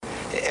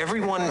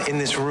Everyone in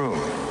this room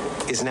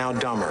is now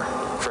dumber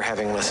for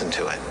having listened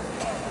to it.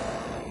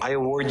 I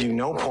award you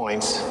no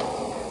points,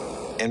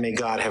 and may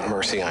God have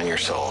mercy on your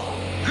soul.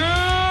 Good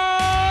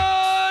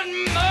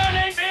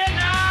morning,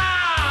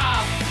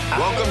 Vietnam!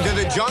 Welcome to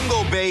the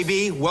jungle,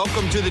 baby.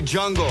 Welcome to the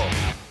jungle.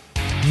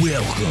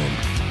 Welcome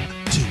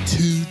to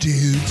Two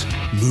Dudes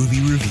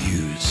Movie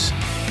Reviews.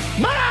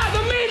 Mana, the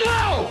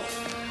meatloaf!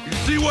 You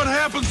see what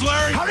happens,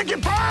 Larry? How'd it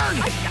get burned?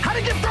 How'd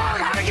it get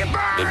burned? How'd it get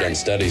burned? They've done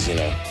studies,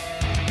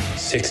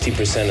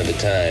 60% of the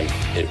time,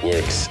 it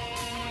works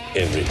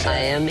every time. I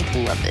am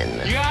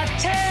McLovin. You are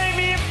tearing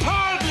me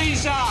apart,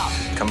 Lisa!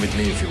 Come with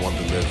me if you want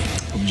to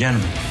live.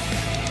 Gentlemen,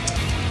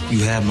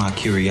 you have my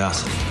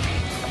curiosity,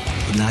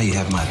 but now you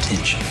have my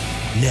attention.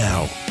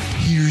 Now,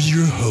 here's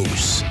your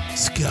hosts,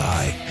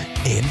 Sky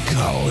and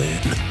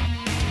Colin.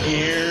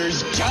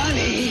 Here's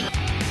Johnny!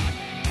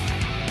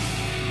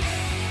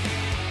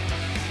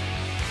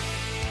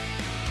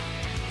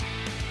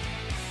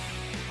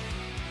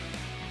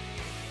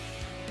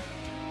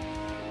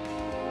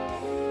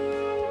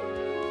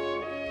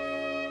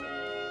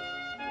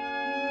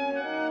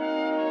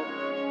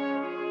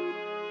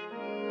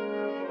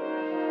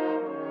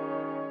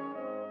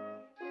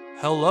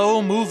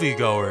 Hello,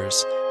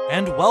 moviegoers,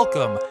 and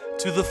welcome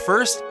to the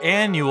first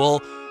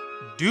annual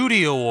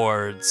Duty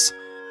Awards,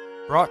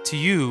 brought to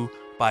you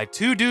by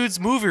Two Dudes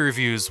Movie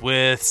Reviews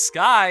with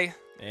Sky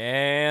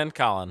and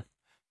Colin.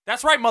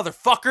 That's right,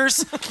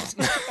 motherfuckers.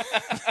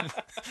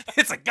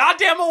 It's a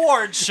goddamn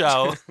awards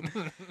show.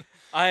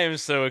 I am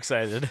so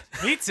excited.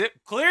 Me too.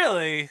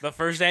 Clearly, The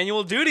first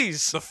annual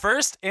duties. the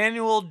first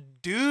annual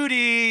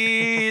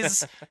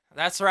Duties.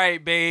 That's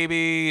right,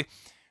 baby.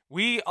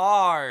 We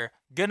are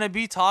gonna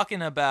be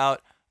talking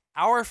about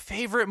our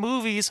favorite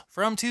movies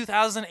from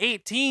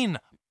 2018,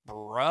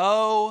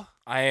 bro.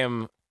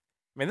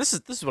 This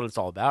is what it's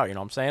all about, you know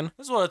what I'm saying?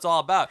 This is what it's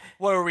all about.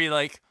 What are we,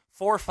 like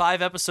 4 or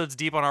 5 episodes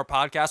deep on our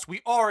podcast?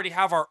 We already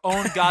have our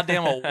own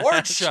goddamn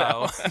award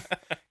show.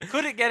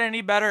 Could it get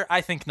any better?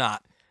 I think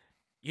not.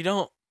 You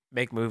don't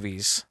make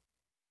movies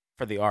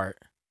for the art.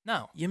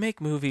 No. You make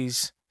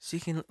movies so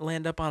you can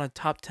land up on a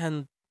top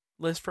 10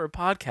 list for a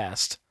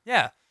podcast.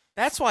 Yeah.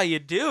 That's why you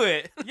do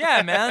it.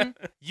 Yeah, man.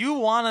 You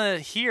want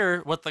to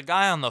hear what the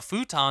guy on the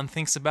futon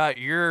thinks about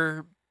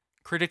your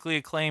critically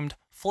acclaimed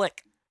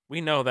flick.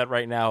 We know that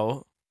right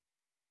now,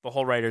 the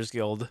whole Writers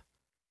Guild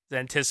is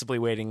anticipatingly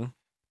waiting.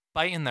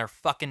 Biting their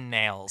fucking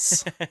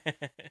nails.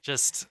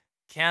 Just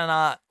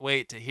cannot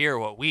wait to hear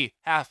what we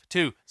have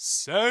to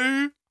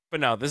say.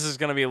 But no, this is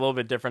going to be a little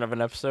bit different of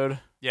an episode.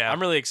 Yeah.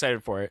 I'm really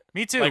excited for it.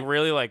 Me too.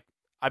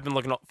 I've been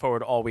looking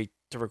forward all week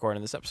to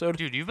recording this episode.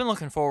 Dude, you've been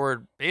looking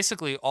forward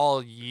basically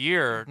all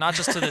year, not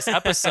just to this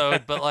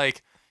episode, but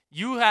like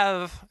you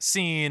have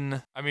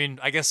seen,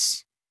 I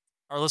guess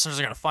our listeners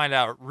are going to find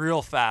out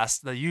real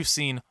fast that you've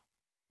seen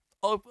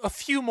a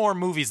few more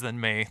movies than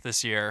me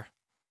this year.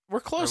 We're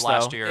close,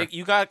 last though. year.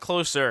 You got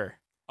closer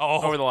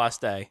over the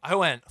last day. I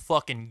went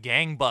fucking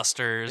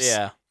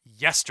gangbusters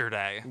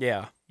yesterday.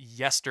 Yeah.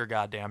 Yester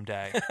goddamn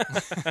day.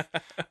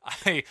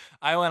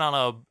 I went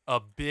on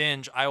a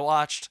binge. I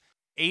watched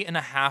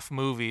 8.5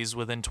 movies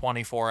within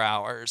 24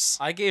 hours.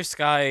 I gave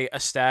Sky a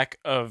stack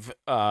of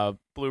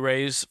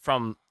Blu-rays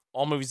from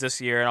all movies this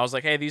year, and I was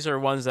like, hey, these are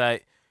ones that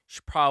you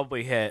should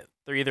probably hit.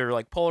 They're either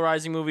like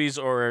polarizing movies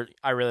or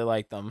I really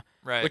like them.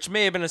 Right. Which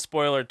may have been a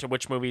spoiler to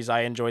which movies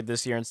I enjoyed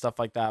this year and stuff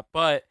like that.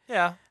 But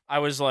yeah, I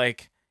was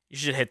like, you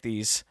should hit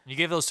these. You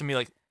gave those to me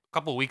like a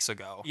couple weeks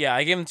ago. Yeah,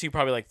 I gave them to you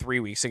probably like 3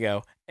 weeks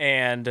ago.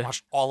 And I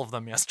watched all of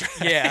them yesterday.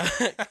 Yeah.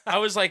 I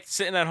was like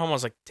sitting at home. I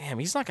was like, damn,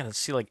 he's not going to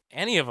see like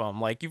any of them.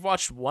 Like you've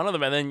watched one of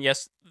them. And then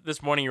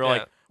this morning you were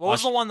like,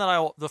 what was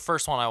the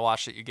first one I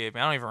watched that you gave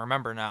me? I don't even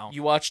remember now.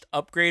 You watched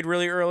Upgrade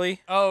really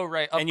early. Oh,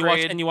 right.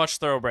 Upgrade. And you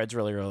watched Thoroughbreds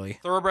really early.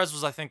 Thoroughbreds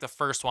was, I think, the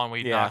first one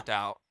we knocked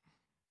out.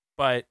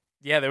 But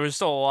yeah, there was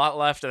still a lot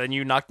left. And then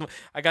you knocked.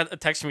 I got a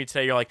text from you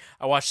today. You're like,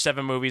 I watched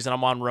 7 movies and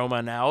I'm on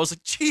Roma now. I was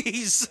like,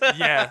 jeez.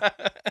 Yeah.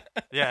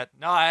 Yeah.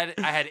 No, I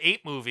had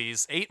 8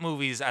 movies. 8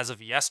 movies as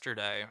of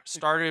yesterday.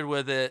 Started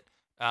with it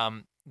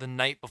the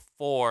night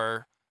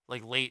before,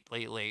 like late,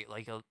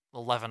 like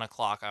 11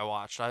 o'clock I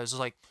watched. I was just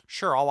like,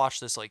 sure, I'll watch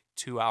this like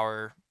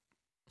 2-hour,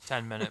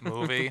 10-minute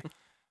movie.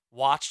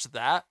 Watched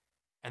that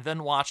and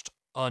then watched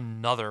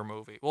another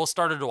movie. Well,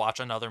 started to watch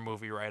another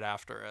movie right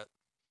after it.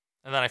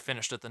 And then I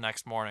finished it the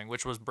next morning,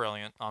 which was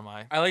brilliant on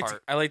my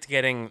part. I liked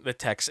getting the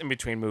text in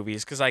between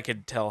movies because I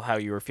could tell how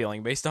you were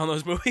feeling based on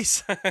those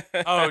movies.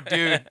 Oh,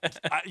 dude.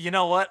 You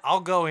know what? I'll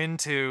go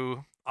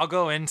into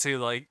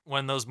like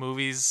when those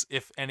movies,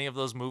 if any of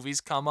those movies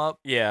come up.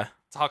 Yeah.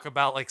 Talk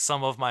about like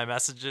some of my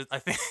messages. I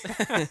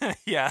think,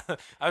 yeah.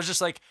 I was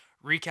just like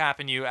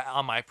recapping you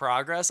on my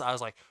progress. I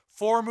was like,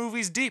 4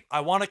 movies deep.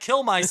 I want to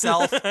kill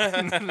myself.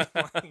 I'm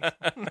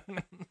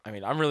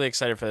really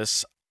excited for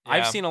this. Yeah.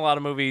 I've seen a lot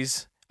of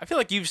movies. I feel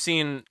like you've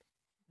seen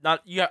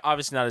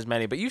obviously not as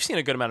many, but you've seen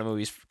a good amount of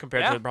movies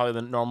compared to probably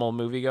the normal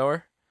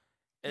moviegoer.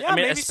 Yeah,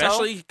 maybe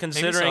especially so.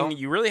 considering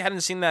you really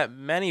hadn't seen that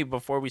many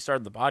before we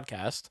started the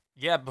podcast.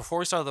 Yeah, before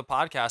we started the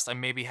podcast, I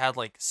maybe had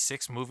like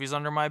 6 movies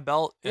under my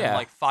belt, and Yeah.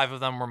 like 5 of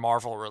them were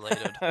Marvel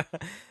related.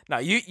 No,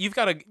 you've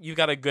got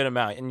a good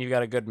amount, and you've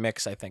got a good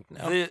mix, I think.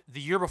 Now.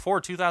 The year before,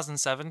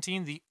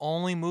 2017, the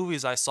only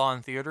movies I saw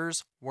in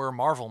theaters were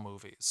Marvel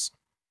movies.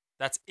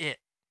 That's it.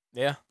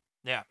 Yeah.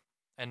 Yeah.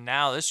 And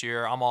now this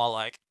year, I'm all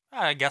like,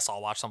 I guess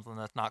I'll watch something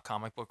that's not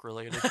comic book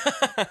related.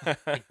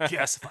 I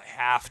guess if I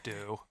have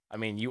to. I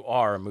mean, you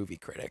are a movie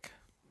critic.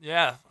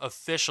 Yeah,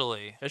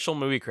 officially. Official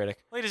movie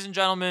critic. Ladies and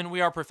gentlemen,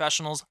 we are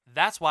professionals.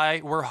 That's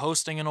why we're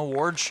hosting an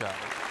award show.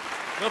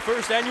 The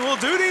first annual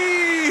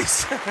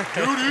Duties!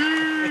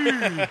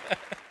 Duty!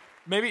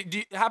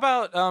 Maybe, how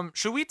about,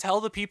 should we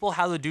tell the people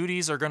how the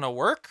duties are going to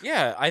work?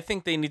 Yeah, I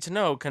think they need to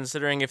know,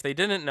 considering if they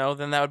didn't know,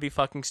 then that would be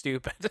fucking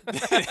stupid.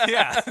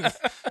 Yeah.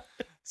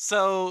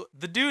 So,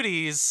 the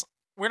duties,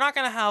 we're not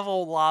going to have a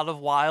lot of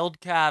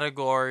wild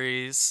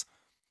categories.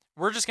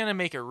 We're just going to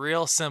make it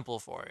real simple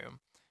for you.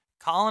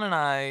 Colin and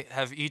I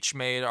have each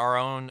made our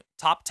own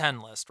top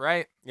 10 list,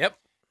 right? Yep.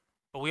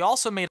 But we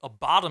also made a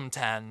bottom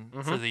 10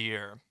 for the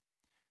year.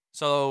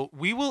 So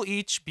we will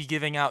each be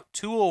giving out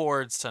 2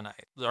 awards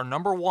tonight. Our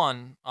number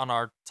 1 on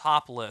our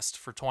top list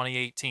for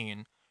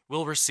 2018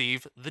 will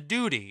receive the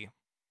duty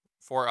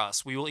for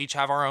us. We will each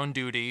have our own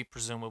duty,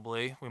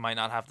 presumably. We might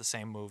not have the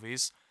same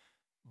movies.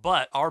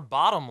 But our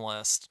bottom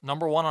list,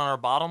 number 1 on our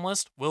bottom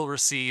list, will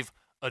receive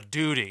a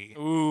duty.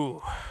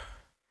 Ooh.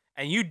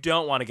 And you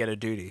don't want to get a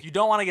duty. You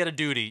don't want to get a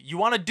duty. You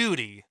want a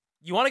duty.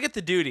 You want to get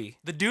the duty.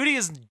 The duty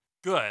is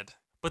good,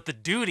 but the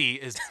duty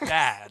is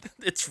bad.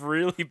 It's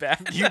really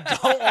bad. You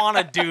don't want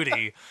a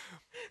duty.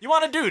 You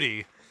want a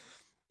duty.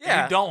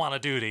 Yeah. You don't want a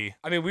duty.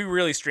 I mean, we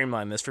really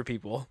streamlined this for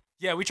people.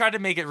 Yeah, we tried to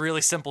make it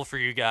really simple for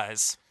you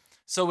guys.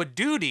 So a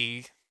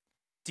duty,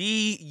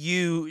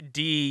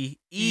 Dudey.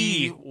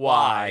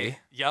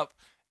 Yep,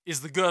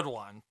 is the good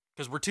one.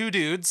 Because we're 2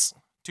 dudes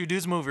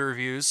movie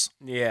reviews.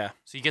 Yeah.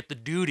 So you get the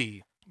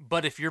duty.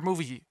 But if your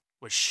movie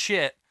was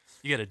shit,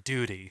 you get a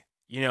duty.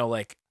 You know,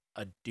 like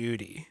a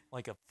duty.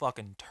 Like a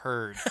fucking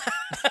turd.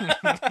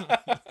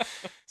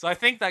 So I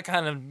think that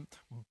kind of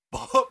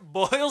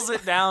boils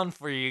it down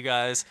for you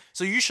guys.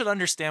 So you should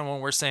understand when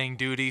we're saying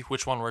duty,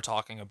 which one we're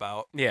talking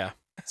about. Yeah.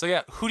 So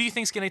yeah, who do you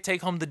think's going to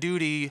take home the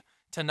duty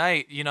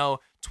tonight? You know,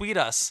 tweet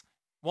us.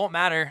 Won't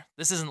matter.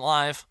 This isn't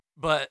live,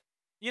 but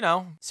you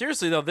know.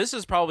 Seriously though, this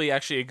is probably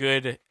actually a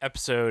good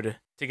episode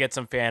to get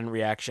some fan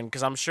reaction,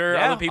 because I'm sure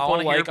Yeah, other people I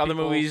wanna like hear other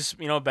people- movies,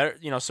 you know, better,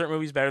 you know, certain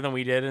movies better than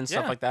we did and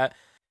stuff Yeah. like that.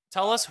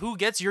 Tell us who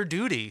gets your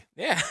duty.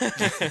 Yeah.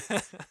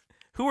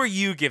 Who are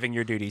you giving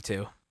your duty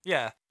to?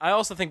 Yeah. I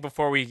also think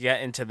before we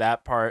get into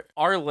that part,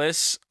 our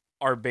lists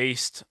are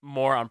based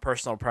more on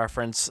personal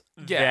preference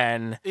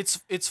than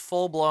It's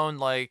full blown,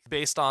 like,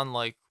 based on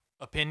like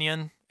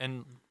opinion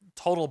and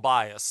total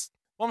bias.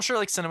 Well, I'm sure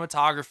like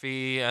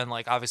cinematography and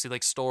like obviously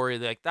like story,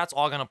 like that's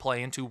all gonna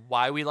play into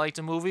why we liked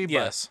a movie. But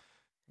yes.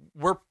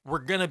 we're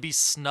gonna be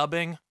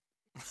snubbing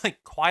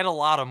like quite a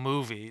lot of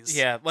movies.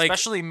 Yeah, like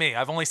especially me.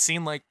 I've only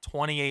seen like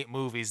 28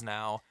 movies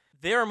now.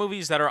 there are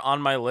movies that are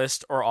on my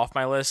list or off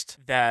my list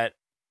that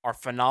are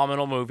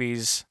phenomenal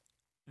movies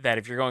that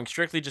if you're going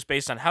strictly just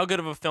based on how good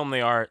of a film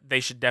they are, they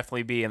should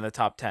definitely be in the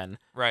top 10.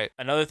 Right.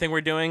 Another thing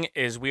we're doing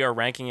is we are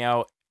ranking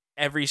out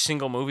every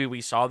single movie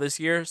we saw this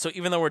year. So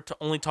even though we're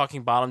only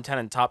talking bottom 10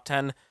 and top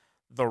 10,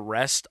 the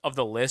rest of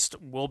the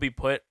list will be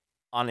put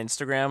on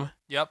Instagram.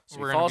 Yep. So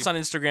follow us on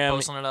Instagram.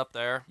 Posting it up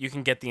there. You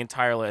can get the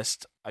entire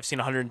list. I've seen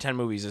 110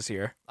 movies this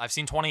year. I've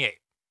seen 28.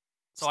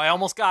 So I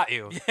almost got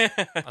you.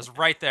 I was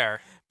right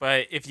there.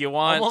 But if you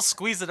want... Almost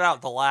squeezed it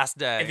out the last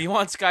day. If you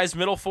want Sky's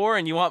middle 4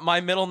 and you want my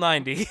middle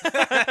 90...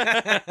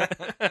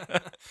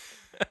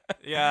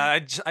 Yeah,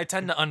 I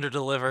tend to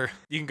underdeliver.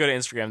 You can go to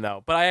Instagram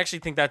though, but I actually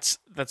think that's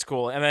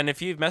cool. And then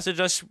if you message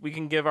us, we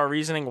can give our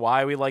reasoning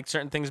why we like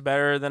certain things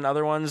better than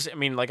other ones. I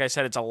mean, like I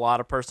said, it's a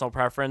lot of personal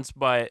preference,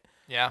 but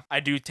yeah,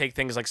 I do take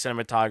things like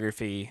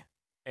cinematography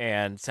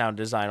and sound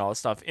design, all that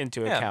stuff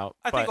into account.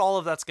 I think all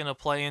of that's going to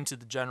play into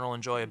the general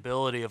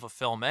enjoyability of a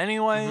film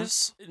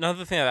anyways.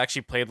 Another thing that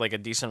actually played like a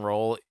decent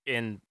role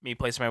in me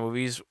placing my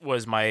movies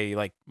was my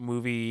like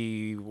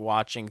movie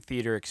watching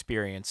theater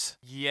experience.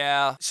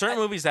 Yeah. Certain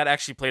movies that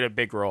actually played a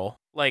big role.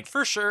 Like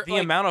for sure, the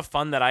amount of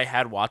fun that I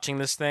had watching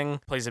this thing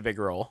plays a big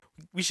role.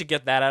 We should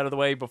get that out of the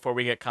way before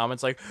we get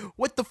comments like,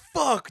 what the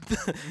fuck?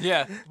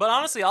 Yeah, but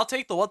honestly, I'll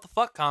take the what the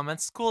fuck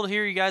comments. It's cool to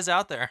hear you guys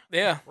out there.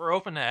 Yeah. We're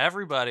open to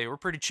everybody. We're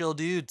pretty chill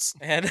dudes.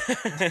 And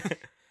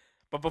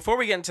but before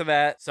we get into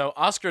that, so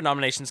Oscar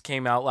nominations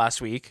came out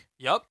last week.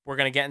 Yep. We're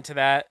going to get into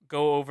that,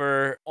 go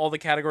over all the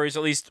categories,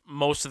 at least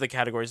most of the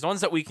categories, the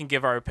ones that we can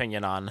give our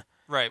opinion on.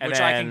 Right, and which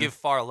then, I can give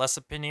far less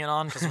opinion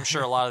on because I'm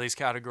sure a lot of these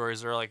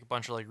categories are like a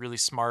bunch of like really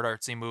smart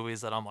artsy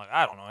movies that I'm like,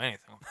 I don't know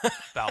anything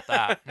about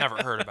that. Never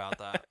heard about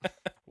that.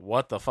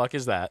 What the fuck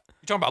is that?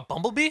 You talking about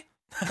Bumblebee?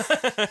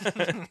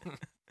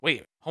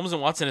 Wait, Holmes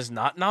and Watson is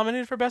not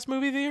nominated for Best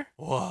Movie of the Year?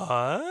 What?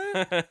 All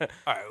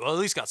right, well, at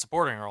least got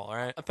supporting role,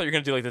 right? I thought you were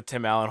going to do like the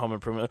Tim Allen Home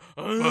Improvement.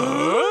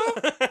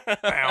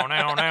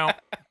 Now.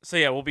 So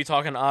yeah, we'll be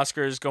talking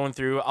Oscars, going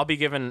through. I'll be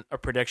giving a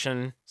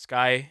prediction.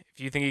 Sky, if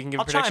you think you can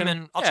give a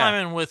prediction, I'll chime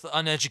in with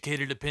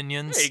uneducated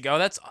opinions. There you go.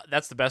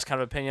 That's the best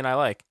kind of opinion I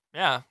like.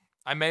 Yeah,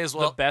 I may as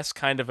well. The best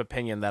kind of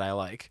opinion that I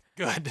like.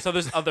 Good. So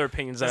there's other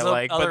opinions that I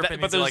like, but I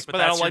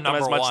don't like them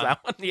as much as that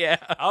one. Yeah.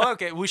 Oh,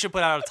 okay. We should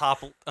put out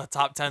a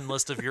top 10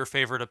 list of your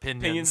favorite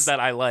opinions that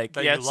I like.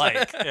 That you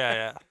like.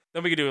 Yeah.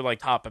 Then we could do like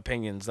top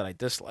opinions that I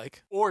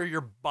dislike, or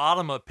your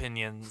bottom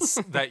opinions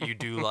that you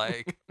do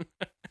like.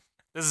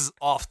 This is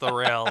off the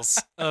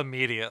rails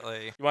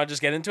immediately. You want to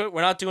just get into it?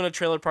 We're not doing a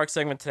trailer park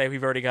segment today.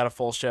 We've already got a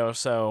full show,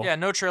 so yeah,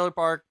 no trailer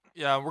park.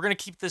 Yeah, we're gonna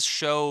keep this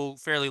show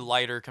fairly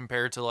lighter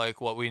compared to like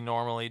what we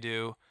normally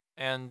do,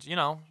 and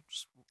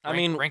just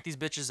rank these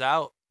bitches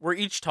out. We're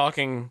each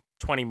talking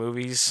 20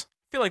 movies.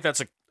 I feel like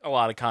that's a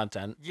lot of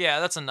content.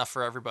 Yeah, that's enough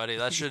for everybody.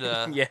 That should.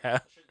 Yeah.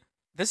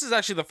 This is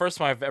actually the first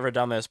time I've ever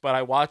done this, but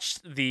I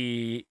watched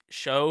the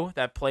show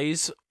that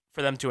plays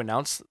for them to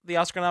announce the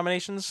Oscar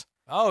nominations.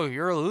 Oh,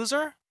 you're a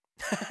loser?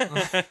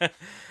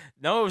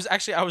 No, it was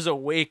actually, I was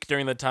awake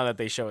during the time that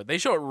they show it. They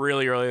show it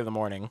really early in the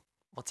morning.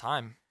 What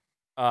time?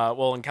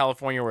 Well, in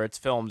California where it's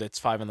filmed, it's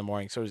 5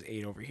 a.m, so it was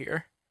 8 over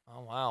here.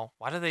 Oh wow!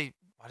 Why do they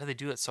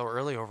do it so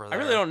early over there?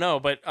 I really don't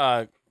know, but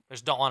I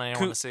just don't want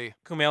anyone to see.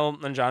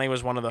 Kumail Nanjiani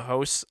was one of the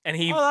hosts, and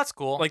he. Oh, that's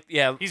cool. Like,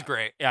 yeah, he's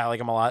great. Yeah, I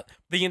like him a lot.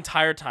 The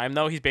entire time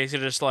though, he's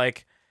basically just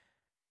like,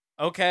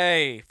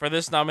 okay, for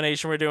this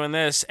nomination we're doing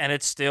this, and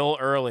it's still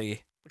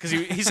early because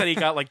he said he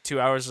got like 2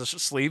 hours of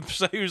sleep,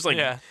 so he was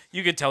like,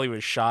 you could tell he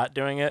was shot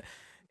doing it.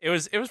 It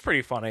was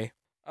pretty funny.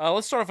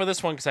 Let's start off with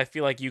this one because I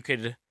feel like you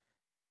could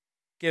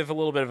give a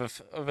little bit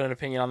of an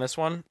opinion on this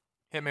one.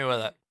 Hit me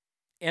with it.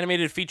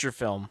 Animated feature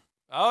film.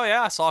 Oh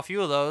yeah, I saw a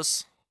few of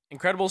those.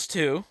 Incredibles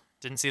 2.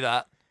 Didn't see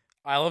that.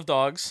 Isle of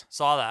Dogs.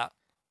 Saw that.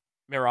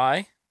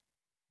 Mirai.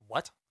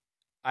 What?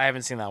 I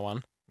haven't seen that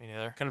one. Me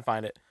neither. Couldn't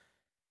find it.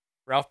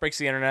 Ralph Breaks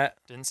the Internet.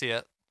 Didn't see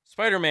it.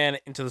 Spider-Man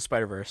Into the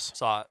Spider-Verse.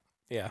 Saw it.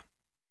 Yeah.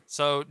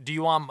 So do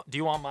you want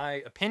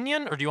my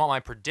opinion or do you want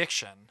my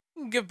prediction?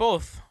 Give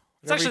both.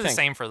 It's actually the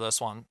same for this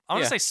one. I'm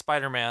going to say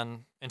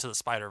Spider-Man Into the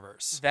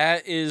Spider-Verse.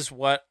 That is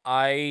what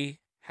I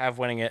have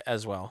winning it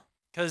as well.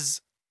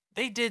 Because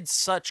they did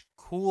such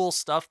cool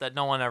stuff that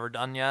no one ever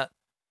done yet.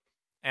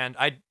 And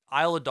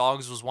Isle of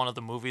Dogs was one of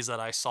the movies that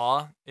I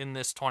saw in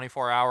this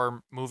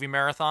 24-hour movie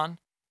marathon.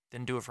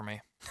 Didn't do it for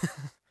me.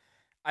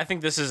 I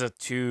think this is a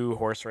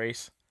 2-horse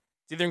race.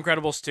 It's either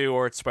Incredibles 2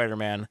 or it's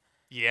Spider-Man.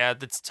 Yeah,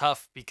 that's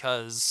tough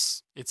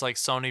because it's like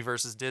Sony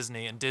versus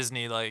Disney, and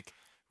Disney like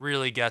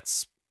really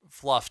gets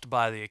fluffed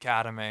by the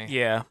Academy.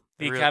 Yeah,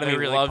 the Academy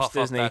really loves puff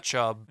Disney. Up that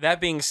chub.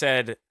 That being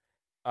said,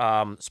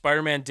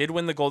 Spider-Man did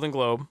win the Golden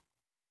Globe.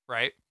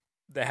 Right.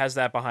 That has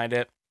that behind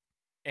it.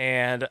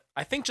 And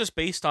I think just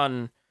based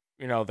on,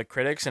 the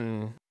critics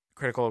and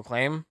critical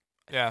acclaim,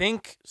 I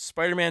think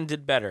Spider-Man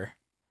did better.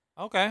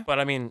 Okay. But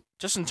I mean,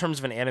 just in terms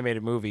of an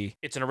animated movie,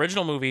 it's an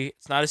original movie.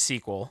 It's not a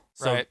sequel.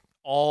 So right.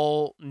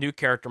 All new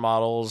character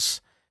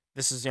models.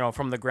 This is,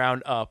 from the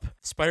ground up.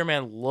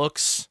 Spider-Man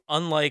looks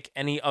unlike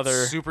any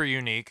other super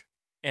unique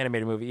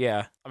animated movie.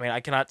 Yeah. I mean, I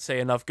cannot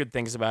say enough good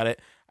things about it.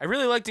 I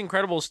really liked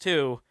Incredibles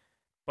 2,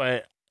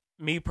 but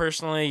me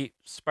personally,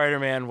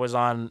 Spider-Man was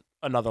on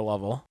another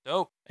level.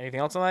 Dope.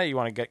 Anything else on that? You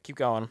want to keep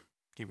going?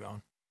 Keep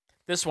going.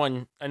 This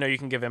one, I know you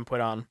can give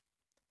input on.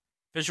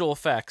 Visual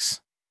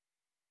effects.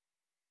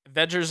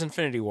 Avengers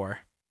Infinity War.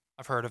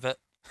 I've heard of it.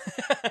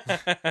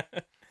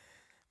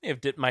 I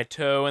have dipped my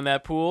toe in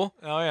that pool.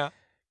 Oh, yeah.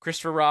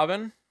 Christopher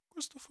Robin.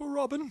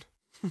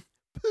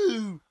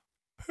 Pooh.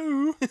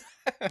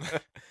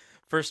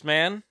 First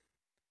Man.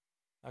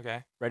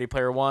 Okay. Ready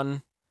Player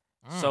One.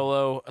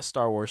 Solo, A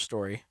Star Wars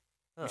Story.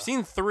 I've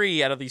seen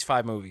 3 out of these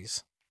 5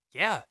 movies.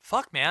 Yeah.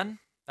 Fuck, man.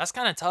 That's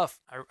kind of tough.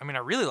 I mean, I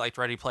really liked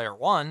Ready Player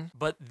One,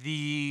 but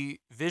the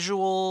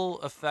visual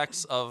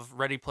effects of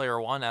Ready Player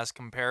One as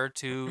compared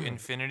to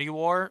Infinity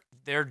War,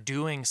 they're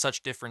doing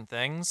such different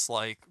things.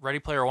 Like, Ready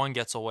Player One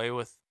gets away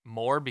with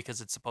more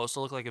because it's supposed to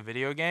look like a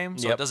video game,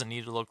 so it doesn't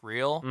need to look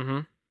real. Mm-hmm.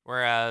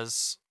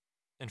 Whereas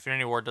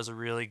Infinity War does a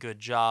really good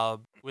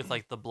job with,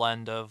 like, the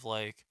blend of,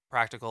 like,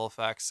 practical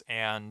effects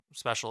and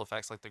special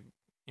effects, like the,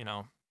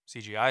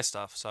 CGI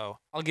stuff. So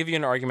I'll give you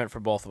an argument for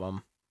both of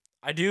them.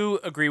 I do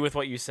agree with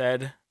what you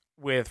said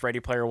with Ready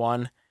Player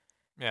One.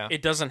 Yeah.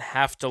 It doesn't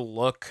have to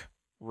look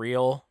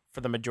real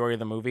for the majority of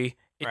the movie.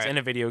 It's in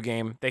a video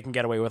game. They can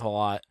get away with a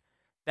lot.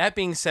 That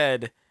being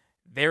said,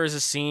 there is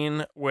a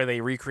scene where they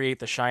recreate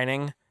The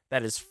Shining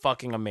that is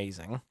fucking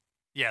amazing.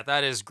 Yeah,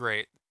 that is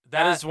great.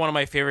 That is one of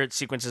my favorite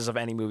sequences of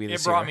any movie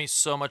this year. It brought me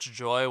so much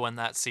joy when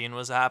that scene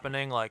was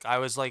happening. Like, I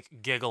was, like,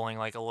 giggling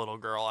like a little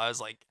girl. I was,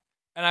 like,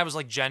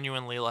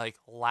 genuinely, like,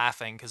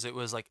 laughing because it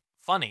was, like,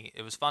 funny.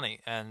 It was funny.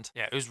 And,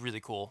 yeah, it was really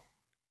cool.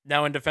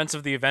 Now, in defense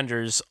of the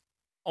Avengers,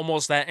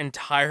 almost that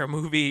entire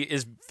movie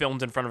is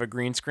filmed in front of a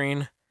green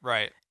screen.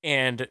 Right.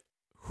 And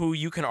who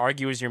you can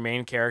argue is your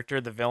main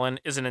character, the villain,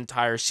 is an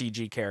entire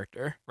CG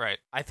character. Right.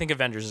 I think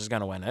Avengers is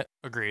going to win it.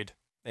 Agreed.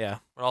 Yeah.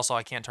 But also,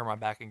 I can't turn my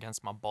back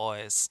against my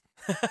boys.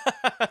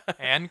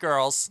 And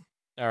girls.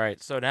 All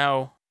right. So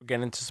now We're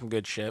getting into some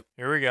good shit.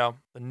 Here we go.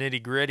 The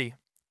nitty gritty.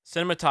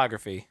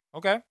 Cinematography.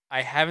 Okay.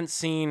 I haven't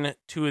seen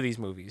 2 of these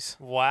movies.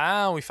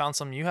 Wow, we found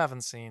some you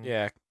haven't seen.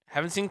 Yeah.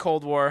 Haven't seen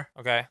Cold War.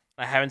 Okay.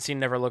 I haven't seen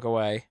Never Look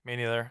Away. Me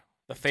neither.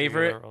 The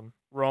Favorite,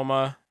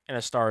 Roma, and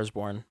A Star Is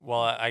Born.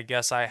 Well, I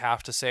guess I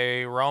have to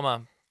say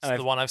Roma. It's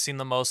the one I've seen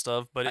the most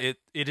of, but it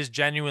is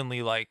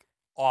genuinely like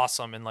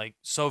awesome and like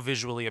so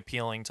visually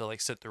appealing to like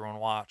sit through and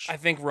watch. I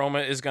think Roma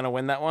is going to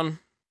win that one.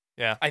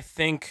 Yeah. I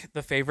think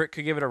The Favorite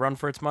could give it a run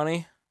for its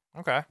money.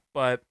 Okay.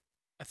 But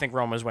I think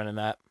Roma's winning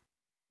that.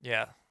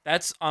 Yeah.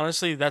 That's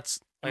honestly, in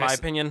my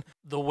opinion.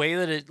 The way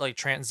that it like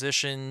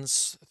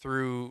transitions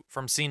through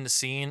from scene to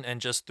scene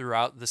and just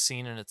throughout the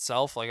scene in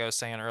itself, like I was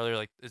saying earlier,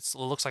 like it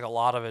looks like a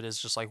lot of it is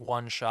just like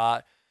one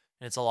shot.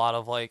 And it's a lot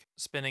of like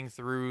spinning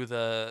through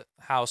the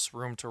house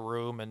room to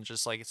room and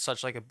just like it's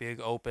such like a big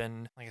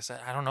open, like I said,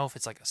 I don't know if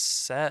it's like a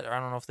set or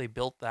I don't know if they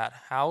built that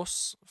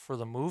house for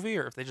the movie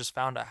or if they just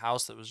found a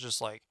house that was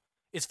just like,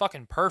 it's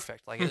fucking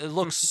perfect. Like it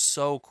looks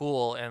so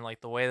cool. And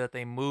like the way that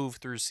they move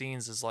through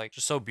scenes is like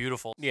just so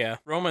beautiful. Yeah.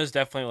 Roma is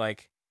definitely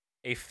like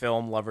a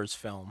film lover's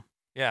film.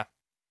 Yeah.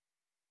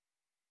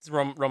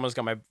 Roma's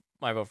got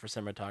my vote for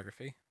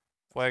cinematography.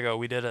 Fuego,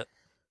 we did it.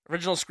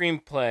 Original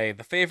screenplay: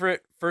 The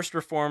Favorite, First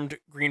Reformed,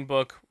 Green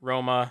Book,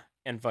 Roma,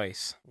 and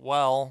Vice.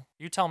 Well,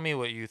 you tell me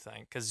what you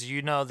think, because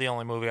you know the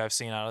only movie I've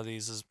seen out of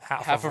these is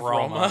half of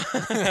Roma.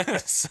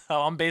 So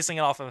I'm basing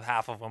it off of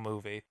half of a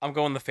movie. I'm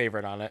going The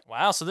Favorite on it.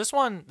 Wow, so this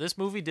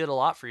movie did a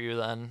lot for you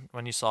then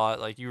when you saw it.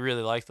 Like, you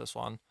really liked this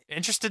one.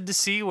 Interested to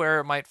see where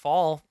it might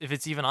fall, if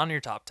it's even on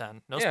your top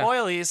 10. No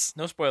spoilies.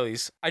 No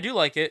spoilies. I do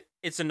like it.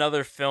 It's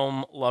another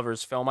film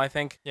lover's film, I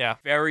think. Yeah.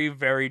 Very,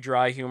 very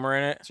dry humor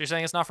in it. So you're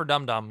saying it's not for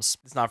dum-dums?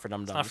 It's not for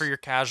dum-dums. It's not for your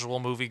casual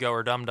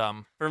moviegoer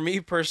dum-dum. For me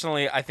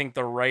personally, I think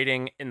the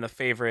writing in The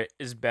Favorite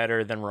is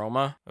better than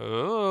Roma.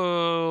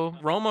 Oh.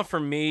 Roma, for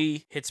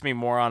me, hits me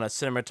more on a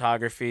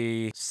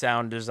cinematography,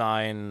 sound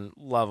design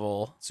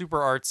level. Super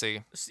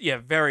artsy. Yeah,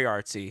 very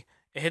artsy.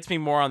 It hits me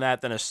more on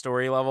that than a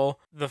story level.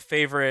 The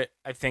Favorite,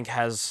 I think,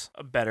 has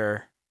a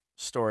better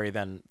story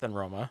than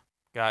Roma.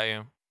 Got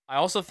you. I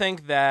also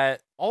think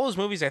that all those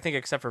movies, I think,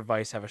 except for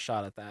Vice, have a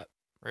shot at that.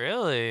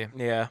 Really?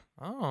 Yeah.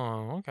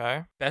 Oh,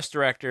 okay. Best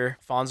director: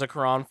 Fonza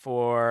Cuarón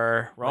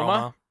for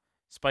Roma.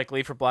 Spike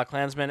Lee for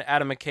BlacKkKlansman,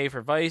 Adam McKay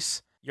for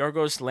Vice,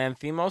 Yorgos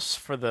Lanthimos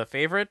for The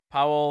Favorite,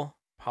 Powell,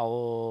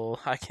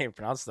 I can't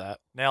pronounce that.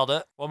 Nailed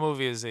it. What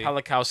movie is he?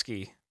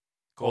 Pawlikowski,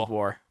 Cold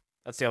War.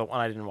 That's the other one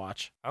I didn't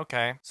watch.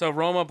 Okay. So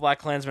Roma,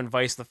 BlacKkKlansman,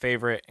 Vice, The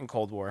Favorite, and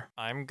Cold War.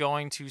 I'm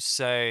going to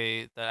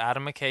say that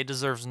Adam McKay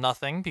deserves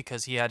nothing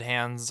because he had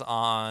hands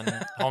on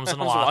Holmes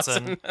and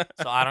Watson.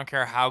 So I don't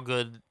care how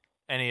good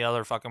any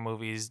other fucking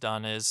movie he's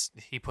done is.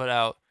 If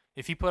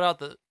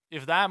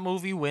that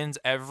movie wins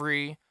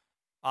every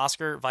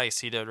Oscar, Vice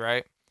he did,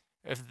 right?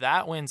 If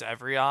that wins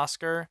every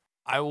Oscar,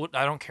 I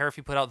don't care if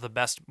he put out the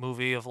best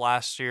movie of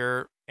last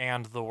year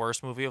and the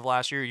worst movie of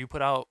last year. You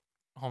put out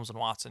Holmes and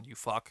Watson, you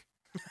fuck.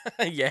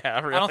 Yeah,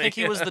 really. I don't think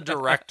he was the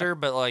director,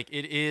 but like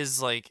it is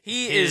like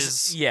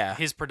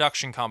his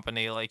production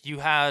company. Like you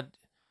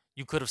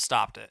could have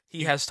stopped it.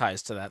 He has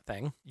ties to that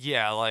thing.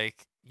 Yeah,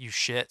 like you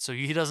shit. So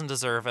he doesn't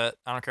deserve it.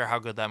 I don't care how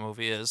good that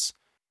movie is.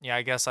 Yeah,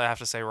 I guess I have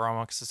to say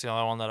Roma because it's the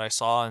only one that I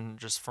saw, and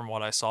just from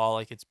what I saw,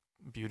 like it's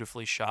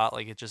beautifully shot.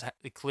 Like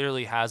it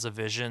clearly has a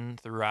vision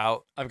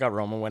throughout. I've got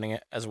Roma winning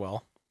it as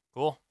well.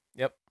 Cool.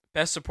 Yep.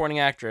 Best Supporting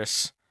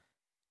Actress: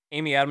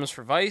 Amy Adams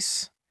for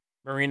Vice,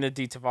 Marina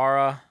Di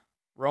Tavara,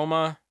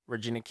 Roma,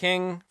 Regina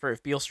King for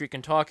If Beale Street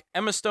Can Talk,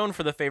 Emma Stone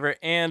for The Favorite,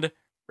 and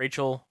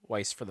Rachel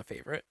Weisz for The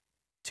Favorite.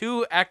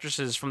 2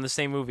 actresses from the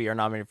same movie are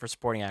nominated for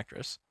Supporting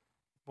Actress.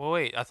 Well,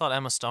 wait, I thought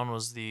Emma Stone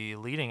was the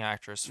leading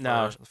actress for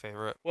The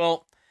Favorite.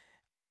 Well,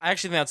 I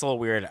actually think that's a little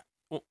weird.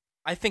 Well,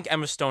 I think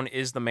Emma Stone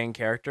is the main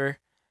character.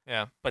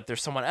 Yeah. But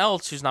there's someone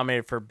else who's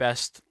nominated for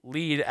Best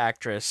Lead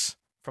Actress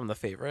from The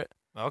Favorite.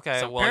 Okay,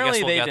 so well, I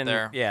guess we'll get didn't,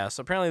 there. Yeah,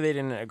 so apparently they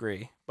didn't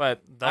agree.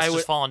 But that's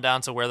just falling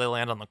down to where they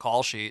land on the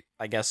call sheet.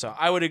 I guess so.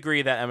 I would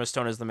agree that Emma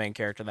Stone is the main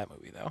character in that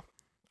movie, though.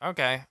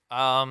 Okay.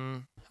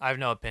 I have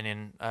no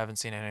opinion. I haven't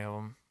seen any of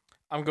them.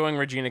 I'm going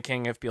Regina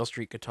King, If Beale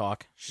Street Could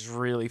Talk. She's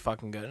really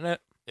fucking good in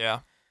it. Yeah.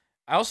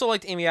 I also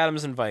liked Amy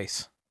Adams in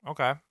Vice.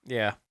 Okay.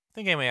 Yeah. I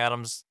think Amy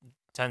Adams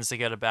tends to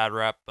get a bad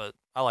rep, but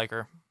I like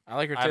her. I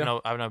like her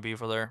too. I have no beef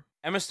with her.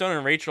 Emma Stone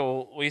and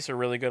Rachel Weisz are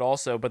really good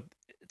also, but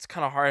it's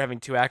kind of hard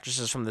having 2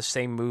 actresses from the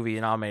same movie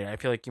nominated. I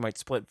feel like you might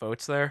split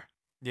votes there.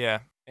 Yeah.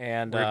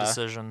 And weird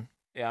decision.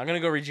 Yeah, I'm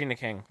gonna go Regina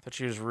King. Thought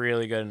she was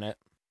really good in it.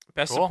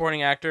 Best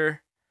Supporting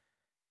Actor: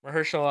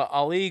 Mahershala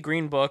Ali,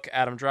 Green Book,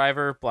 Adam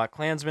Driver,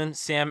 BlacKkKlansman,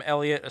 Sam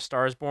Elliott, A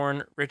Star Is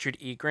Born, Richard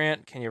E.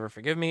 Grant, Can You Ever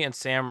Forgive Me, and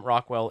Sam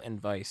Rockwell in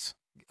Vice.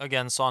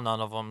 Again, saw none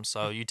of them,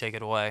 so you take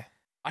it away.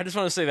 I just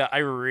want to say that I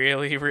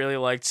really, really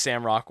liked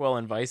Sam Rockwell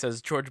in Vice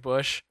as George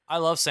Bush. I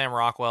love Sam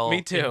Rockwell.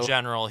 Me too. In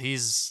general, he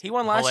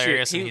won last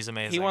hilarious year. And he's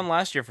amazing. He won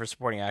last year for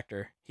Supporting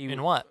Actor.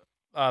 In what?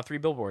 3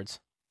 Billboards.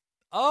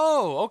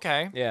 Oh,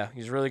 okay. Yeah,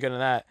 he's really good in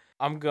that.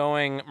 I'm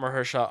going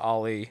Mahershala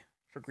Ali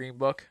for Green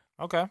Book.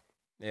 Okay.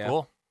 Yeah.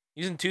 Cool.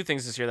 He's in two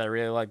things this year that I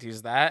really liked.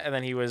 He's that, and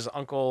then he was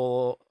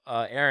Uncle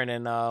Aaron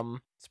in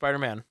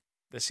Spider-Man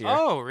this year.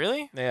 Oh,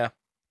 really? Yeah.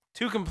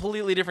 Two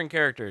completely different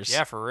characters.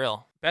 Yeah, for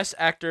real. Best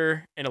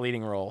actor in a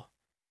leading role.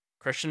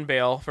 Christian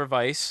Bale for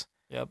Vice.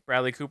 Yep.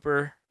 Bradley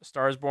Cooper, A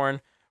Star is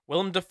Born.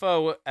 Willem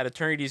Dafoe at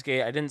Eternity's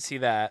Gate. I didn't see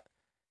that.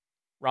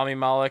 Rami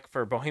Malek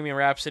for Bohemian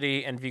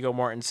Rhapsody, and Viggo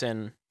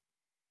Mortensen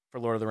for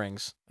Lord of the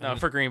Rings. No,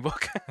 for Green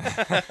Book.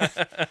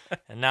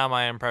 And now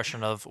my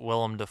impression of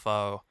Willem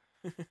Dafoe.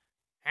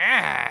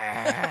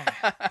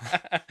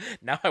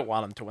 Now I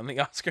want him to win the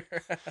Oscar.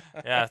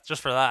 Yeah,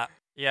 just for that.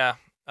 Yeah.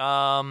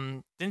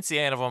 Didn't see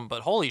any of them,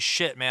 but holy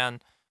shit,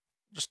 man.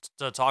 Just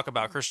to talk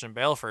about Christian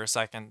Bale for a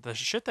second, the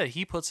shit that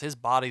he puts his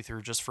body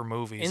through just for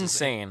movies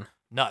Insane. is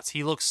nuts.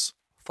 He looks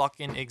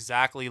fucking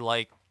exactly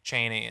like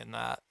Chaney in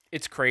that.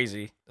 It's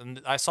crazy.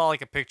 And I saw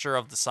like a picture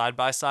of the side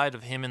by side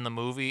of him in the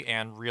movie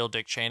and real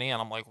Dick Cheney,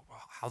 and I'm like,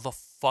 how the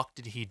fuck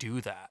did he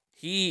do that?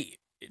 He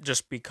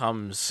just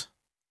becomes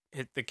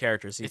the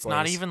characters he It's plays.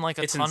 not even like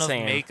a It's ton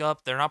insane. of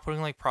makeup. They're not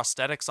putting like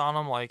prosthetics on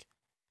him. Like,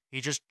 he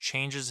just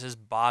changes his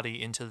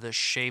body into the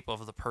shape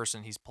of the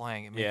person he's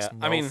playing. It makes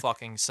no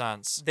fucking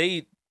sense.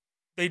 They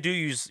do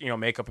use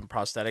makeup and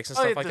prosthetics and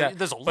stuff like that.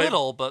 There's a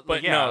little,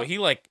 but yeah. no,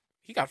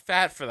 he got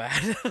fat for that.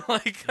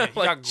 He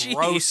got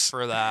gross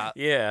for that.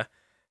 Yeah,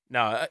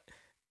 no,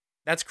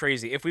 that's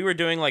crazy. If we were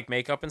doing like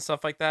makeup and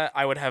stuff like that,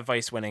 I would have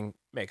Vice winning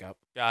makeup.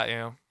 Got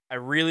you. I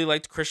really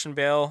liked Christian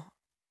Bale.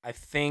 I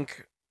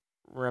think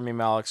Rami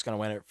Malek's gonna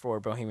win it for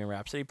Bohemian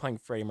Rhapsody, playing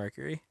Freddie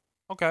Mercury.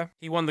 Okay.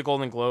 He won the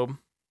Golden Globe.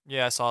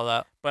 Yeah, I saw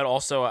that. But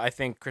also, I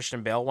think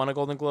Christian Bale won a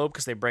Golden Globe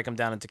because they break them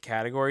down into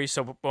categories.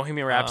 So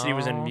Bohemian Rhapsody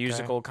was in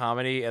musical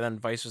comedy, and then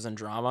Vice was in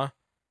drama.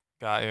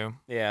 Got you.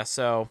 Yeah,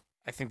 so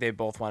I think they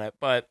both won it.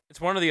 But it's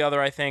one or the other,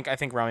 I think. I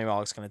think Rami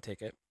Malek's going to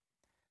take it.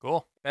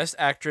 Cool. Best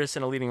actress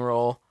in a leading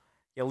role,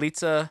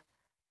 Yalitza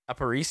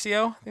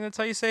Aparicio, I think that's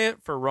how you say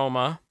it, for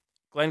Roma.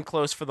 Glenn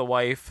Close for The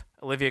Wife.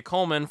 Olivia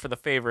Colman for The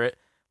Favorite.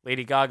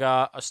 Lady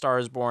Gaga, A Star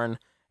is Born.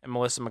 And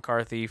Melissa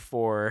McCarthy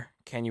for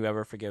Can You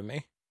Ever Forgive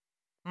Me?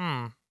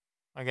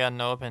 Again,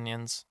 no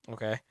opinions.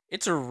 Okay.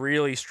 It's a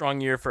really strong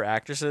year for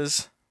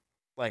actresses.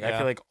 Like, I Yeah.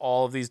 feel like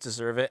all of these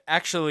deserve it.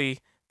 Actually,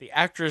 the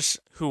actress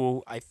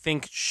who I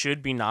think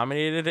should be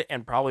nominated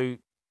and probably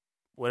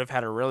would have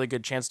had a really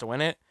good chance to win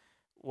it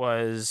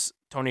was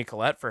Toni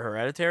Collette for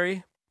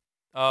Hereditary.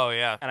 Oh,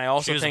 yeah. And I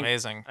also she was think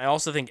amazing. I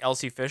also think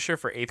Elsie Fisher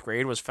for 8th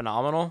Grade was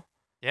phenomenal.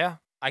 Yeah.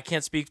 I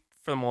can't speak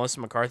for the Melissa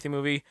McCarthy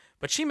movie,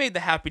 but she made the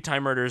Happy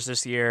Time Murders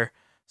this year.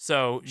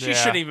 So she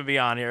shouldn't even be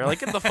on here. Like,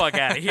 get the fuck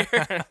out of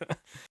here.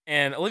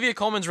 And Olivia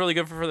Colman's really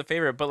good for The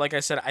Favorite. But like I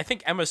said, I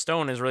think Emma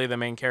Stone is really the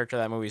main character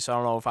of that movie. So I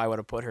don't know if I would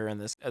have put her in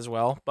this as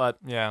well. But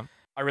yeah,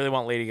 I really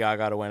want Lady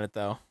Gaga to win it,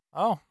 though.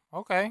 Oh,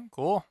 okay.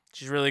 Cool.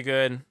 She's really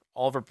good.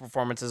 All of her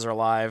performances are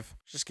live.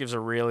 She just gives a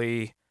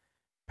really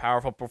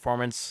powerful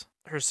performance.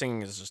 Her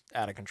singing is just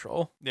out of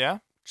control. Yeah.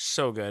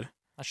 So good.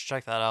 I should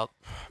check that out.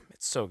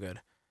 It's so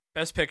good.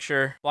 Best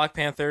Picture, Black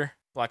Panther,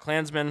 Black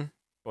Klansman,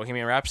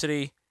 Bohemian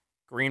Rhapsody,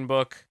 Green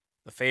Book,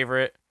 The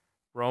Favorite,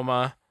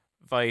 Roma,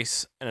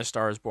 Vice, and A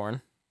Star is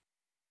Born.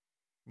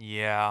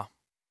 Yeah.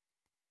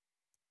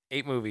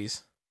 8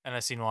 movies. And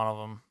I've seen one of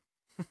them.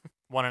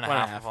 One and a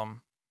half of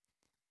them.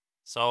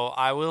 So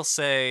I will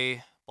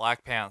say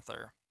Black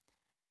Panther.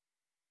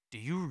 Do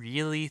you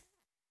really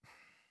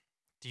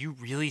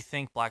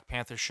think Black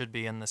Panther should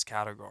be in this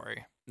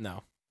category?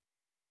 No.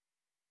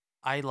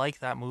 I like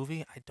that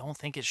movie. I don't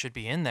think it should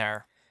be in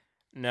there.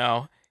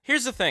 No.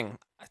 Here's the thing.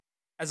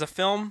 As a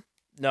film,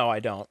 no, I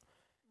don't.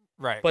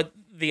 Right. But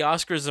the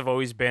Oscars have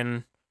always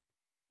been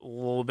a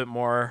little bit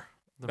more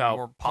about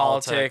more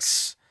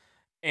politics.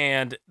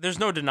 And there's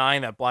no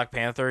denying that Black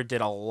Panther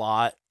did a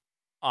lot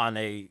on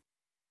a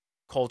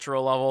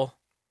cultural level.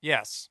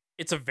 Yes.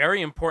 It's a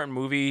very important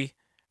movie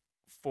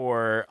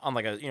on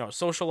like a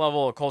social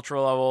level, a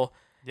cultural level.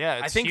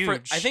 Yeah, it's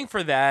huge. I think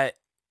for that,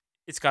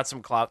 it's got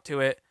some clout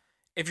to it.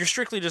 If you're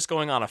strictly just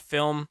going on a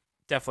film,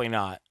 definitely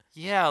not.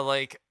 Yeah,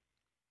 like,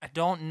 I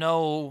don't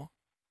know,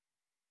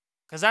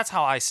 because that's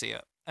how I see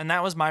it. And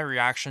that was my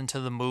reaction to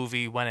the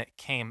movie when it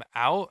came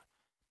out,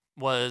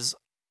 was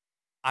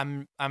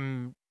I'm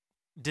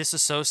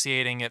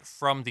disassociating it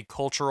from the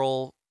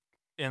cultural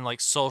and,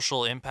 like,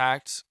 social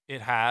impact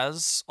it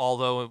has,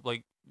 although,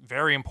 like,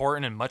 very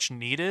important and much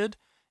needed.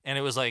 And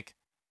it was, like,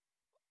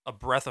 a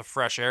breath of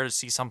fresh air to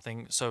see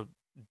something so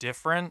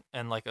different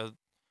and, like, a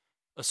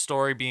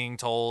story being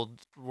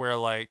told where,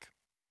 like,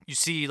 you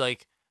see,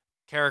 like,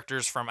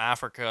 characters from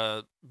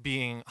Africa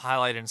being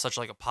highlighted in such,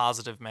 like, a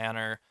positive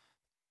manner.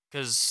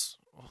 Because,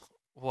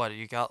 what,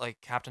 you got,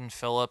 like, Captain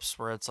Phillips,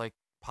 where it's, like,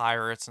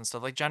 pirates and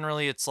stuff. Like,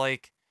 generally, it's,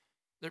 like,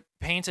 they're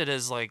painted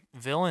as, like,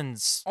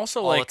 villains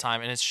also, all like, the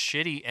time. And it's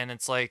shitty, and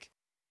it's, like...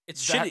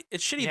 It's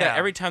shitty that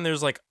every time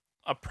there's, like,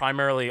 a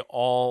primarily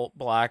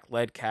all-black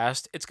led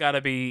cast, it's got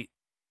to be,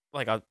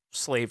 like, a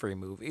slavery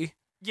movie.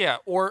 Yeah,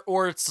 or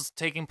it's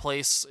taking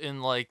place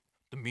in, like,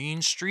 the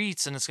mean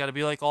streets, and it's got to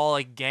be, like, all,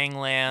 like,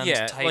 gangland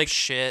type like,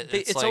 shit.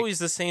 It's like, always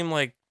the same,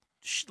 like,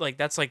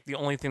 that's, like, the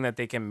only thing that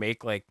they can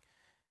make, like,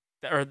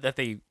 that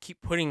they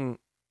keep putting,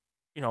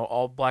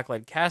 all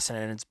black-led cast in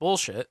it, and it's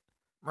bullshit.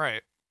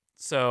 Right.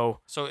 So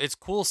it's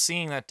cool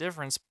seeing that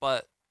difference,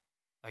 but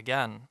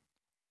again,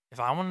 if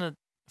I'm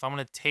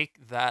gonna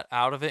take that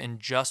out of it and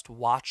just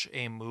watch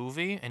a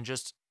movie and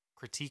just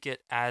critique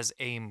it as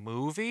a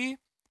movie,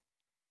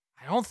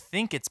 I don't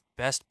think it's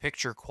best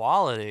picture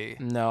quality.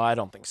 No, I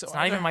don't think so. It's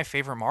not even my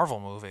favorite Marvel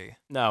movie.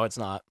 No, it's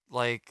not.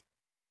 Like,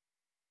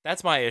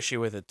 that's my issue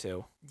with it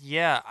too.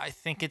 Yeah, I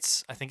think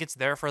it's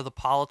there for the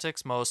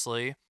politics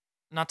mostly.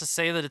 Not to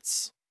say that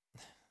it's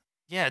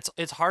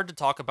hard to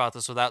talk about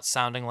this without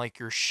sounding like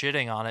you're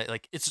shitting on it.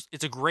 Like, it's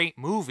a great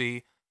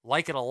movie,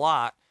 like it a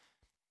lot.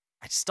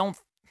 I just don't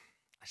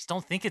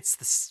think it's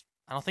this.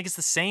 I don't think it's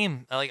the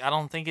same. Like, I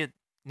don't think it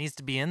needs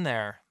to be in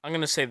there. I'm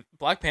gonna say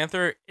Black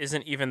Panther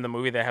isn't even the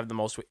movie that I have the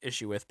most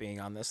issue with being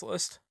on this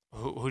list.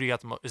 Who do you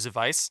got the most? Is it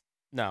Vice?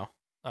 No.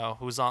 Oh,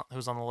 who's on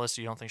the list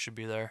you don't think should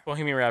be there?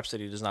 Bohemian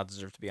Rhapsody does not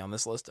deserve to be on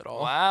this list at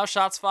all. Wow,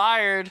 shots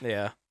fired.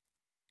 Yeah.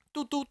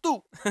 Doo doo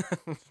doo.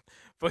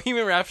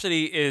 Bohemian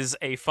Rhapsody is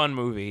a fun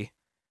movie.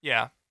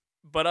 Yeah.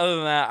 But other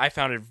than that, I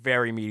found it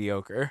very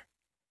mediocre.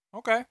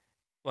 Okay.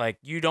 Like,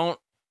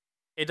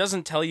 it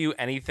doesn't tell you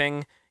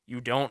anything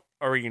you don't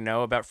already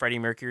know about Freddie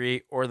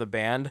Mercury or the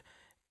band.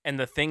 And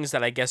the things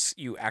that I guess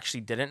you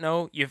actually didn't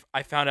know,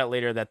 I found out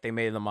later that they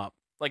made them up.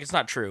 Like, it's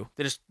not true.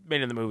 They just made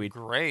it in the movie.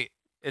 Great.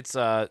 It's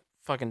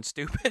fucking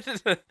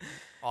stupid.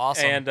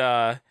 Awesome.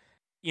 And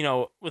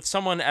with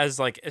someone as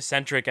like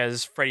eccentric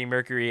as Freddie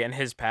Mercury and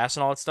his past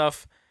and all that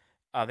stuff,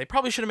 they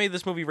probably should have made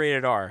this movie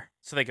rated R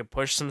so they could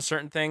push some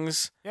certain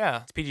things.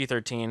 Yeah. It's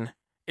PG-13.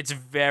 It's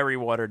very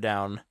watered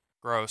down.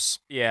 Gross.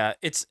 Yeah,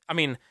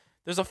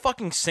 there's a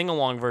fucking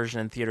sing-along version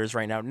in theaters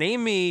right now.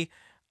 Name me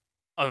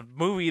a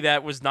movie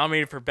that was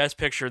nominated for Best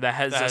Picture that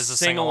has a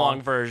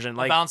sing-along version.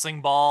 Like,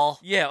 bouncing ball.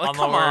 Yeah, like, on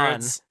come the on.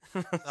 Words.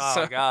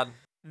 Oh, God.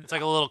 It's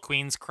like a little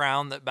queen's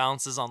crown that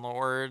bounces on the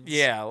words.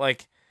 Yeah,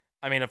 like,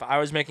 if I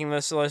was making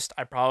this list,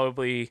 I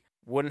probably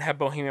wouldn't have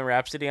Bohemian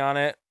Rhapsody on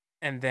it,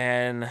 and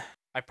then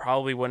I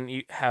probably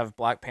wouldn't have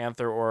Black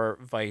Panther or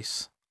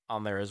Vice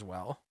on there as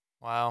well.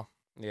 Wow.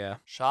 Yeah.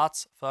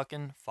 Shots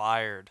fucking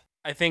fired.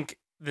 I think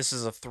this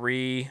is a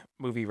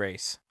 3-movie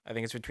race. I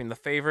think it's between The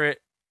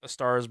Favorite, A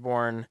Star Is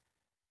Born,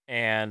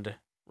 and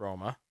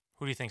Roma.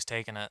 Who do you think's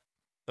taking it?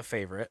 The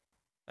Favorite.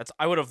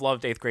 I would have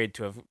loved 8th Grade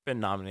to have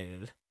been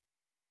nominated.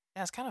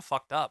 Yeah, it's kind of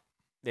fucked up.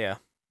 Yeah.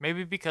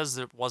 Maybe because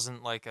it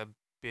wasn't like a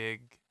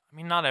big...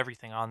 not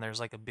everything on there's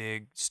like a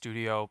big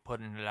studio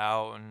putting it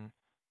out, and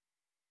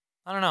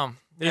I don't know.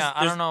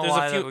 I don't know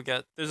why that would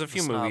get... There's a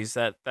few movies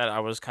that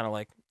I was kind of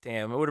like,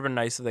 damn, it would have been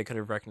nice if they could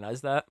have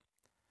recognized that.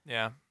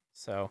 Yeah.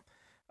 So,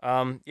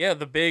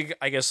 the big,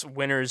 I guess,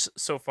 winners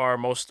so far,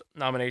 most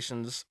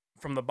nominations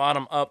from the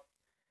bottom up: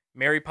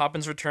 Mary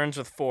Poppins Returns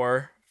with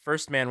 4,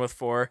 First Man with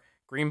 4,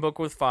 Green Book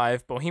with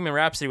 5, Bohemian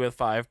Rhapsody with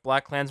 5,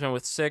 Black Klansman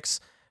with 6,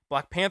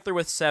 Black Panther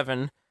with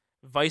 7,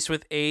 Vice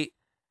with 8,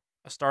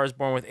 A Star Is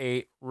Born with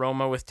 8,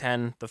 Roma with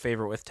 10, The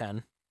Favorite with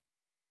 10.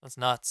 That's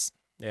nuts.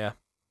 Yeah.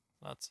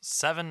 That's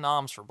 7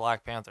 noms for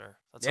Black Panther.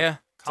 That's a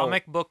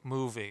comic book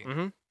movie.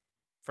 Mm-hmm.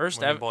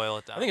 First ever. Boil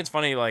it down. I think it's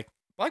funny, like,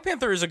 Black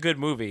Panther is a good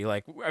movie.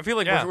 Like, I feel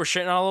like we're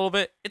shitting on it a little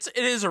bit. It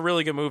is a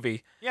really good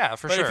movie. Yeah,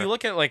 for sure. But if you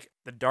look at, like,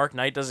 The Dark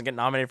Knight doesn't get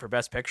nominated for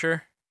Best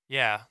Picture.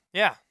 Yeah.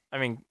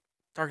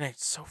 Dark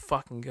Knight's so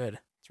fucking good.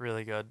 It's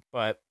really good.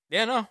 But,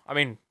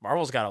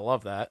 Marvel's got to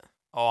love that.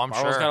 Oh, I'm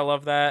Marvel's got to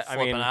love that.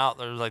 Flipping out.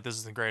 They're like, this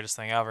is the greatest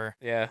thing ever.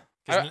 Yeah.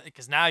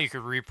 Because now you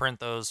could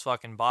reprint those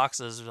fucking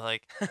boxes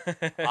like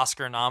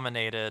Oscar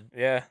nominated.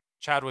 Yeah.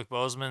 Chadwick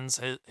Boseman's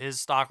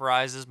his stock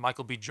rises.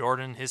 Michael B.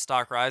 Jordan, his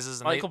stock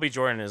rises. And Michael B.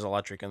 Jordan is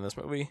electric in this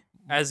movie.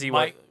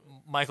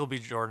 Michael B.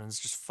 Jordan's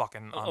just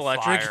fucking on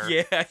electric. fire.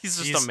 Yeah,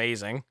 he's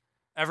amazing.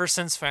 Ever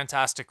since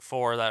Fantastic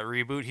Four, that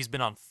reboot, he's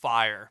been on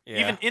fire. Yeah.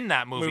 Even in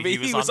that movie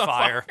he was on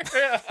fire.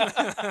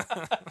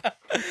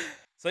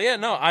 So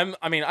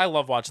I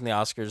love watching the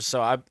Oscars.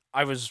 So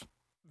I was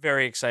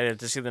very excited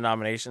to see the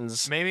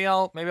nominations. Maybe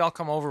I'll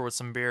come over with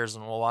some beers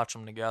and we'll watch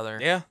them together.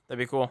 Yeah, that'd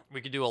be cool. We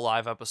could do a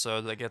live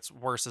episode that gets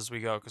worse as we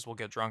go because we'll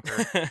get drunker,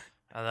 and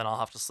then I'll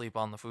have to sleep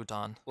on the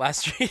futon.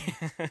 Last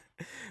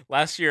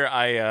year,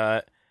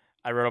 I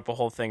wrote up a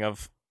whole thing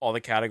of all the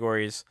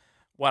categories,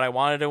 what I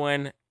wanted to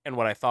win and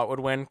what I thought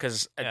would win,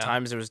 because at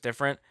times it was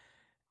different.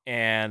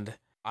 And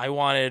I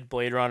wanted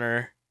Blade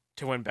Runner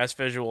to win Best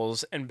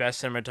Visuals and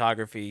Best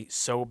Cinematography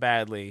so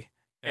badly.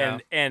 Yeah.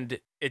 And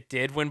it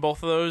did win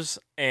both of those,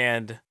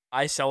 and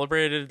I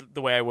celebrated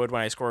the way I would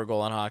when I score a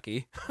goal on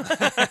hockey.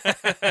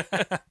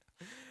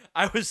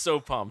 I was so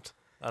pumped.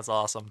 That's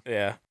awesome.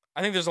 Yeah.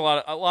 I think there's a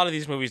lot of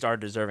these movies are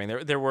deserving.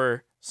 There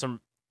were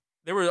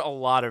a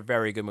lot of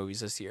very good movies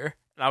this year.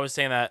 And I was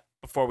saying that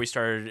before we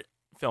started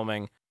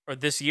filming. Or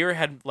this year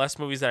had less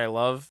movies that I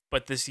love,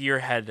 but this year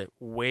had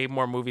way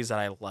more movies that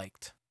I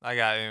liked. I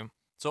got you.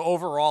 So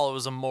overall, it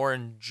was a more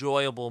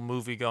enjoyable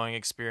movie-going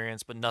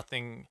experience, but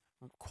nothing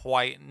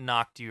quite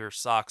knocked your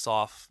socks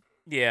off.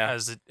 Yeah,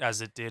 as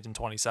it did in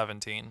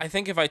 2017. I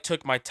think if I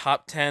took my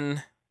top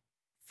 10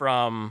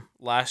 from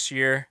last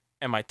year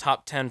and my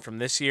top 10 from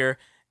this year,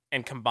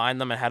 and combined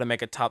them and had to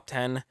make a top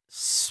 10,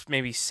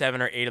 maybe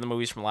 7 or 8 of the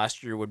movies from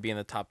last year would be in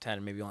the top 10,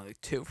 and maybe only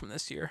like 2 from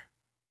this year.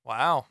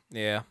 Wow.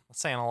 Yeah. That's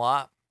saying a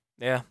lot.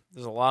 Yeah,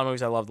 there's a lot of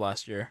movies I loved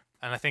last year.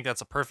 And I think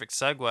that's a perfect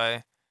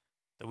segue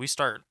that we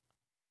start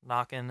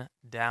knocking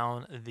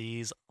down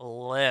these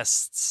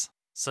lists.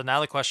 So now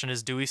the question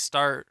is, do we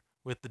start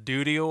with the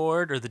Duty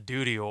Award or the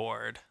Duty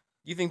Award?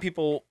 You think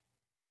people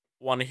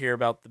want to hear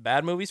about the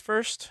bad movies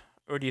first,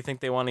 or do you think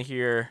they want to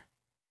hear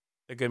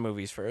the good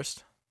movies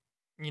first?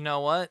 You know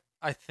what?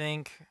 I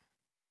think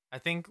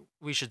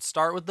we should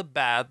start with the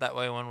bad. That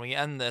way, when we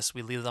end this,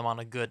 we leave them on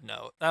a good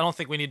note. I don't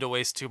think we need to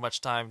waste too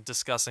much time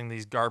discussing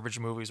these garbage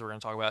movies we're going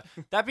to talk about.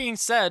 That being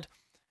said,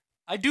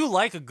 I do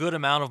like a good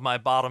amount of my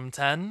bottom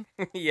 10.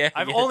 Yeah.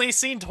 I've only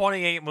seen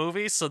 28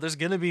 movies, so there's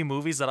going to be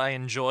movies that I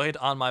enjoyed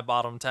on my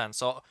bottom 10.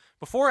 So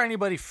before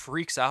anybody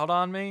freaks out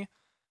on me,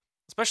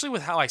 especially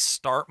with how I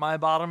start my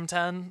bottom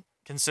 10,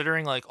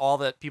 considering like all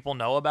that people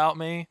know about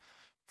me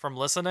from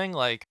listening,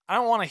 like I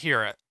don't want to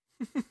hear it.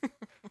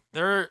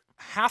 They're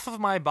half of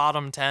my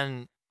bottom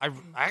 10 I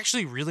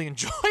actually really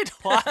enjoyed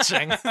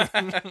watching.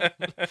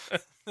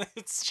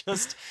 It's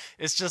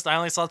just I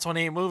only saw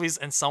 28 movies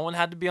and someone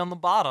had to be on the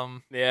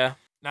bottom. Yeah.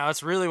 Now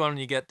it's really when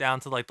you get down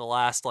to like the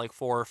last like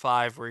 4 or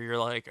 5 where you're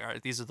like, all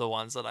right, these are the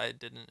ones that I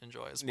didn't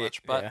enjoy as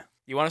much. But yeah.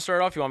 You want to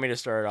start off? You want me to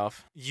start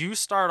off? You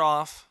start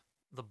off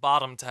the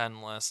bottom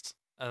 10 list,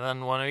 and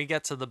then when we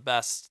get to the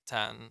best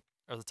 10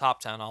 or the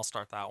top 10, I'll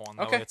start that one.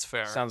 That way it's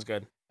fair. Sounds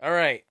good. All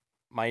right.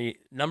 My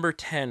number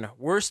 10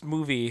 worst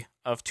movie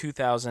of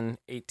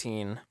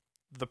 2018,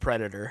 The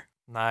Predator.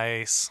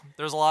 Nice.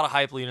 There's a lot of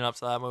hype leading up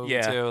to that movie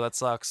too. That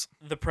sucks.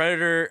 The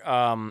Predator,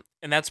 and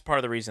that's part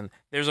of the reason.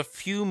 There's a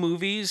few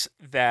movies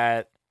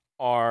that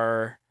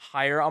are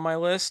higher on my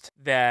list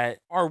that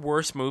are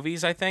worse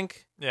movies, I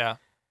think. Yeah.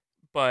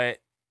 But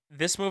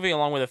this movie,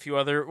 along with a few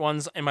other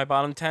ones in my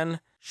bottom 10,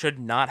 should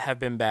not have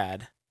been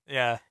bad.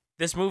 Yeah.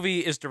 This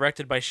movie is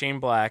directed by Shane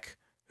Black,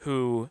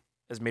 who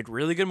has made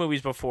really good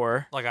movies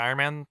before. Like Iron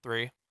Man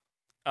 3.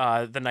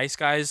 The Nice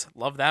Guys,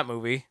 love that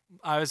movie.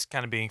 I was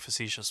kind of being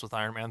facetious with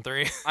Iron Man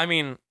 3. I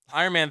mean,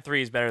 Iron Man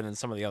 3 is better than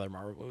some of the other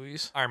Marvel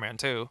movies. Iron Man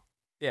 2.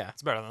 Yeah.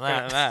 It's better than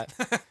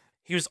that.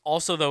 He was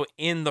also, though,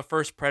 in the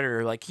first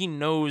Predator. Like, he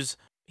knows,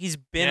 he's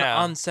been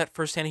on set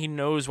firsthand. He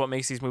knows what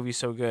makes these movies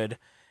so good.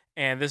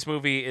 And this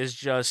movie is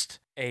just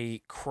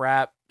a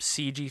crap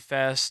CG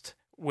fest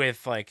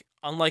with, like,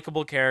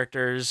 unlikable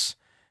characters.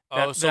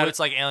 It's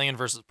like Alien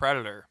versus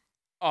Predator.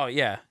 Oh,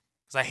 yeah.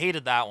 Because I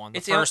hated that one.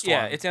 The first one.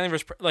 Yeah, it's Alien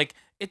vs. Like,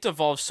 it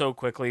devolves so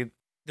quickly.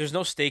 There's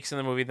no stakes in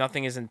the movie.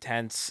 Nothing is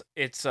intense.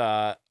 It's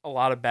a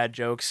lot of bad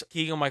jokes.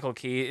 Keegan-Michael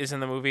Key is in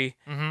the movie,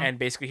 and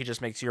basically he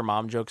just makes your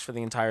mom jokes for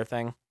the entire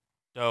thing.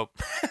 Dope.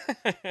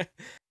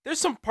 There's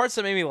some parts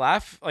that made me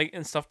laugh, like,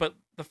 and stuff, but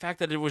the fact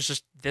that it was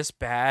just this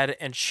bad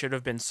and should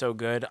have been so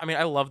good. I mean,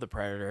 I love The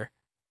Predator,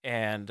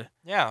 and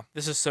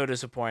this is so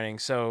disappointing.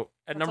 So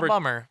That's a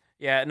bummer.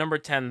 Yeah, at number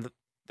 10,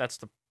 that's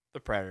the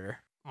Predator.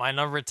 My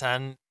number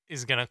 10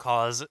 is gonna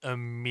cause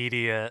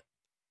immediate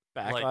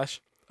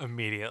backlash.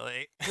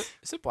 Immediately.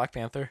 Is it Black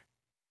Panther?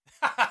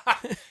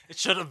 It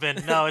should have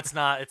been. No, it's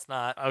not. It's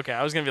not. Okay,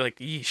 I was gonna be like,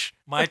 yeesh.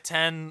 My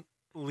 10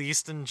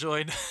 least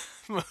enjoyed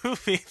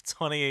movie of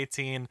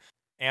 2018,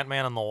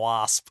 Ant-Man and the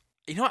Wasp.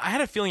 You know what? I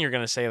had a feeling you were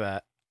gonna say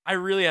that. I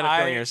really had a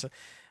feeling you were saying.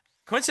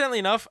 Coincidentally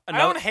enough, I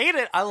don't hate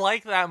it. I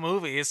like that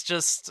movie. It's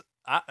just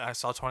I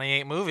saw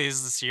 28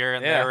 movies this year,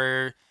 and there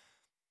were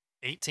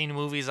 18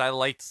 movies I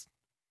liked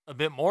a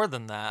bit more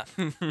than that.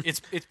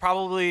 It's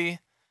probably,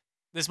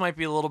 this might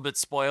be a little bit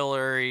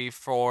spoilery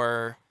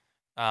for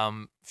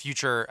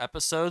future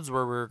episodes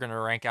where we're gonna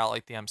rank out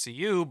like the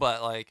MCU,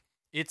 but like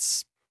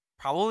it's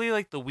probably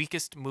like the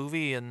weakest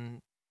movie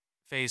in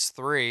Phase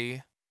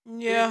 3.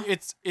 Yeah,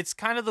 it's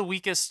kind of the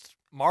weakest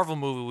Marvel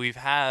movie we've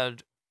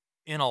had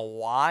in a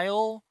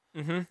while.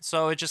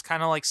 So it just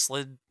kind of like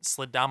slid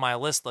down my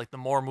list. Like the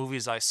more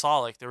movies I saw,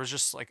 like there was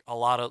just like a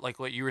lot of, like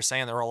what you were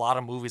saying, there were a lot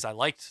of movies I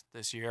liked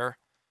this year,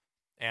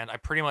 and I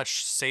pretty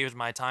much saved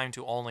my time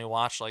to only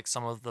watch like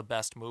some of the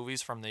best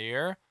movies from the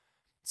year.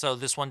 So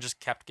this one just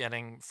kept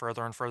getting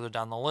further and further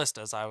down the list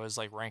as I was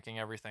like ranking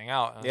everything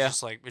out. And it's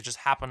just like, it just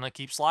happened to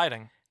keep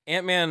sliding.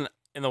 Ant-Man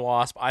and the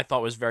Wasp I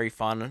thought was very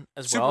fun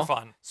as well. Super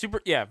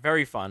fun. Yeah,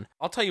 very fun.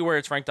 I'll tell you where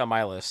it's ranked on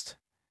my list.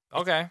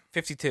 Okay.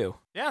 52.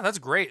 Yeah, that's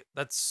great.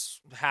 That's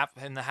half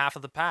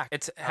of the pack.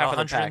 It's half of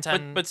the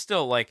pack. But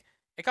still, like,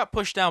 it got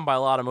pushed down by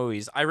a lot of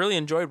movies. I really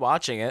enjoyed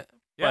watching it.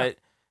 Yeah. But,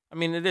 I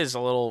mean, it is a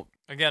little...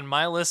 Again,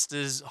 my list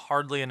is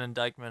hardly an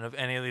indictment of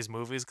any of these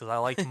movies because I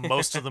like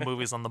most of the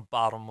movies on the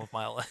bottom of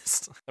my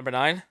list. Number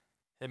 9?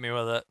 Hit me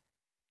with it.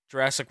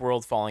 Jurassic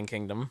World Fallen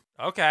Kingdom.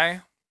 Okay.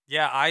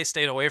 Yeah, I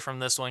stayed away from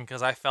this one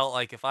because I felt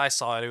like if I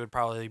saw it, it would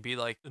probably be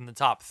like in the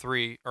top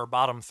 3 or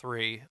bottom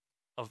 3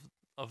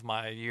 of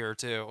my year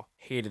too.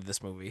 Hated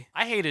this movie.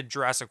 I hated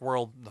Jurassic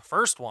World, the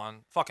first one.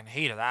 Fucking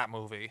hated that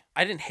movie.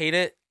 I didn't hate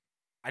it.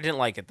 I didn't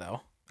like it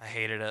though. I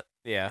hated it.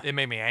 Yeah. It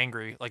made me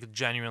angry, like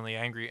genuinely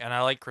angry. And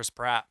I like Chris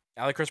Pratt.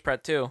 I like Chris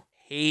Pratt too.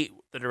 Hate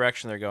the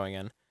direction they're going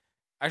in.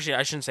 Actually,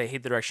 I shouldn't say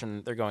hate the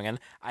direction they're going in.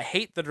 I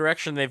hate the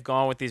direction they've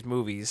gone with these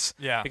movies.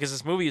 Yeah. Because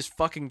this movie is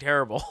fucking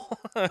terrible.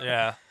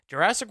 Yeah.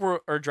 Jurassic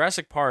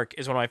Park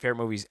is one of my favorite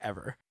movies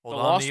ever. Hold The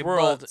on Lost to your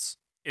World butts.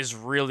 is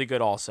really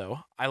good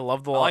also. I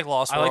like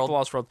Lost I like World. The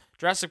Lost World.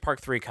 Jurassic Park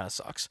 3 kind of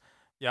sucks.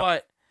 Yep.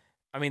 But,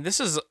 I mean, this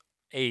is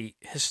a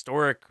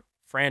historic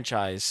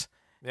franchise.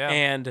 Yeah.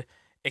 And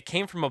it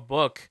came from a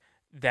book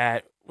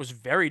that was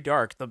very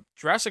dark. The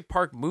Jurassic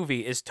Park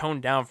movie is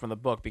toned down from the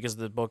book because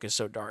the book is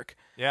so dark.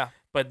 Yeah.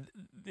 But,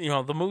 you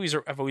know, the movies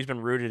have always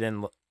been rooted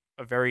in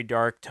a very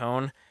dark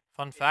tone.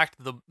 Fun fact: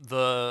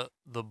 the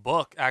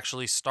book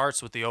actually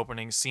starts with the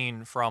opening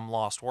scene from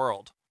Lost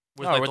World,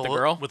 with with the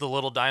girl, with the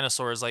little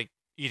dinosaurs like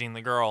eating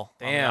the girl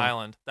on the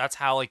island. That's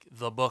how like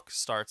the book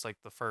starts, like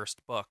the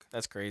first book.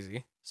 That's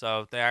crazy.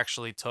 So they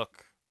actually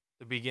took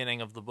the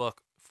beginning of the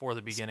book for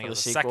the beginning of the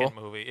sequel? second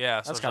movie.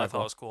 Yeah, so That's kind kinda of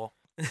thought was cool.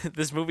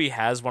 This movie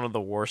has one of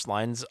the worst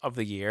lines of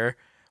the year,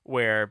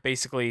 where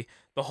basically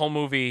the whole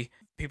movie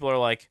people are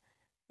like,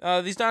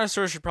 "These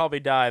dinosaurs should probably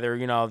die.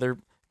 They're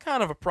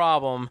kind of a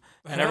problem,"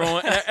 and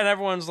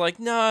everyone's like,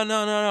 no,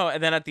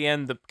 and then at the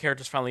end the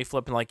characters finally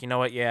flip and like, you know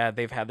what, yeah,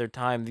 they've had their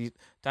time. These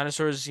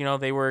dinosaurs,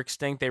 they were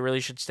extinct. They really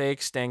should stay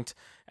extinct,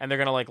 and they're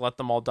gonna like let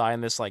them all die in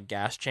this like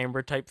gas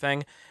chamber type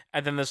thing.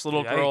 And then this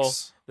little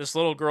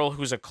girl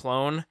who's a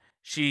clone,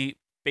 she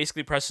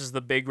basically presses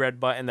the big red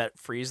button that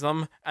frees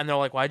them, and they're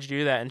like, "Why'd you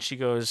do that?" And she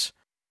goes,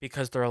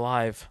 "Because they're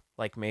alive,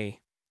 like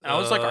me." And I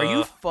was like, "Are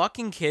you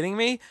fucking kidding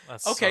me?"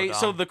 That's Okay,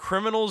 so the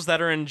criminals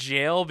that are in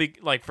jail,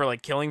 for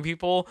killing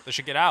people, they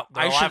should get out.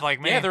 They're alive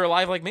like me. Yeah, they're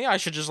alive like me. I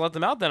should just let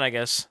them out then, I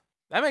guess.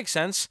 That makes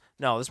sense.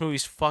 No, this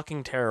movie's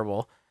fucking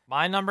terrible.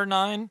 My number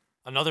 9,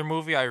 another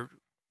movie I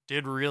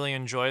did really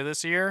enjoy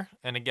this year,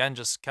 and again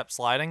just kept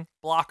sliding.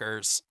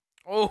 Blockers.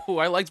 Oh,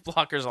 I liked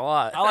Blockers a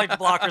lot. I liked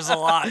Blockers a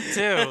lot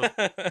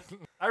too.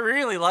 I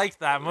really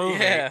liked that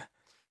movie. Yeah.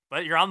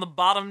 But you're on the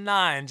bottom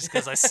 9 just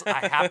because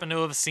I happen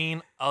to have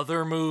seen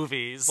other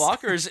movies.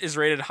 Blockers is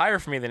rated higher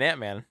for me than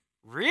Ant-Man.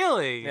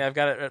 Really? Yeah, I've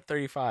got it at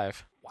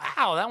 35.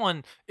 Wow, that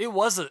one, it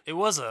was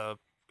a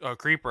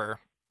creeper.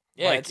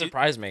 Yeah, like, it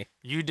surprised me.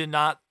 I did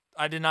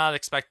not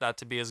expect that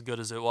to be as good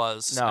as it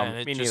was. No, and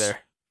it me just neither.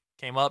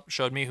 Came up,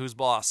 showed me who's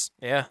boss.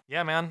 Yeah.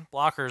 Yeah, man.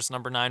 Blockers,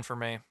 number 9 for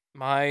me.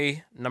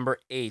 My number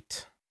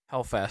 8,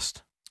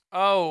 Hellfest.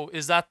 Oh,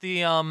 is that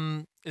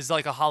the is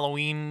like a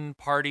Halloween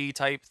party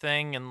type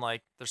thing, and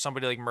like there's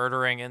somebody like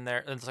murdering in there,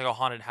 and it's like a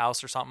haunted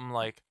house or something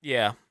like?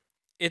 Yeah,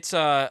 it's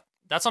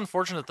that's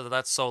unfortunate that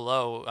that's so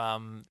low.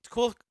 It's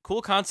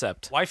cool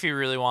concept. Wifey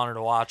really wanted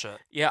to watch it.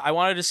 Yeah, I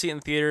wanted to see it in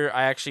theater.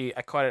 I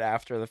caught it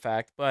after the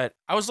fact, but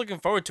I was looking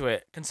forward to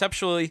it.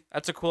 Conceptually,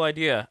 that's a cool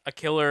idea. A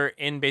killer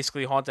in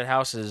basically haunted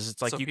houses.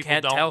 It's like so you people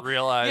can't don't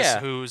realize yeah.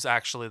 who's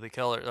actually the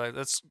killer. Like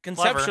that's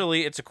conceptually,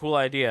 clever. It's a cool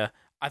idea.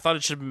 I thought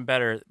it should have been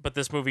better, but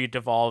this movie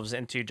devolves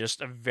into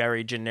just a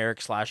very generic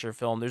slasher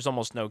film. There's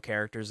almost no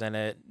characters in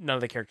it. None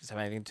of the characters have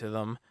anything to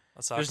them.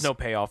 There's no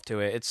payoff to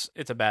it.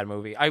 It's a bad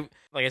movie.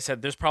 Like I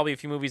said, there's probably a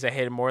few movies I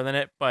hated more than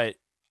it, but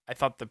I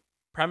thought the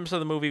premise of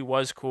the movie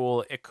was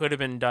cool. It could have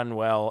been done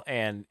well,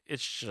 and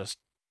it's just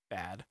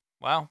bad.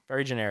 Wow.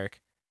 Very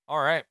generic.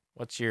 All right.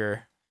 What's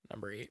your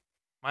number 8?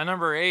 My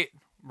number 8,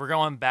 we're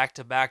going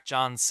back-to-back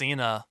John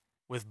Cena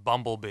with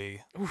Bumblebee.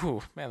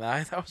 Ooh, man,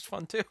 that was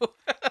fun too.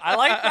 I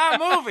like that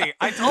movie.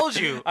 I told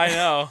you. I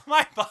know.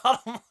 My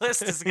bottom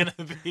list is going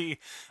to be,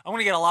 I'm going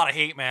to get a lot of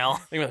hate mail.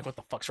 They're like, what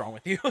the fuck's wrong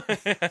with you?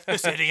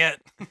 This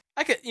idiot.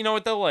 You know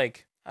what though,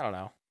 like, I don't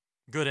know.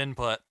 Good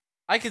input.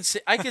 I could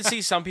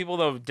see some people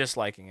though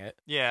disliking it.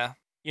 Yeah.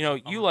 You know,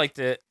 you liked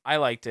it, I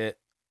liked it,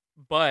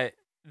 but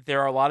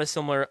there are a lot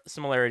of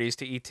similarities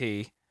to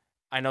E.T.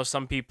 I know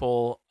some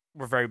people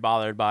were very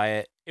bothered by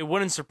it. It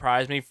wouldn't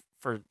surprise me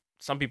for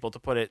some people to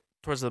put it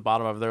towards the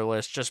bottom of their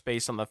list just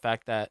based on the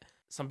fact that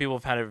some people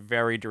have had it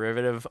very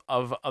derivative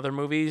of other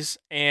movies,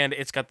 and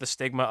it's got the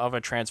stigma of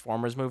a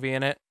Transformers movie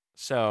in it.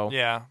 So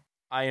yeah,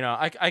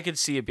 I could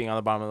see it being on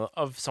the bottom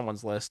of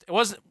someone's list. It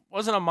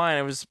wasn't on mine.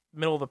 It was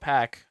middle of the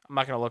pack. I'm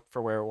not gonna look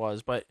for where it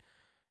was, but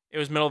it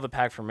was middle of the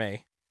pack for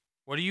me.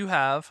 What do you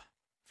have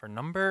for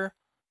number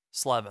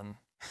 7?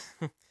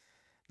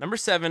 Number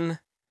 7,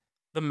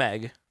 The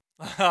Meg.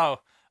 Oh,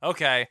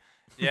 okay.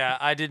 Yeah,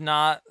 I did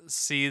not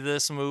see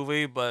this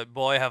movie, but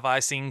boy, have I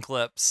seen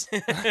clips.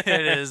 It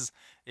is,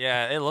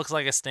 yeah, it looks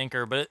like a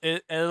stinker, but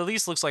it at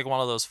least looks like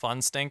one of those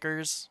fun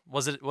stinkers.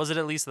 Was it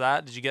at least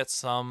that? Did you get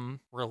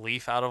some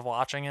relief out of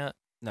watching it?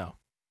 No.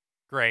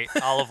 Great.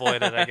 I'll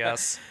avoid it, I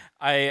guess.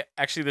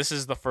 This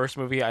is the first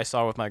movie I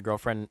saw with my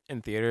girlfriend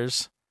in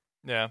theaters.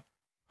 Yeah.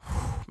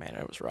 Man,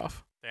 it was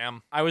rough.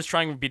 Damn. I was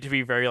trying to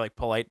be very like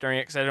polite during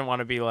it because I didn't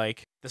want to be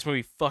like, this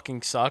movie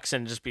fucking sucks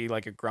and just be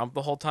like a grump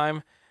the whole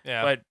time.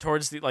 Yeah. But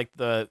towards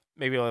the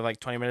maybe like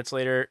 20 minutes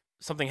later,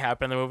 something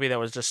happened in the movie that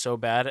was just so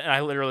bad, and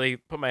I literally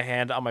put my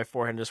hand on my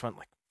forehead and just went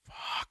like,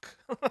 "Fuck."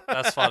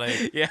 That's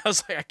funny. Yeah, I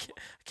was like, I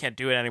can't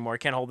do it anymore. I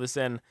can't hold this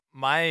in.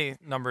 My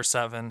number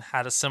 7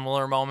 had a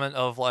similar moment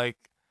of like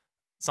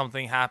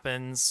something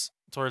happens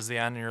towards the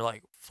end, and you're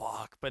like,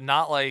 "Fuck," but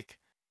not like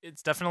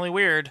it's definitely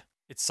weird.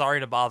 It's Sorry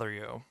to Bother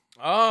You.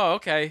 Oh,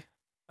 okay.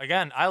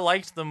 again, I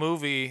liked the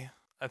movie.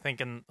 I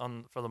think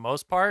for the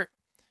most part,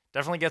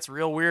 definitely gets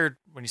real weird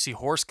when you see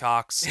horse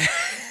cocks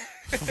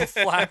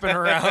flapping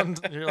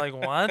around. You're like,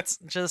 what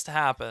just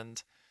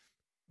happened?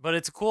 But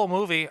it's a cool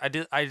movie. I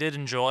did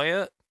enjoy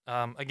it.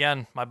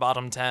 Again, my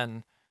bottom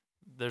 10.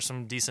 There's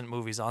some decent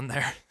movies on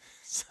there,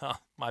 so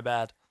my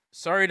bad.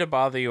 Sorry to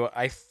bother you.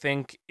 I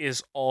think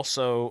is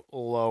also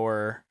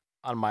lower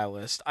on my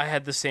list. I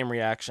had the same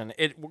reaction.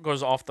 It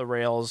goes off the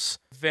rails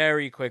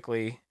very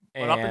quickly.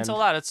 But up until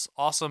that, it's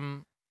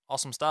awesome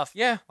stuff.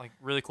 Yeah. Like,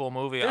 really cool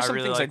movie. There's some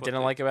really things I like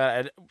didn't like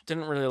about it. I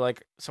didn't really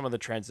like some of the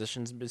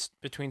transitions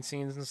between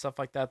scenes and stuff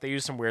like that. They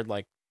used some weird,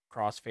 like,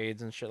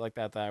 crossfades and shit like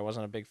that I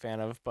wasn't a big fan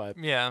of, but...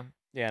 Yeah,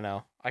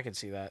 no, I can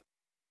see that.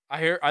 I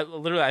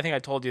think I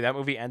told you that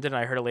movie ended and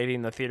I heard a lady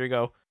in the theater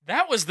go,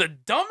 "That was the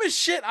dumbest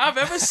shit I've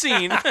ever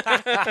seen."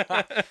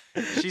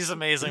 She's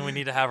amazing. We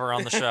need to have her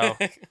on the show.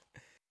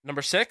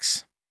 Number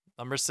 6?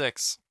 Number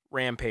 6.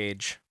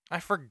 Rampage.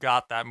 I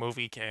forgot that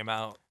movie came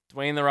out.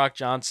 Dwayne "The Rock"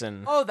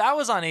 Johnson. Oh, that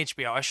was on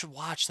HBO. I should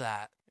watch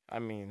that. I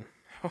mean...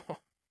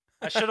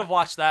 I should have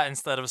watched that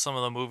instead of some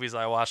of the movies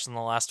I watched in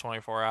the last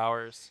 24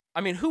 hours. I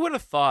mean, who would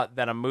have thought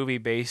that a movie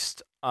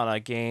based on a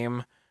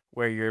game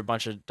where you're a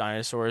bunch of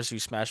dinosaurs who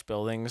smash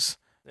buildings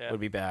would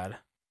be bad?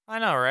 I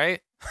know,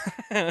 right?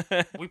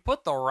 We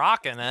put The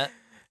Rock in it.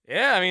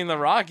 Yeah, I mean, The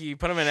Rock, you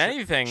put him in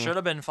anything. Should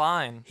have been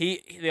fine.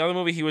 The other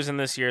movie he was in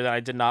this year that I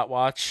did not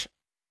watch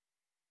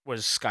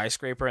was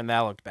Skyscraper, and that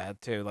looked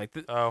bad too. Like,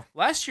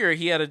 last year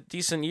he had a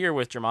decent year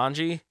with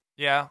Jumanji.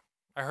 Yeah,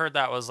 I heard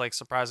that was like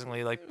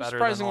surprisingly better.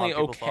 Surprisingly than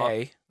a lot of people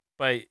okay, thought.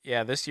 but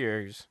yeah, this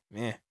year is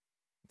meh.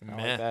 I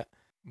like that.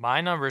 My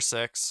number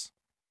 6,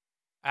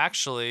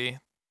 actually,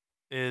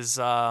 is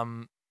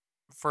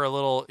for a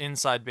little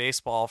inside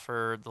baseball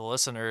for the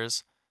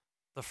listeners,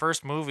 the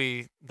first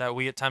movie that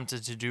we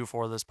attempted to do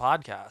for this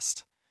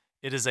podcast.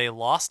 It is a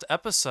lost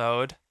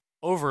episode,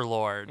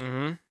 Overlord.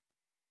 Mm-hmm.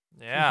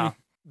 Yeah.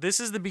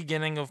 This is the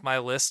beginning of my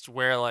list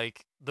where,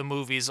 like, the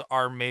movies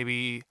are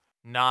maybe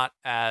not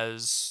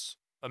as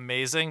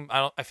amazing.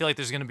 I feel like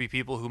there's going to be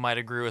people who might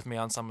agree with me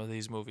on some of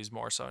these movies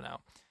more so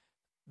now.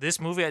 This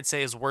movie, I'd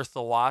say, is worth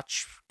the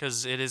watch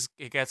because it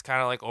gets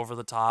kind of like over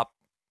the top,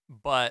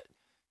 but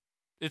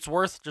it's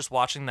worth just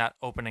watching that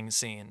opening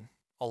scene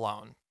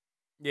alone.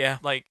 Yeah.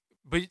 Like,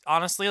 but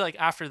honestly, like,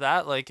 after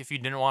that, like, if you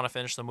didn't want to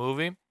finish the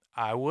movie,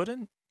 I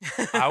wouldn't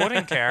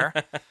care.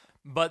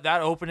 But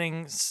that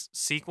opening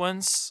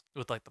sequence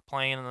with, like, the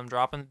plane and them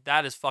dropping,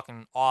 that is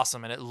fucking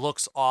awesome. And it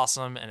looks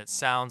awesome and it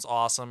sounds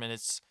awesome and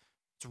it's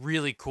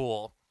really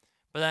cool.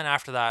 But then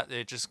after that,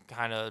 it just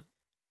kind of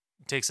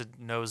takes a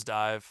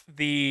nosedive.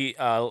 The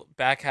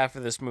back half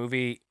of this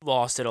movie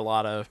lost it a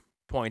lot of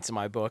points in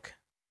my book.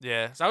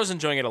 Yeah. So I was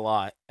enjoying it a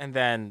lot. And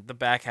then the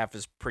back half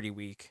is pretty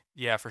weak.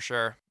 Yeah, for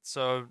sure.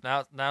 So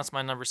now it's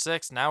my number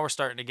 6. Now we're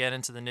starting to get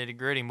into the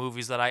nitty-gritty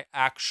movies that I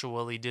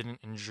actually didn't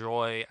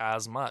enjoy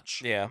as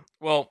much. Yeah.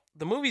 Well,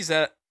 the movies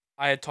that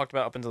I had talked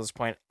about up until this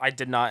point, I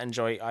did not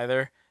enjoy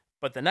either.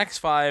 But the next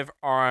 5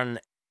 are on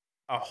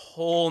a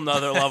whole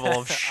nother level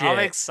of shit. I'm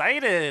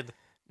excited.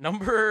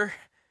 Number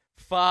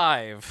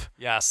 5.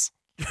 Yes.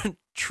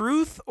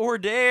 Truth or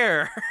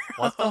Dare.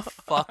 What the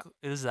fuck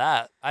is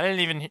that? I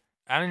didn't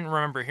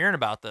remember hearing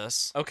about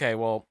this. Okay,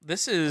 well,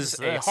 this is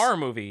a horror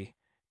movie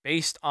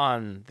based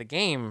on the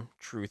game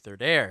Truth or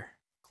Dare.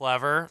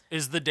 Clever.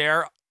 Is the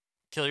dare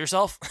kill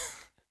yourself?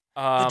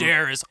 The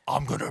dare is,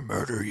 I'm gonna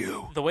murder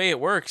you. The way it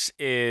works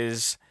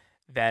is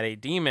that a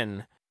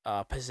demon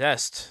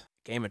possessed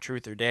game of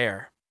Truth or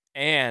Dare.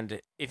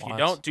 And if you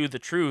don't do the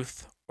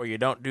truth or you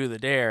don't do the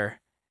dare,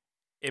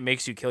 it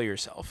makes you kill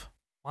yourself.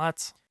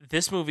 What?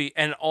 This movie,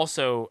 and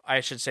also,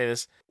 I should say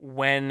this,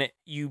 when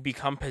you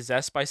become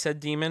possessed by said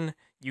demon,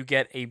 you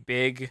get a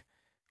big,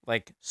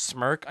 like,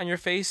 smirk on your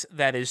face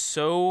that is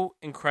so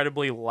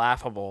incredibly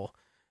laughable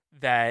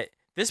that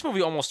this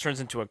movie almost turns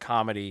into a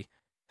comedy.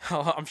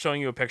 I'm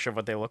showing you a picture of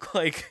what they look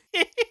like.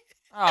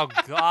 Oh,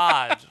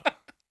 God.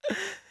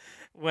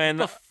 When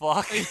the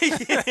fuck?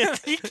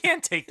 You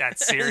can't take that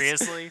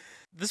seriously.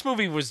 This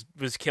movie was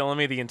killing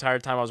me the entire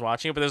time I was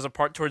watching it, but there's a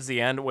part towards the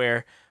end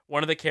where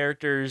one of the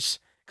characters,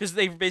 because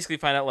they basically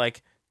find out,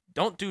 like,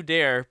 don't do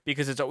dare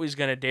because it's always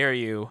going to dare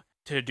you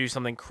to do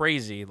something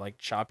crazy, like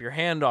chop your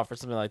hand off or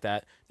something like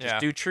that. Just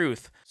do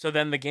truth. So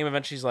then the game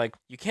eventually is like,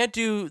 you can't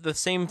do the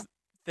same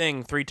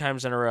thing 3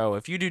 times in a row.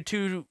 If you do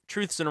 2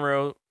 truths in a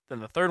row, then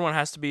the third one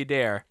has to be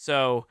dare.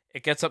 So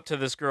it gets up to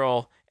this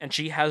girl, and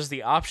she has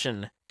the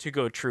option to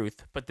go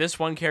truth. But this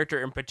one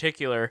character in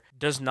particular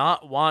does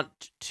not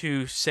want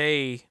to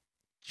say,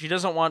 she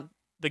doesn't want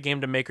the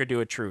game to make her do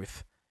a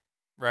truth.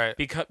 Right.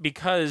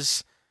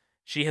 Because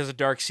she has a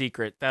dark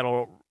secret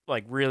that'll,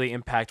 like, really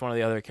impact one of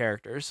the other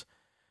characters.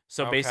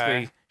 So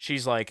basically,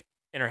 she's like,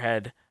 in her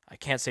head, I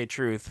can't say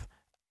truth.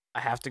 I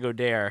have to go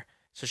dare.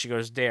 So she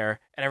goes dare.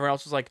 And everyone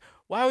else is like,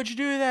 why would you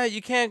do that?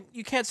 You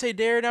can't say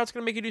dare. Now it's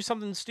going to make you do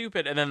something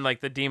stupid. And then,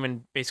 like, the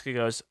demon basically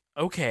goes,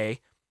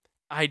 okay,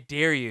 I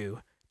dare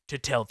you to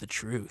tell the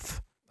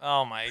truth.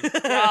 Oh, my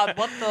God.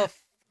 What the...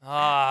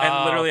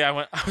 And literally,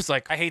 I was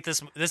like, I hate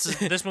this.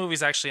 This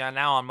movie's actually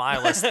now on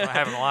my list. And I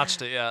haven't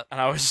watched it yet. And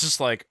I was just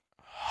like,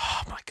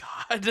 oh my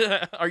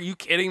God, are you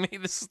kidding me?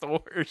 This is the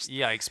worst.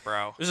 Yikes,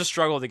 bro. It was a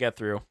struggle to get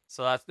through.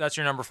 So that's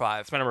your number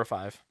 5. It's my number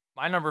 5.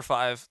 My number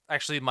 5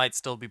 actually might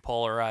still be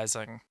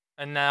polarizing.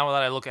 And now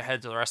that I look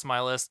ahead to the rest of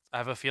my list, I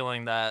have a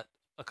feeling that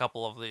a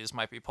couple of these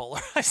might be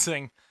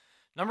polarizing.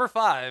 Number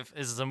 5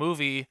 is a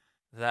movie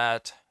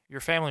that your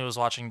family was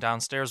watching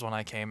downstairs when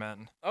I came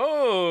in.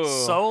 Oh.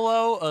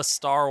 Solo, A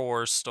Star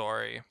Wars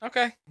Story.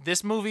 Okay.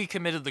 This movie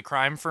committed the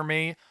crime for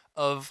me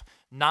of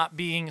not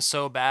being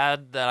so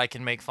bad that I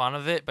can make fun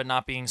of it, but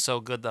not being so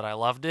good that I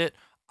loved it.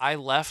 I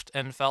left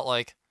and felt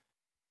like,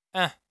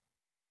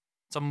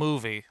 it's a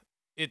movie.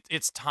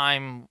 It's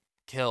time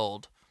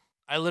killed.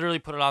 I literally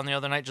put it on the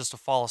other night just to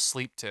fall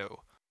asleep to.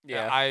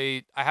 Yeah.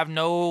 I have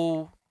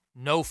no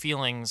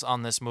feelings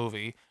on this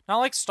movie. Not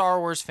like Star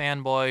Wars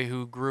fanboy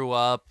who grew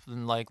up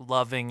and like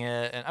loving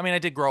it. And I mean, I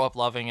did grow up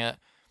loving it,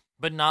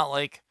 but not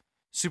like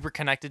super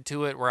connected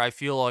to it where I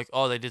feel like,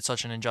 oh, they did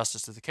such an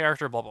injustice to the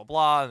character, blah, blah,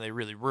 blah. And they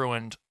really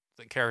ruined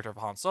the character of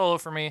Han Solo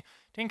for me.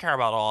 Didn't care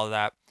about all of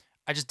that.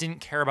 I just didn't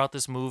care about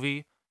this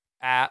movie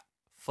at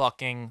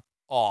fucking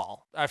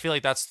all. I feel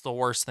like that's the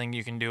worst thing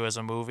you can do as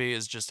a movie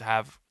is just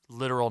have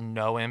literal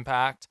no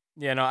impact.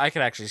 Yeah, no, I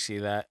could actually see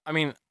that. I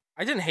mean,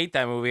 I didn't hate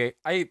that movie.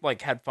 I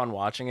like had fun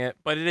watching it,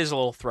 but it is a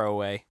little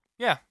throwaway.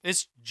 Yeah,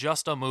 it's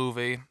just a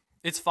movie.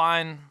 It's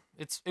fine.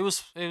 It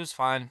was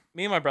fine.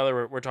 Me and my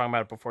brother were talking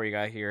about it before you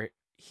got here.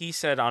 He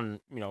said on,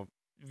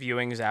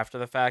 viewings after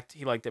the fact,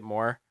 he liked it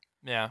more.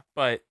 Yeah.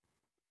 But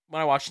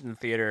when I watched it in the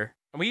theater,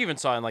 and we even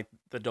saw it in like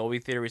the Dolby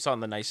theater, we saw it in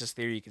the nicest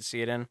theater you could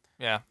see it in.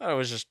 Yeah. I thought it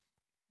was just,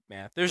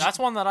 man. That's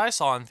one that I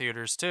saw in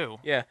theaters too.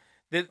 Yeah.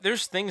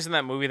 There's things in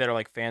that movie that are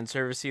like fan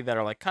servicey that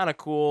are like kind of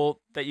cool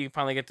that you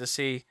finally get to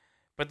see.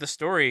 But the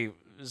story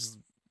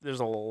there's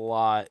a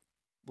lot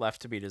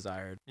left to be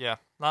desired. Yeah,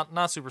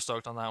 not super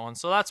stoked on that one.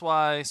 So that's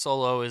why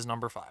Solo is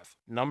number 5.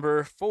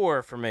 Number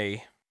 4 for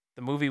me,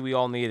 the movie we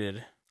all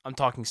needed. I'm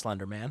talking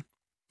Slender Man.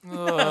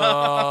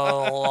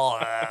 Oh,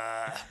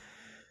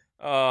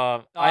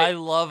 I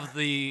love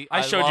the.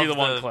 I showed you the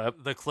one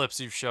clip. The clips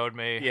you've showed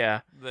me.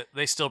 Yeah,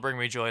 they still bring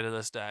me joy to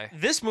this day.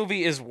 This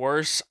movie is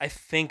worse, I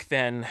think,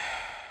 than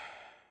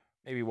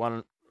maybe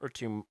 1 or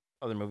 2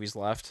 other movies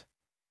left.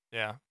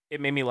 Yeah. It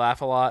made me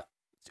laugh a lot.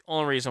 It's the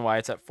only reason why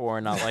it's at 4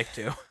 and not like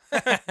 2.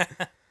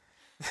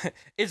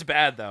 It's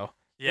bad though.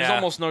 Yeah. There's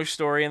almost no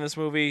story in this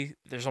movie.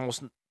 There's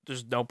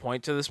no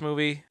point to this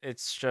movie.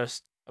 It's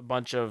just a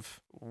bunch of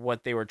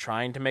what they were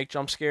trying to make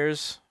jump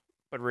scares,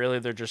 but really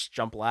they're just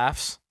jump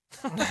laughs.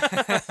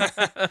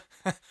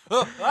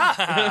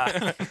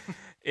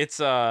 It's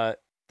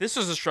this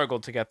was a struggle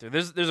to get through.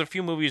 There's a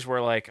few movies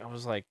where like I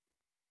was like,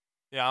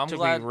 yeah, I'm took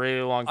glad. me a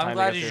really long time. I'm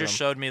glad to get you through just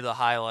them. showed me the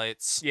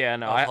highlights. Yeah,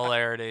 no, of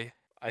hilarity.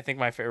 I think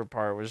my favorite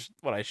part was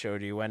what I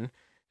showed you when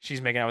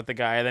she's making out with the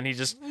guy, and then he's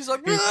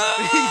like his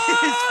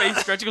face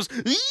stretching, goes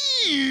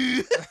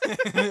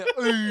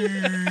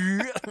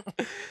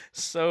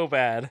so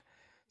bad.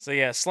 So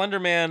yeah,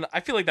 Slender Man. I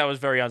feel like that was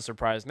very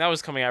unsurprising. That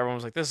was coming out. Everyone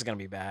was like, "This is gonna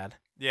be bad."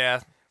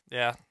 Yeah,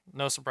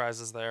 no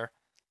surprises there.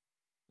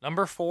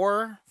 Number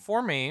 4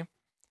 for me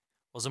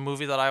was a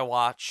movie that I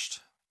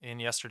watched in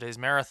yesterday's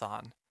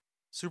marathon,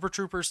 Super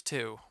Troopers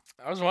 2.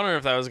 I was wondering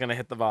if that was gonna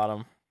hit the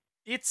bottom.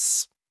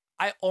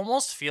 I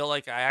almost feel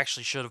like I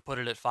actually should have put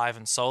it at 5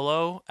 and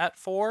Solo at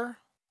 4.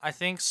 I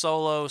think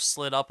Solo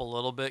slid up a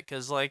little bit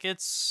because, like,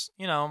 it's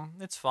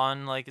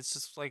fun. Like, it's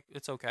just, like,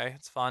 it's okay.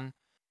 It's fun.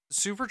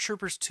 Super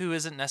Troopers 2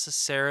 isn't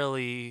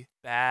necessarily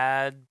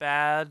bad.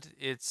 There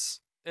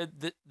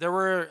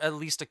were at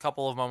least a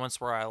couple of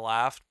moments where I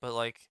laughed, but,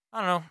 like, I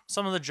don't know.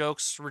 Some of the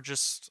jokes were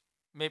just,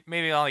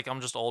 maybe, like, I'm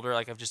just older.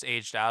 Like, I've just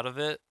aged out of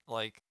it.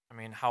 Like, I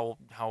mean, how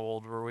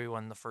old were we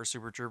when the first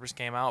Super Troopers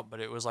came out? But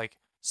it was, like,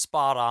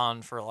 spot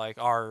on for like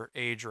our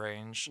age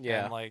range.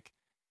 Yeah. And like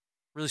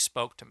really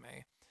spoke to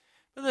me.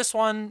 But this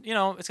one,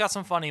 it's got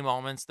some funny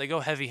moments. They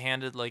go heavy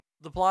handed. Like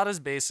the plot is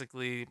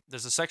basically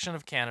there's a section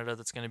of Canada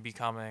that's going to be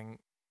becoming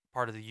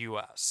part of the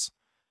US.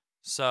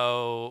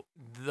 So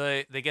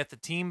they get the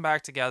team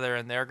back together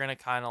and they're going to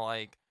kind of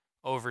like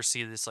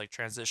oversee this like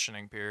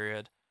transitioning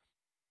period.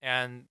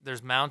 And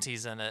there's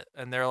Mounties in it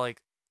and they're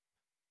like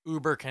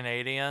uber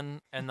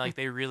Canadian and like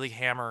they really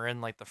hammer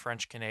in like the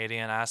French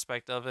Canadian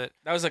aspect of it.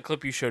 That was a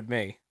clip you showed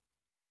me,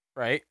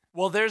 right?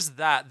 Well, there's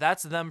that.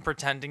 That's them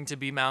pretending to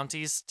be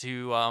Mounties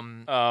to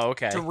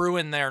okay. to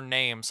ruin their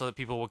name so that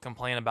people would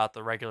complain about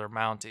the regular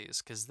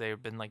Mounties because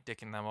they've been like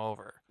dicking them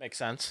over. Makes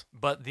sense.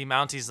 But the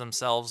Mounties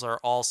themselves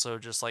are also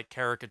just like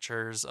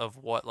caricatures of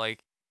what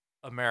like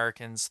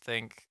Americans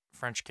think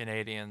French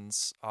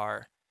Canadians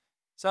are.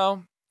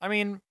 So, I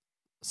mean,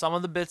 some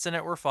of the bits in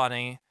it were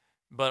funny,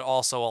 but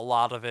also a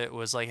lot of it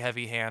was like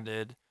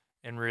heavy-handed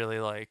and really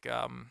like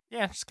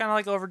just kind of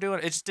like overdoing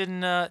it. It just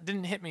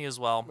didn't hit me as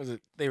well. Was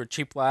it they were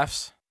cheap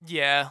laughs?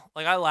 Yeah,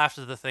 like I laughed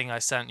at the thing I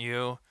sent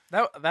you.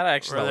 That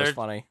actually was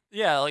funny.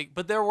 Yeah, like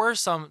but there were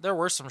some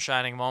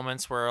shining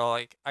moments where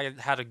like I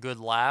had a good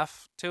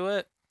laugh to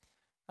it.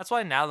 That's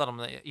why now that I'm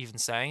even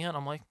saying it,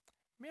 I'm like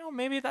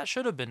maybe that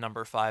should have been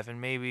number 5,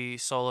 and maybe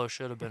Solo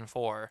should have been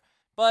 4.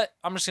 But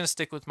I'm just gonna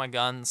stick with my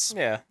guns.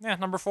 Yeah.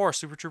 Number 4,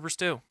 Super Troopers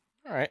 2.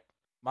 All right.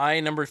 My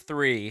number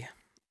 3,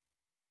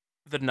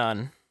 The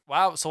Nun.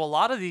 Wow, so a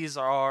lot of these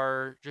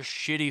are just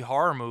shitty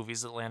horror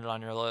movies that landed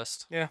on your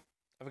list. Yeah.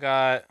 I've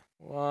got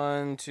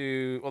 1,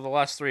 2. Well, the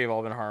last 3 have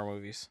all been horror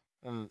movies,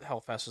 and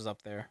Hellfest was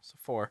up there, so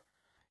 4.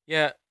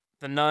 Yeah,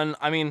 The Nun.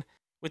 I mean,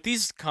 with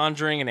these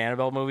Conjuring and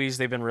Annabelle movies,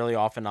 they've been really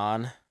off and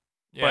on.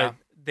 Yeah. But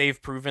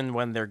they've proven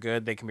when they're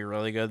good, they can be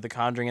really good. The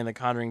Conjuring and The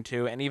Conjuring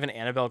 2, and even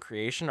Annabelle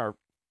Creation are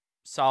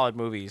solid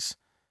movies.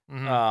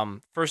 Mm-hmm.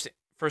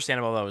 First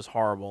Annabelle, though, was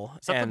horrible.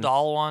 Is that the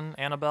doll one,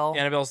 Annabelle?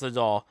 Annabelle's the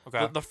doll.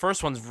 Okay. The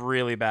first one's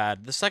really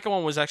bad. The second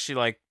one was actually,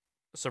 like,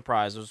 a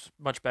surprise. It was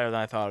much better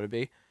than I thought it would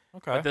be.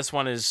 Okay. But this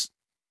one is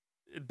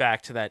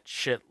back to that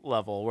shit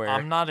level where...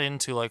 I'm not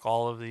into, like,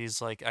 all of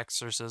these, like,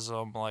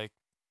 exorcism, like,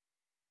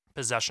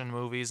 possession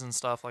movies and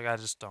stuff. Like, I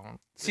just don't...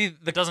 See,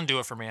 it doesn't do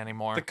it for me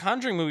anymore. The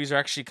Conjuring movies are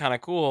actually kind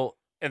of cool.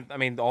 And, I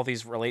mean, all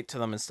these relate to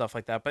them and stuff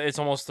like that. But it's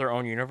almost their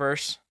own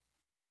universe.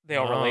 They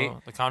all relate.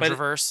 The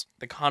Conjureverse?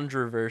 The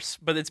Conjureverse.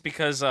 But it's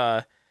because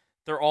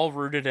they're all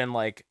rooted in,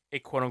 like, a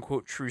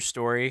quote-unquote true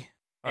story.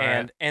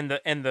 And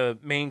the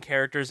main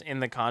characters in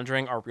The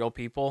Conjuring are real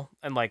people.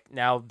 And, like,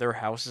 now their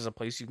house is a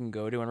place you can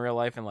go to in real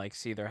life and, like,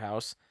 see their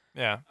house.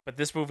 Yeah. But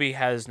this movie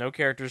has no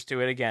characters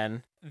to it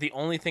again. The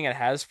only thing it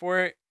has for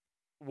it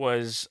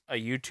was a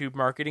YouTube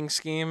marketing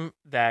scheme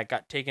that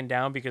got taken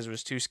down because it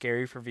was too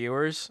scary for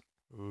viewers.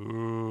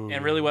 Ooh.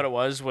 And really what it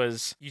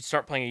was you'd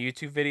start playing a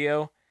YouTube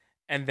video,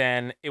 and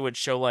then it would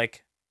show,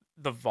 like,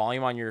 the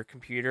volume on your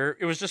computer.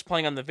 It was just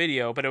playing on the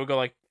video, but it would go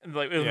like it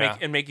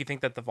would make you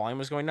think that the volume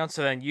was going down.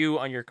 So then you,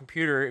 on your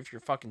computer, if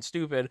you're fucking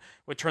stupid,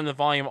 would turn the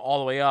volume all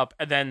the way up,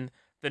 and then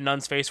the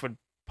nun's face would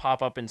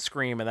pop up and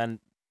scream, and then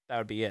that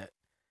would be it.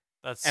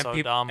 That's so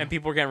dumb. And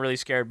people were getting really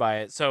scared by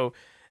it. So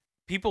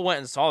people went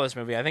and saw this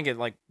movie. I think it,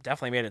 like,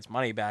 definitely made its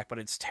money back, but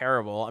it's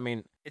terrible. I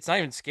mean, it's not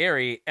even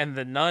scary, and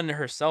the nun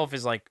herself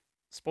is, like,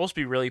 supposed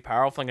to be really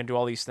powerful and can do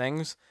all these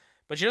things.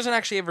 But she doesn't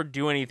actually ever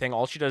do anything.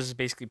 All she does is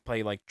basically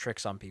play, like,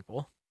 tricks on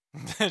people.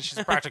 She's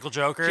a practical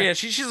joker. Yeah,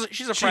 she's a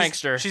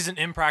prankster. She's an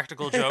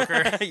impractical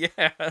joker.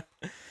 Yeah.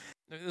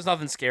 There's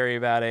nothing scary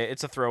about it.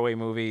 It's a throwaway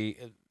movie.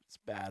 It's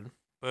bad.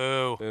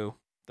 Boo. Boo.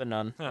 The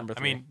Nun, number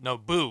 3. I mean, no,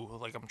 boo.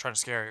 Like, I'm trying to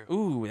scare you.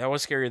 Ooh, that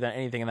was scarier than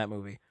anything in that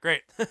movie.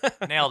 Great.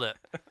 Nailed it.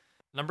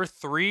 Number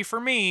 3 for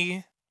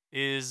me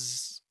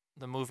is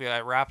the movie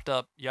I wrapped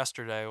up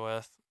yesterday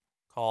with,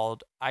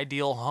 called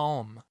Ideal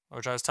Home,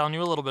 which I was telling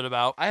you a little bit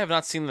about. I have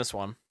not seen this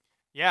one.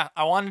 Yeah,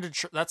 I wanted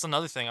to. That's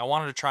another thing. I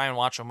wanted to try and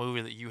watch a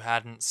movie that you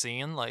hadn't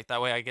seen. Like,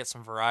 that way I get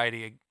some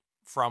variety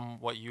from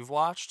what you've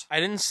watched. I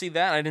didn't see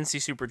that. I didn't see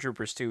Super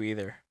Troopers 2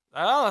 either.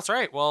 Oh, that's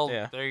right. Well,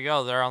 yeah. There you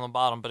go. They're on the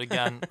bottom. But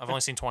again, I've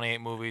only seen 28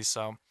 movies,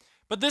 so.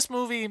 But this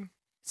movie,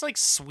 it's, like,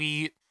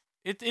 sweet.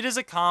 It is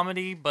a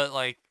comedy, but,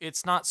 like,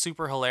 it's not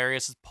super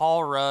hilarious. It's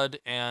Paul Rudd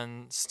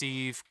and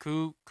Steve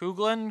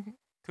Coogan.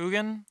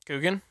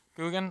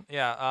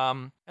 Yeah.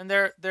 And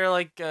they're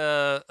like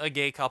a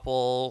gay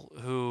couple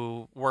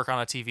who work on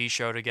a TV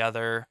show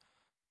together,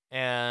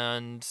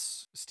 and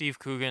Steve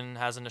Coogan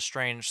has an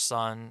estranged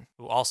son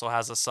who also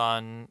has a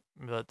son,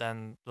 but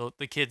then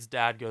the kid's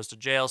dad goes to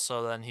jail,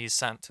 so then he's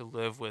sent to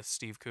live with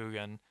Steve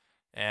Coogan,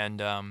 and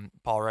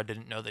Paul Rudd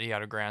didn't know that he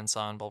had a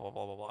grandson, blah blah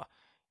blah blah blah.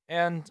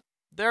 And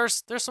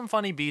there's some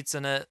funny beats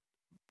in it,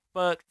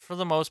 but for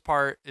the most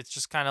part, it's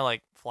just kind of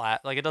like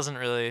flat. Like, it doesn't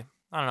really,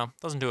 I don't know,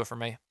 doesn't do it for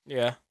me.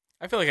 Yeah.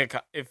 I feel like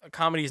if a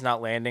comedy's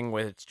not landing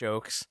with its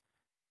jokes,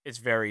 it's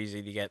very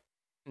easy to get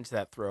into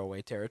that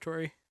throwaway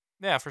territory.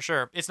 Yeah, for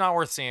sure. It's not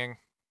worth seeing.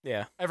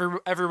 Yeah.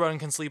 Everyone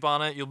can sleep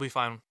on it. You'll be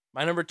fine.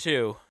 My number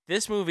 2.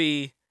 This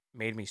movie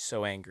made me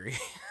so angry.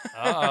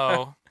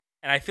 Uh-oh.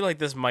 And I feel like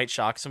this might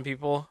shock some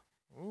people.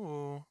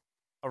 Ooh.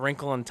 A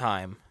Wrinkle in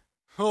Time.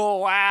 Oh,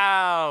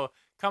 wow.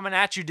 Coming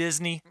at you,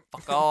 Disney.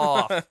 Fuck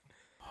off.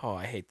 Oh,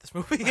 I hate this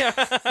movie.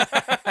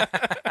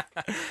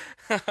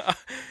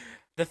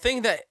 The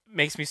thing that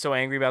makes me so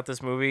angry about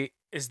this movie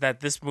is that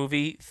this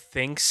movie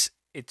thinks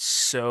it's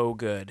so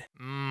good.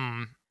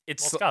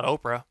 It's got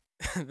Oprah.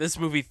 This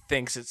movie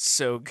thinks it's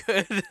so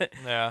good.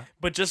 Yeah.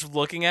 But just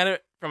looking at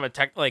it from a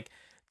tech, like,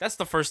 that's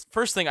the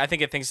first thing I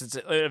think it thinks it's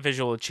a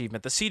visual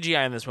achievement. The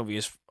CGI in this movie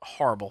is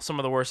horrible. Some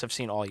of the worst I've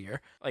seen all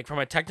year. Like, from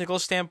a technical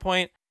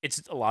standpoint,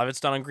 a lot of it's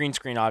done on green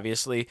screen,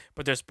 obviously,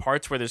 but there's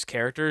parts where there's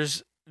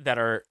characters that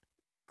are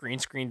green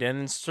screened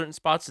in certain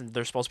spots, and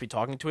they're supposed to be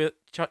talking to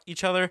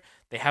each other.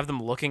 They have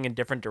them looking in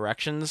different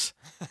directions.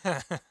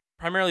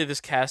 Primarily,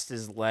 this cast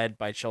is led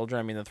by children.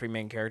 I mean, the 3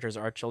 main characters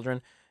are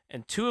children,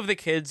 and 2 of the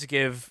kids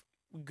give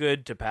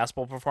good to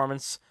passable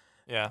performance.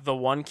 Yeah. The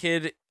one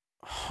kid,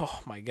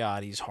 oh my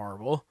god, he's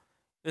horrible.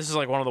 This is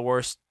like one of the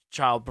worst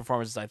child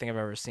performances I think I've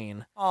ever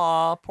seen.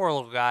 Aw, poor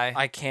little guy.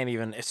 I can't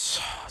even.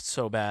 It's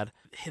so bad.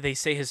 They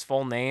say his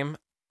full name.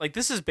 Like,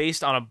 this is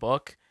based on a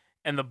book,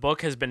 and the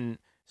book has been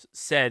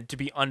said to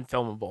be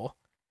unfilmable.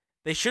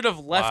 They should have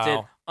left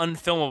it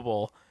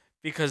unfilmable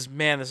because,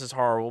 man, this is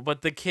horrible.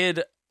 But the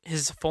kid,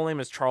 his full name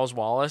is Charles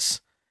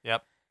Wallace.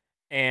 Yep.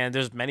 and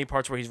there's many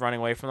parts where he's running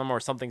away from them or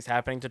something's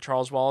happening to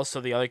Charles Wallace, so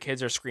the other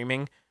kids are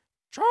screaming,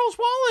 Charles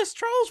Wallace,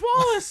 Charles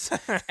Wallace,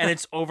 and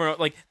it's over.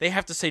 Like they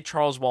have to say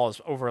Charles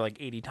Wallace over like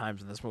 80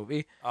 times in this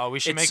movie. Oh, we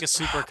should make a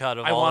supercut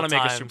of. I want to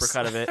make a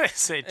supercut of it.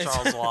 Say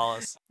Charles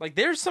Wallace. Like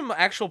there's some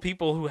actual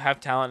people who have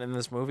talent in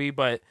this movie,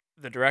 but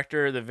the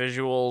director, the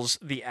visuals,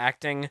 the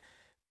acting,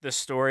 the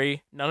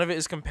story, none of it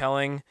is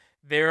compelling.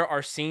 There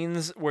are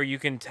scenes where you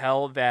can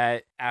tell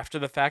that after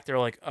the fact they're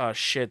like, oh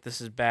shit, this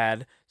is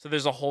bad. So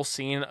there's a whole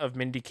scene of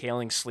Mindy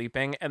Kaling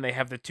sleeping, and they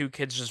have the two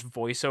kids just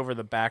voice over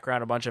the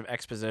background a bunch of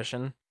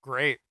exposition.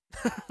 Great.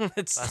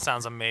 That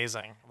sounds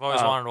amazing. I've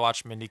always wanted to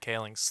watch Mindy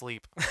Kaling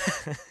sleep.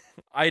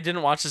 I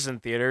didn't watch this in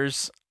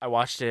theaters. I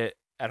watched it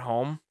at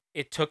home.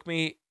 It took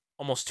me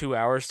almost 2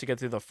 hours to get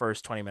through the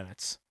first 20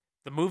 minutes.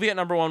 The movie at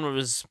number one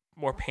was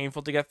more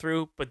painful to get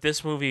through, but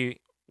this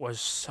movie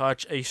was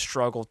such a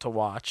struggle to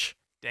watch.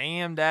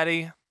 Damn,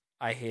 Daddy.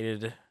 I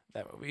hated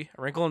that movie.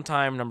 A Wrinkle in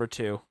Time, number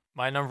two.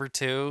 My number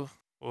two,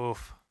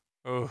 oof.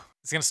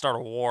 It's going to start a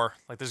war.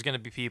 Like, there's going to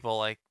be people,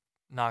 like,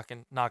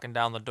 knocking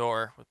down the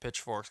door with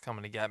pitchforks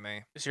coming to get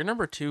me. Is your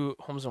number two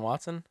Holmes and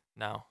Watson?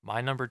 No.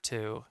 My number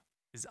two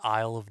is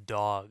Isle of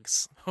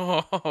Dogs.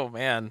 Oh,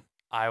 man.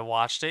 I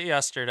watched it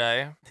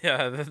yesterday.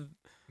 Yeah.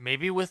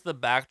 Maybe with the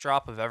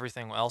backdrop of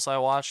everything else I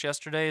watched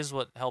yesterday is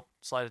what helped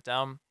slide it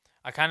down.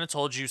 I kind of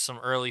told you some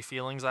early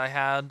feelings I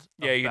had.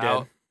 Yeah, you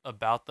did.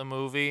 About the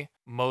movie,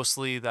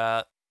 mostly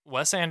that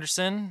Wes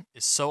Anderson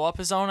is so up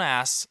his own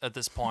ass at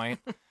this point.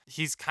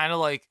 He's kind of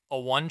like a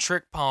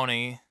one-trick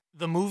pony.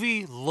 The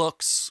movie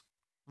looks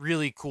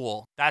really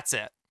cool. That's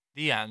it.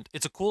 The end.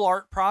 It's a cool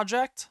art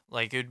project.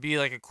 Like, it would be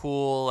like a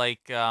cool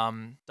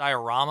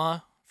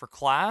diorama for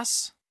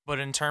class. But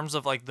in terms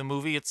of like the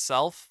movie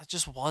itself, I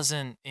just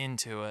wasn't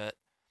into it.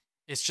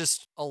 It's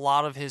just a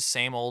lot of his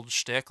same old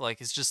shtick.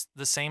 Like, it's just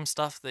the same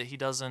stuff that he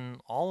does in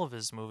all of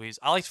his movies.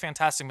 I liked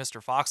Fantastic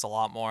Mr. Fox a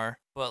lot more,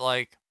 but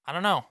like, I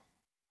don't know.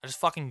 I just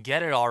fucking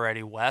get it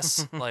already,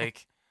 Wes.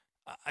 Like,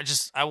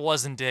 I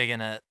wasn't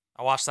digging it.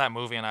 I watched that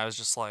movie and I was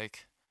just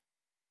like,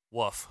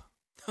 woof.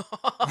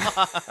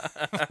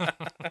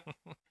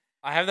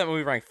 I have that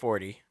movie ranked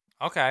 40.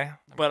 Okay.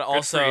 But good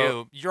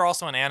also, for you're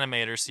also an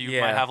animator, so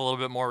you might have a little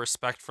bit more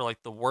respect for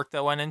like the work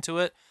that went into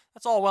it.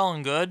 That's all well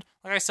and good.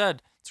 Like I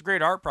said, it's a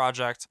great art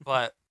project,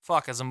 but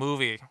fuck, as a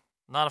movie,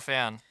 not a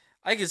fan.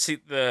 I could see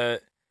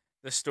the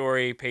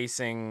story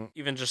pacing,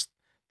 even just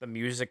the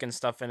music and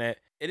stuff in it.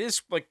 It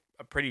is like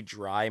a pretty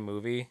dry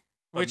movie,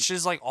 which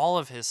is like all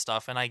of his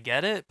stuff, and I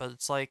get it, but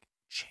it's like,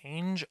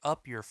 change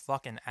up your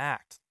fucking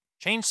act.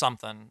 Change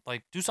something.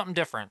 Like, do something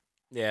different.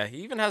 Yeah, he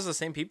even has the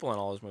same people in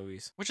all his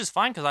movies, which is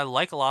fine because I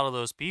like a lot of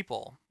those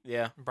people.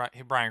 Yeah,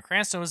 Bryan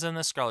Cranston was in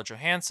this, Scarlett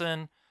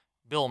Johansson,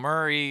 Bill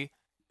Murray,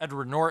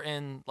 Edward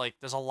Norton. Like,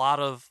 there's a lot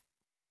of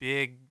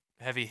big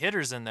heavy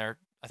hitters in there.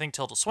 I think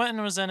Tilda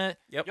Swinton was in it.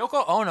 Yep.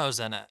 Yoko Ono's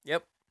in it.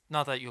 Yep.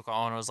 Not that Yoko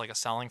Ono is like a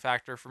selling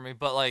factor for me,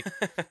 but like,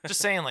 just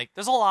saying, like,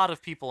 there's a lot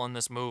of people in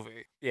this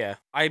movie. Yeah,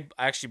 I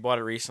actually bought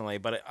it recently,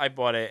 but I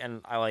bought it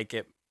and I like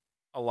it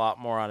a lot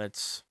more on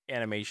its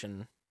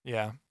animation.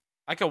 Yeah.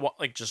 I could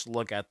like just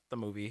look at the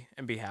movie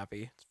and be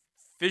happy. It's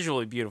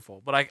visually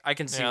beautiful, but I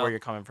can see where you're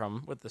coming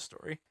from with the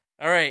story.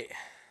 All right.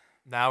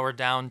 Now we're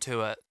down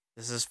to it.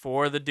 This is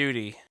for the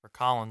duty. For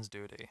Colin's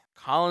duty.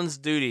 Colin's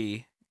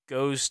duty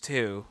goes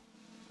to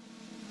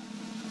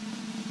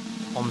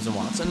Holmes and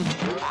Watson.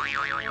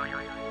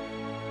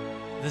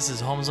 This is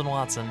Holmes and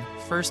Watson.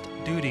 First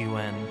duty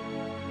win.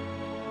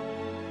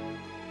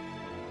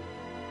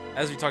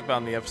 As we talked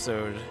about in the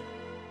episode,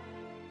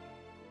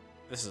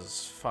 this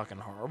is fucking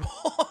horrible.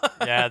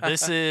 Yeah,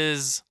 this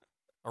is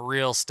a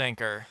real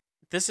stinker.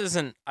 This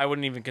isn't, I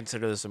wouldn't even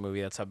consider this a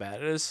movie. That's how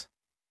bad it is.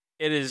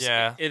 It is.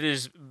 Yeah. It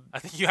is. I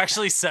think you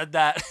actually said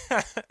that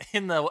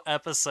in the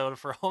episode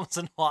for Holmes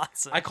and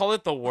Watson. I call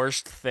it the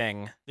worst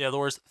thing. Yeah, the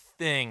worst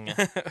thing.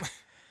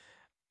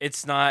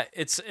 It's not.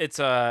 It's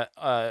an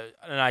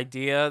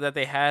idea that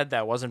they had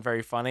that wasn't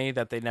very funny,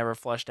 that they never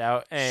fleshed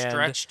out, and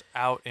stretched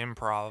out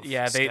improv.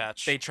 Yeah,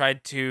 they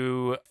tried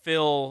to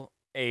fill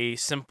a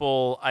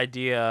simple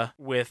idea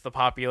with the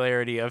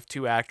popularity of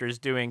two actors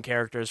doing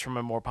characters from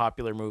a more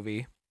popular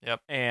movie.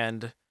 Yep.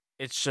 And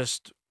it's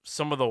just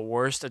some of the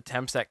worst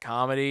attempts at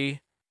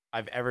comedy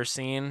I've ever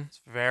seen.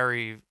 It's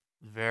very,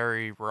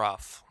 very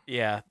rough.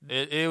 Yeah.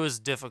 It was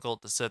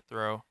difficult to sit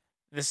through.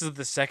 This is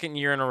the second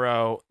year in a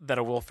row that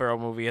a Will Ferrell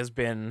movie has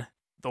been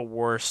the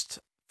worst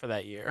for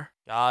that year.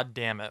 God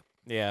damn it.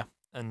 Yeah.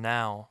 And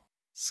now,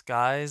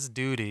 Sky's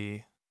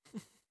duty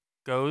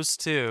goes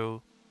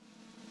to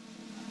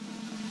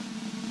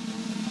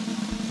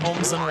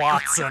Holmes and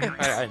Watson.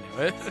 I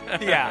knew it.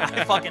 Yeah,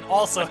 I fucking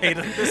also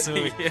hated this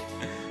movie. Yeah.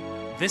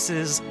 This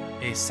is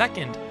a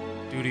second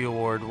duty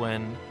award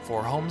win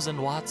for Holmes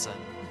and Watson.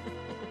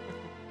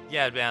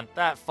 Yeah, man,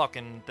 that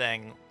fucking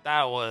thing,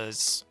 that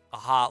was a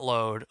hot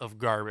load of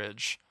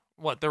garbage.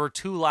 What, there were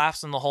 2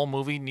 laughs in the whole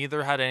movie?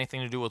 Neither had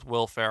anything to do with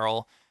Will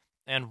Ferrell.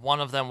 and one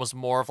of them was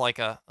more of like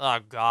a oh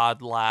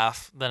god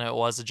laugh than it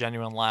was a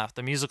genuine laugh.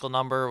 The musical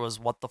number was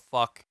what the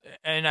fuck,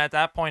 and at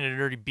that point it had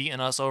already beaten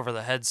us over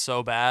the head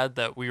so bad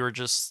that we were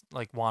just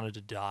like wanted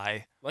to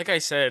die. Like I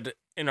said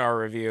in our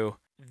review,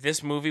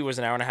 this movie was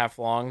an hour and a half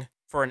long.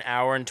 For an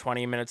hour and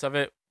 20 minutes of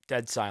it,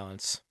 dead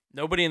silence.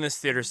 Nobody in this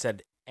theater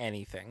said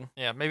anything.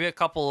 Yeah, maybe a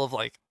couple of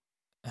like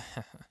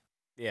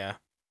yeah,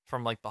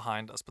 from like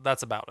behind us, but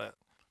that's about it.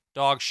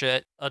 Dog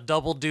shit, a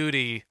double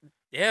duty.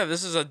 Yeah,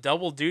 this is a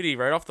double duty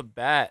right off the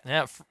bat.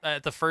 Yeah,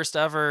 the first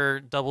ever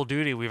double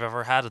duty we've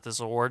ever had at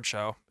this award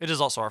show. It is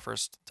also our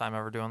first time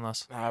ever doing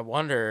this. I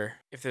wonder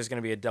if there's going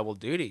to be a double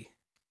duty.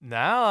 No,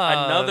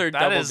 another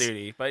double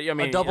duty. But I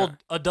mean, a double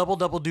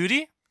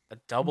duty. A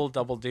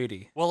double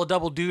duty. Well, a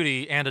double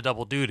duty and a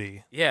double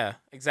duty. Yeah,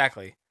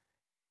 exactly.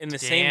 In the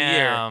same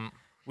year,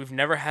 we've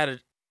never had a.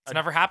 It's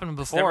never happened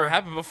before. Never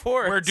happened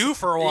before. We're due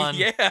for one.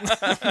 Yeah.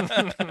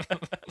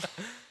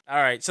 All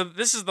right, so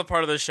this is the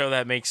part of the show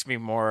that makes me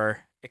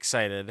more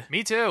excited.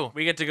 Me too.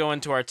 We get to go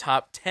into our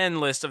top 10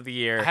 list of the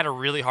year. I had a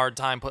really hard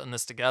time putting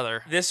this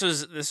together. This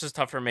was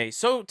tough for me.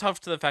 So tough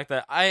to the fact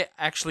that I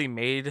actually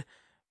made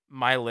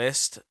my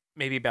list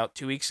maybe about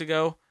 2 weeks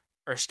ago,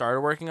 or started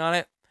working on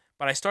it.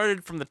 But I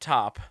started from the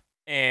top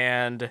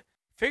and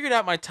figured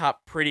out my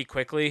top pretty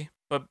quickly.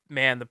 But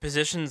man, the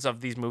positions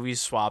of these movies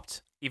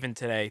swapped even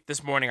today.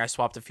 This morning I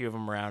swapped a few of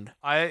them around.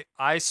 I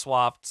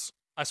swapped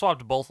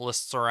both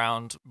lists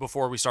around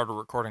before we started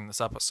recording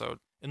this episode.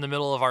 In the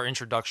middle of our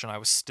introduction, I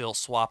was still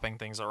swapping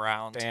things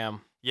around.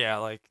 Damn. Yeah,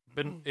 like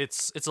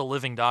it's a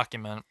living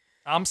document.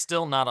 I'm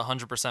still not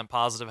 100%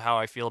 positive how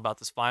I feel about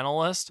this final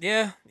list.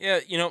 Yeah,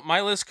 you know,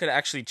 my list could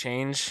actually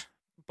change,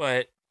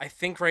 but I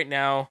think right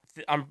now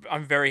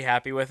I'm very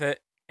happy with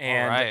it.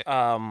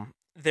 And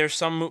there's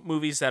some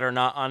movies that are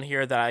not on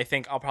here that I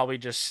think I'll probably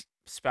just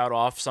spout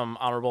off some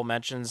honorable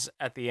mentions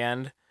at the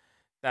end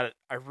that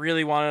I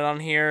really wanted on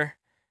here,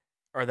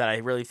 or that I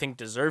really think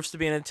deserves to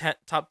be in a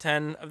top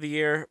 10 of the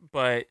year.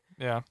 But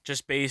yeah,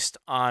 just based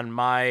on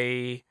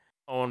my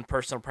own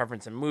personal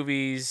preference in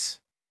movies,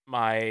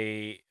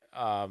 my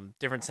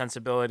different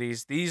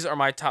sensibilities, these are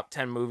my top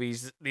 10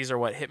 movies. These are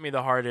what hit me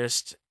the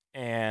hardest,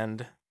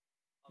 and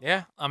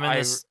yeah, I'm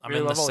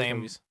in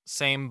the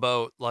same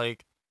boat.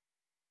 Like,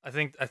 I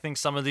think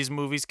some of these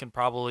movies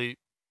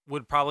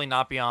would probably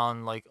not be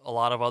on like a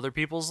lot of other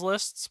people's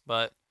lists,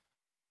 but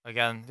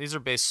again, these are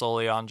based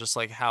solely on just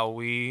like how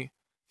we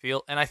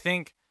feel. And I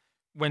think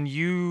when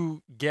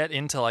you get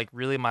into like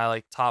really my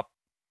like top,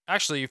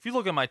 actually, if you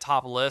look at my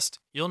top list,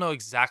 you'll know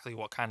exactly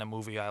what kind of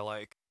movie I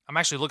like. I'm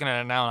actually looking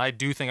at it now, and I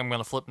do think I'm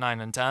going to flip 9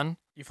 and 10.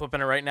 You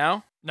flipping it right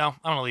now? No, I'm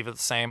going to leave it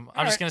the same.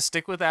 I'm just going to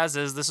stick with as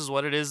is. This is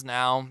what it is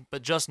now.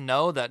 But just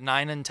know that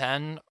 9 and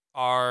 10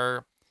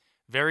 are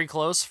very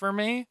close for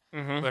me,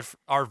 but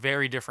are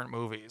very different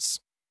movies.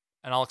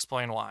 And I'll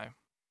explain why.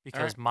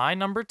 Because my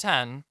number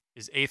 10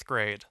 is 8th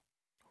Grade.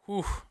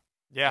 Whew.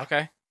 Yeah.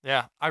 Okay.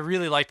 Yeah. I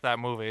really liked that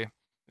movie.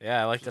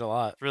 Yeah, I liked it a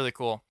lot. It's really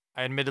cool.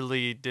 I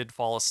admittedly did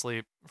fall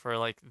asleep for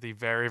like the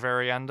very,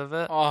 very end of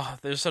it. Oh,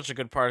 there's such a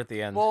good part at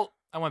the end. Well,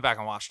 I went back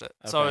and watched it.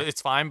 So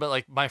it's fine, but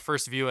like my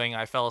first viewing,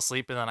 I fell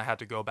asleep and then I had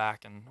to go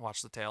back and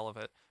watch the tail of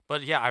it.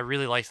 But yeah, I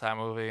really liked that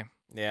movie.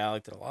 Yeah, I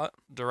liked it a lot.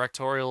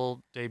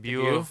 Directorial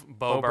debut of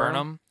Bo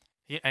Burnham.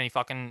 He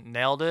fucking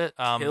nailed it.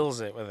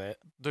 Kills it with it.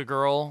 The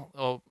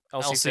girl,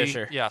 Elsie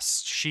Fisher.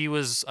 Yes, she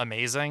was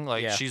amazing.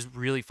 Like, she's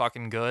really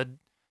fucking good.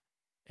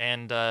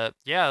 And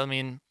yeah, I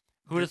mean,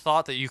 who would have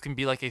thought that you can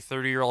be like a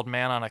 30-year-old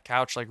man on a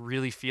couch, like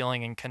really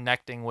feeling and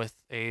connecting with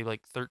a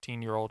like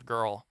 13-year-old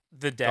girl?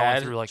 The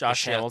dad, through, like,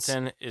 Josh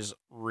Hamilton, is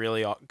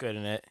really good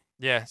in it.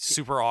 Yeah,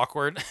 super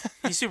awkward.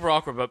 He's super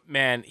awkward, but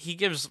man, he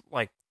gives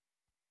like,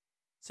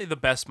 say, the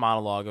best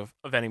monologue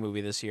of any movie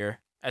this year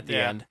at the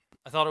end.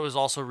 I thought it was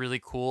also really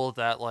cool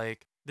that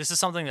like this is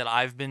something that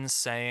I've been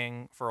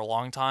saying for a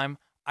long time.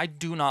 I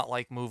do not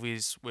like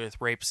movies with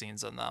rape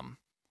scenes in them.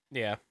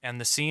 Yeah. And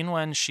the scene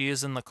when she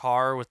is in the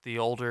car with the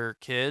older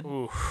kid,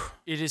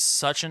 it is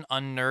such an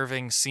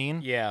unnerving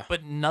scene. Yeah.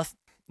 But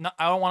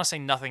I don't want to say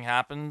nothing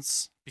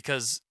happens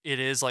because it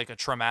is like a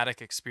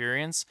traumatic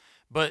experience,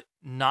 but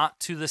not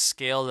to the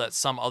scale that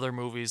some other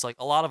movies, like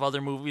a lot of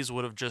other movies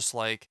would have just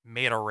like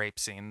made a rape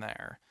scene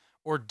there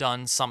or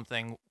done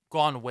something,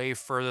 gone way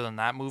further than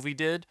that movie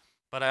did.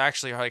 But I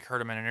actually like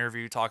heard him in an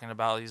interview talking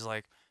about, he's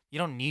like, you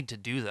don't need to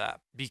do that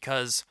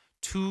because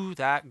to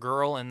that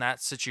girl in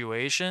that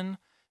situation,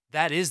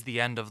 that is the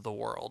end of the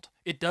world.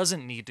 It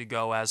doesn't need to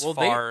go as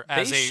far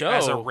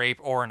as a rape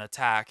or an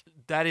attack.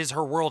 That is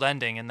her world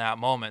ending in that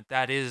moment.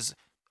 That is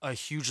a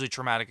hugely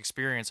traumatic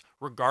experience,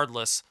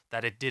 regardless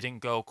that it didn't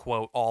go,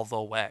 quote, all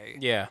the way.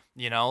 Yeah.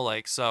 You know,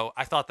 like, so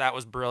I thought that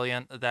was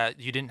brilliant that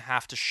you didn't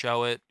have to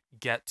show it,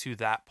 get to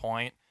that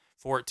point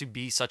for it to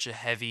be such a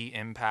heavy,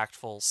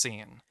 impactful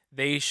scene.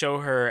 They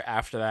show her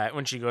after that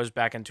when she goes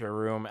back into her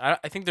room.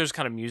 I think there's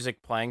kind of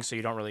music playing, so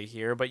you don't really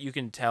hear, but you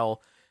can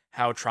tell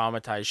how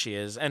traumatized she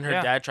is. And her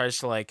dad tries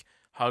to like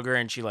hug her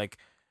and she like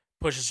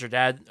pushes her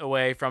dad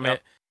away from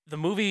it. The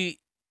movie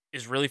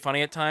is really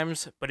funny at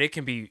times, but it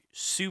can be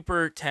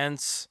super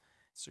tense,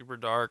 Super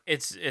dark.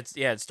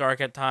 It's dark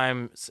at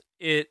times.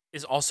 It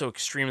is also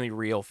extremely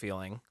real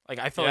feeling. Like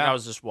I felt like I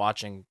was just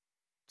watching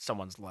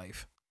someone's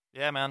life.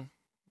 Yeah, man.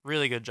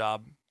 Really good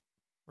job.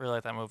 Really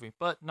like that movie.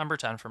 But number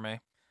 10 for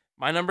me.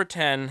 My number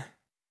 10,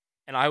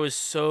 and I was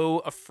so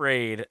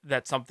afraid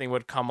that something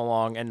would come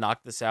along and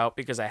knock this out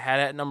because I had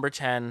it at number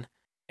 10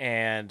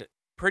 and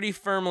pretty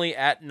firmly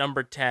at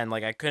number 10.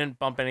 Like I couldn't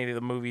bump any of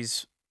the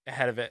movies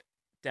ahead of it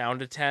down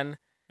to 10.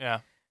 Yeah.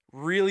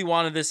 Really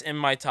wanted this in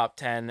my top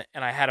 10,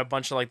 and I had a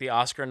bunch of like the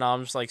Oscar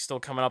noms like still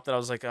coming up that I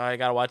was like, oh, I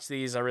gotta watch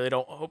these. I really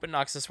don't hope it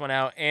knocks this one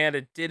out, and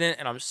it didn't,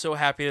 and I'm so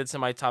happy that it's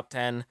in my top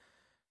 10.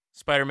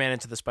 Spider-Man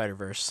Into the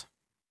Spider-Verse.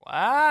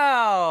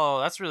 Wow,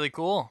 that's really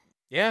cool.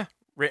 Yeah,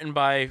 written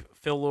by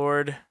Phil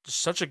Lord.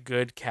 Just such a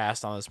good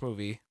cast on this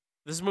movie.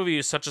 This movie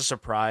is such a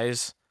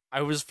surprise.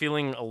 I was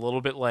feeling a little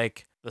bit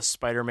like the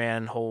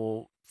Spider-Man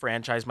whole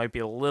franchise might be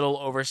a little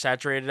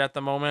oversaturated at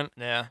the moment.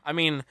 Yeah. I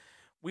mean,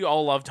 we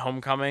all loved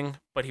Homecoming,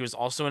 but he was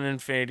also in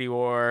Infinity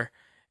War,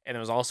 and there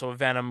was also a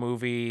Venom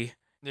movie.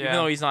 Yeah. Even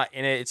though he's not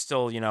in it, it's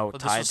still, but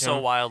this was so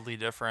wildly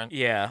different.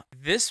 Yeah.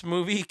 This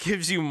movie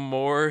gives you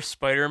more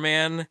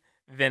Spider-Man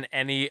than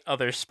any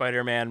other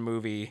Spider-Man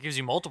movie. It gives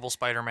you multiple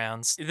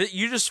Spider-Mans.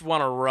 You just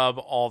want to rub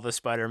all the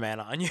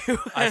Spider-Man on you.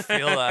 I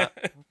feel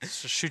that.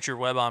 Just shoot your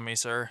web on me,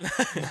 sir.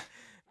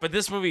 But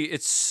this movie,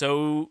 it's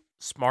so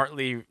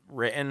smartly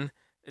written.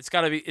 It's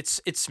got to be,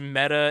 it's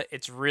meta.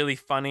 It's really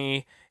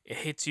funny. It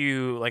hits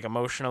you like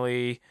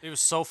emotionally. It was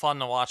so fun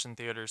to watch in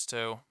theaters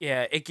too.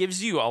 Yeah, it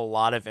gives you a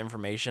lot of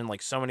information,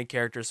 like so many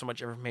characters, so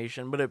much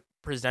information, but it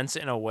presents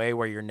it in a way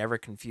where you're never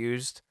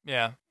confused.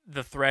 Yeah.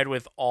 The thread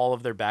with all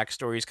of their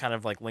backstories kind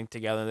of like linked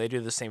together. They do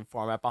the same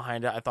format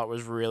behind it. I thought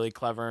was really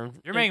clever.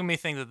 You're making me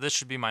think that this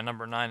should be my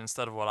number 9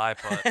 instead of what I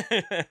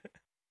put.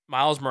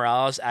 Miles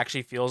Morales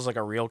actually feels like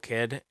a real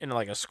kid in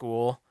like a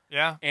school.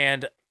 Yeah.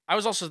 And I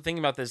was also thinking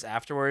about this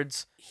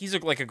afterwards. He's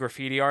like a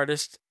graffiti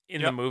artist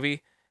in the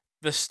movie.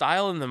 The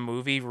style in the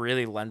movie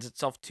really lends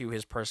itself to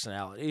his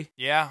personality.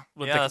 Yeah.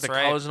 With that's the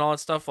right. colors and all that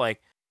stuff.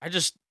 Like, I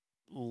just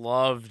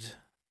loved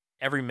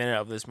every minute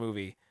of this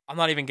movie. I'm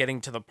not even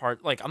getting to the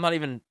part, like, I'm not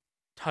even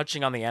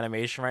touching on the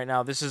animation right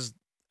now. This is,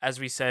 as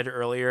we said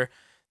earlier,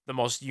 the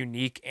most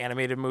unique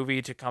animated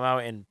movie to come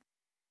out in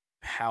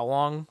how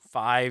long?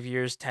 5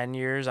 years, 10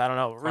 years? I don't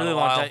know. Really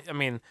long time. I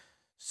mean,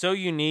 so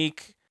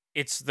unique.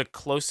 It's the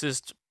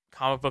closest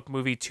comic book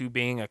movie to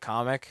being a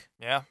comic.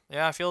 Yeah.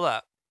 Yeah, I feel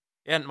that.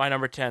 Yeah, my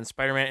number 10,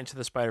 Spider-Man Into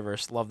the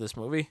Spider-Verse. Love this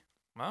movie.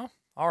 Well,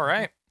 all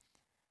right.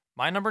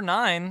 My number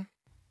 9,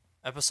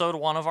 episode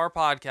 1 of our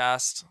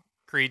podcast,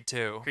 Creed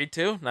 2. Creed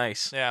 2?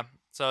 Nice. Yeah.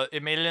 So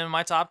it made it in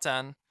my top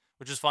 10,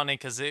 which is funny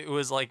because it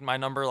was like my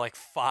number like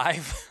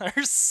 5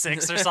 or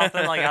 6 or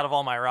something like out of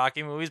all my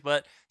Rocky movies,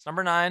 but it's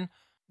number 9.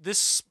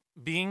 This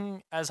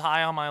being as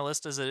high on my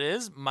list as it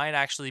is might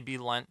actually be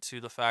lent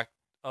to the fact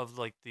of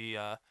like the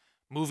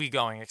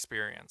movie-going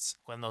experience.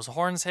 When those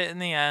horns hit in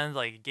the end,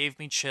 like, it gave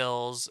me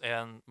chills,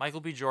 and Michael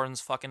B.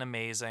 Jordan's fucking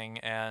amazing,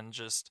 and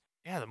just,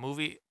 yeah, the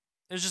movie,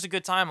 it was just a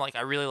good time. Like,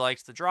 I really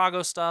liked the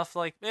Drago stuff.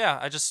 Like, yeah,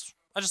 I just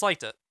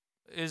liked it.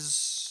 It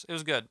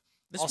was good.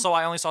 Also,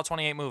 I only saw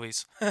 28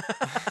 movies.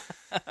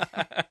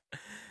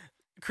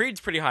 Creed's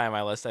pretty high on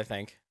my list, I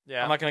think.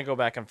 Yeah. I'm not going to go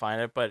back and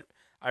find it, but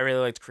I really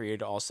liked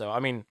Creed also. I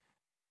mean,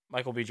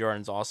 Michael B.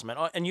 Jordan's awesome.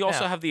 And you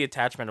also have the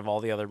attachment of all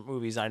the other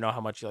movies. I know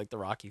how much you like the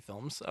Rocky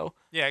films, so.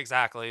 Yeah,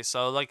 exactly.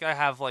 So, like, I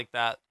have, like,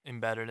 that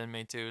embedded in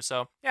me, too.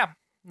 So, yeah,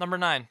 number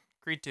 9,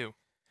 Creed 2.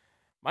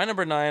 My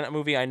number 9, a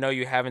movie I know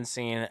you haven't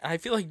seen. I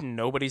feel like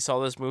nobody saw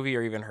this movie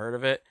or even heard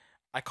of it.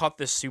 I caught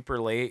this super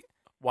late.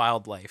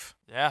 Wildlife.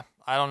 Yeah,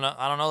 I don't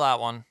know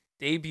that one.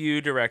 Debut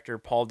director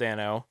Paul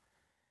Dano.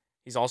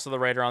 He's also the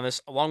writer on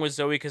this, along with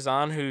Zoe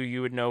Kazan, who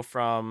you would know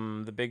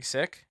from The Big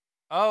Sick.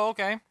 Oh,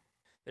 okay.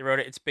 They wrote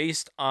it. It's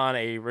based on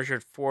a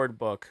Richard Ford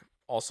book,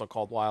 also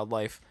called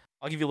Wildlife.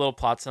 I'll give you a little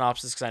plot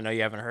synopsis because I know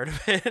you haven't heard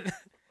of it.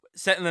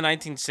 Set in the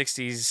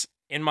 1960s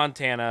in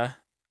Montana.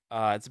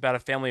 It's about a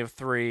family of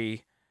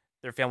 3.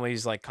 Their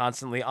family's like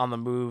constantly on the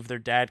move. Their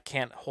dad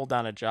can't hold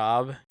down a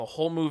job. The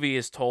whole movie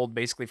is told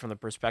basically from the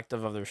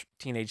perspective of their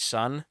teenage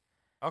son.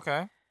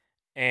 Okay.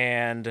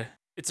 And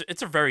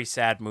it's a very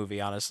sad movie,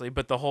 honestly.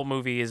 But the whole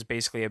movie is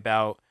basically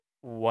about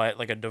what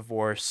like a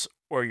divorce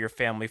or your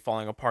family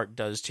falling apart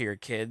does to your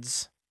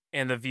kids.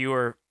 And the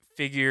viewer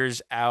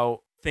figures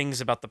out things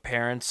about the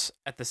parents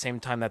at the same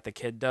time that the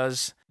kid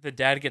does. The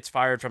dad gets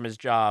fired from his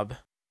job,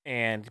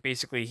 and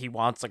basically he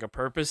wants like a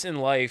purpose in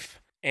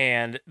life.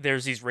 And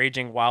there's these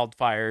raging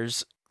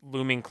wildfires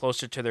looming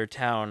closer to their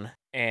town.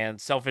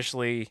 And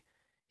selfishly,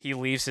 he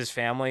leaves his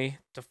family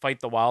to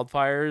fight the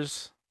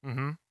wildfires.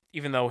 Mm-hmm.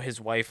 Even though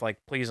his wife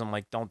like pleads him,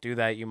 like, don't do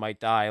that, you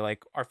might die.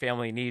 Like, our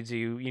family needs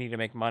you. You need to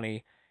make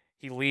money.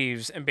 He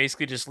leaves and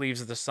basically just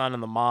leaves the son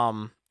and the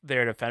mom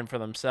there to fend for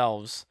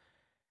themselves.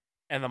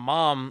 And the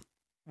mom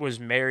was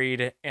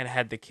married and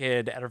had the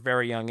kid at a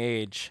very young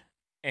age.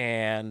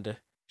 And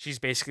she's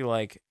basically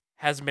like,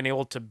 hasn't been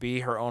able to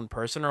be her own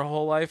person her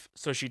whole life.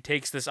 So she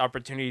takes this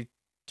opportunity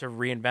to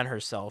reinvent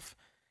herself.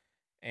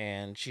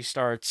 And she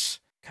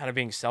starts kind of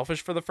being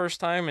selfish for the first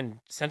time and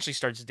essentially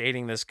starts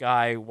dating this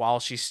guy while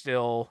she's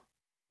still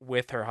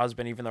with her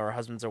husband, even though her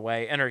husband's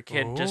away, and her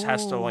kid just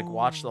has to like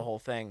watch the whole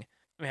thing.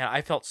 Man,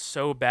 I felt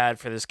so bad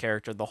for this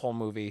character the whole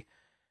movie.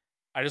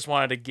 I just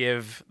wanted to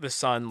give the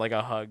son like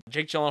a hug.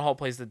 Jake Gyllenhaal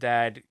plays the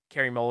dad.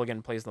 Carey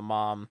Mulligan plays the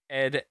mom.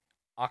 Ed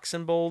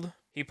Oxenbould,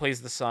 he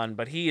plays the son,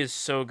 but he is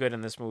so good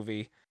in this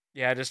movie.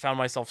 Yeah, I just found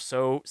myself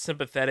so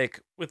sympathetic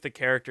with the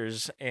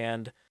characters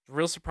and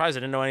real surprised.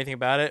 I didn't know anything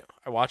about it.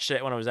 I watched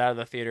it when I was out of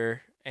the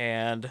theater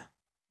and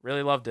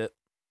really loved it.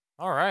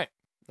 All right.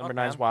 Number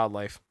 9's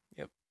Wildlife.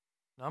 Yep.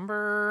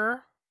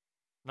 Number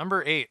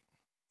 8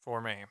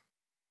 for me.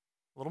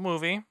 Little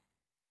movie.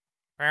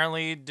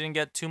 Apparently didn't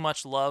get too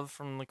much love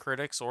from the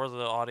critics or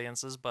the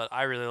audiences, but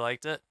I really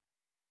liked it.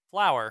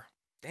 Flower.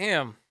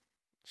 Damn.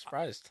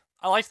 Surprised.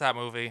 I liked that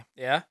movie.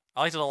 Yeah?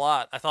 I liked it a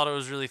lot. I thought it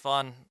was really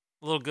fun.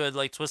 A little good,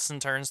 like, twists and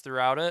turns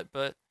throughout it,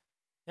 but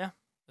yeah,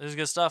 it was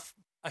good stuff.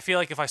 I feel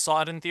like if I saw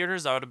it in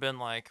theaters, I would have been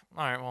like,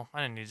 all right, well,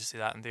 I didn't need to see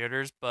that in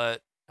theaters,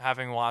 but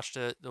having watched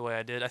it the way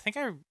I did, I think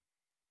I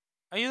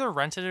either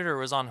rented it or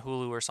was on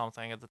Hulu or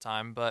something at the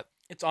time, but...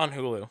 It's on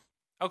Hulu.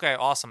 Okay,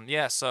 awesome.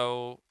 Yeah,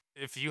 so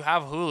if you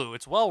have Hulu,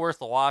 it's well worth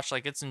the watch.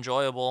 Like, it's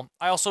enjoyable.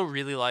 I also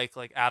really like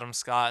Adam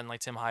Scott and, like,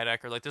 Tim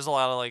Heidecker. Like, there's a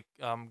lot of, like,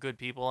 good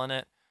people in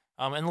it.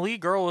 And the lead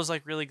girl was,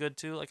 like, really good,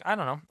 too. Like, I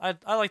don't know.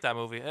 I like that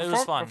movie. It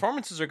was fun.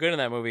 Performances are good in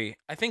that movie.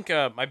 I think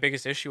my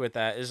biggest issue with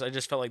that is I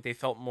just felt like they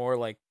felt more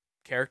like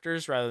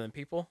characters rather than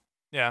people.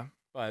 Yeah.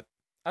 But,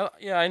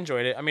 I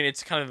enjoyed it. I mean,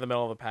 it's kind of the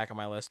middle of the pack on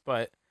my list,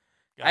 but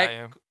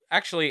I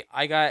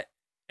got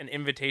an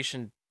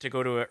invitation to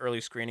go to an early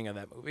screening of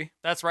that movie.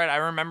 That's right. I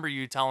remember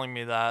you telling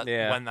me that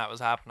when that was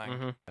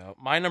happening. Mm-hmm.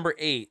 My number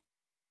 8,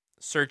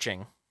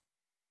 Searching.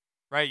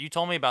 Right, you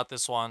told me about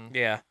this one.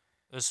 Yeah.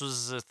 This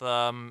was with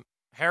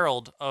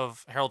Harold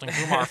of Harold and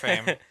Kumar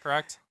fame,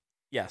 correct?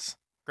 Yes.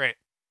 Great.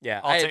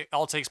 Yeah.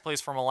 All takes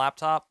place from a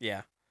laptop.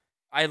 Yeah.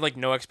 I had like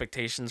no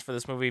expectations for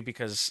this movie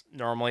because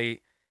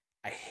normally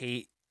I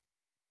hate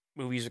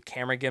movies with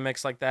camera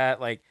gimmicks like that.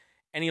 Like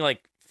any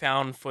like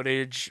found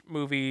footage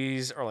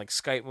movies or like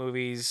Skype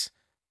movies,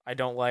 I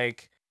don't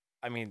like.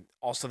 I mean,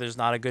 also there's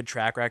not a good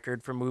track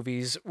record for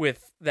movies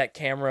with that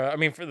camera. I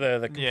mean, for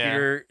the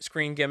computer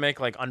screen gimmick,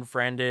 like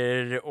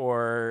Unfriended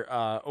or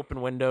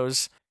Open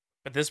Windows.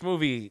 But this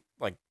movie,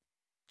 like,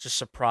 just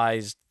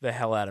surprised the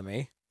hell out of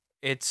me.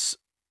 It's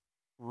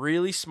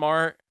really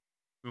smart.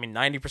 I mean,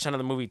 90% of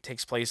the movie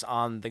takes place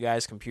on the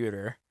guy's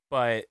computer.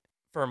 But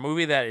for a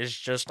movie that is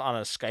just on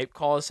a Skype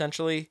call,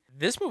 essentially,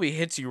 this movie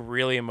hits you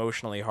really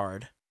emotionally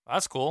hard.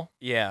 That's cool.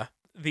 Yeah.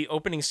 The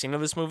opening scene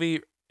of this movie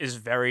is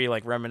very,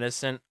 like,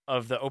 reminiscent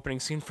of the opening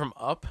scene from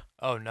Up.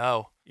 Oh,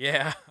 no.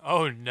 Yeah.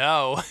 Oh,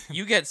 no.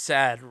 You get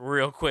sad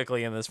real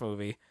quickly in this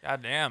movie.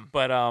 God damn.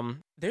 But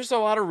there's a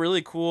lot of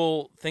really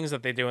cool things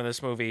that they do in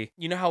this movie.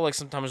 You know how, like,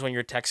 sometimes when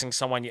you're texting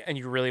someone and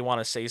you really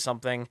want to say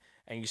something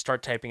and you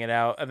start typing it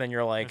out and then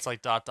you're like... It's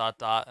like ...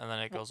 and then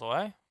it goes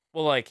away?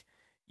 Well, like,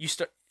 you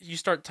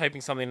start typing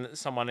something to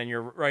someone and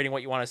you're writing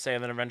what you want to say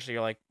and then eventually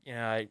you're like,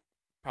 I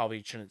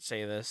probably shouldn't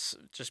say this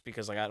just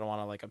because, like, I don't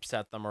want to, like,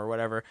 upset them or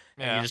whatever.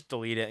 And you just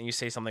delete it and you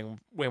say something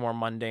way more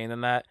mundane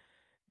than that.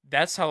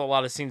 That's how a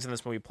lot of scenes in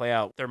this movie play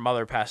out. Their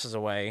mother passes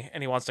away,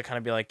 and he wants to kind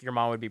of be like, your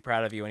mom would be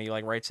proud of you, and he,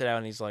 like, writes it out,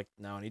 and he's like,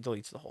 no, and he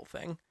deletes the whole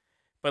thing.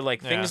 But, like,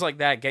 things like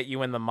that get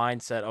you in the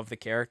mindset of the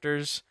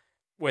characters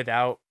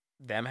without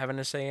them having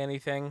to say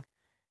anything.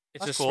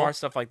 It's just smart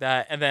stuff like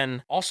that. And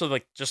then, also,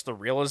 like, just the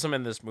realism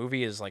in this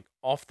movie is, like,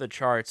 off the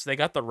charts. They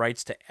got the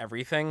rights to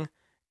everything.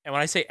 And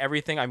when I say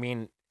everything, I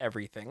mean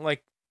everything.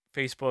 Like,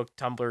 Facebook,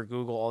 Tumblr,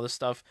 Google, all this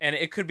stuff. And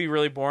it could be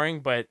really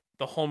boring, but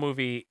the whole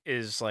movie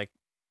is, like,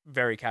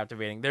 very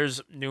captivating.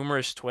 There's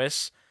numerous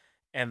twists,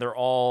 and they're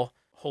all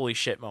holy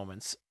shit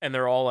moments, and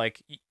they're all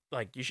like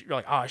you're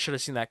like, oh, I should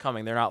have seen that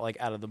coming. They're not like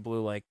out of the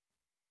blue like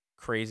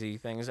crazy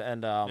things.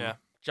 And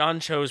John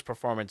Cho's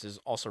performance is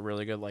also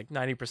really good. Like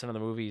 90% of the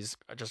movie is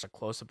just a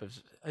close up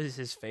of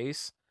his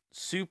face.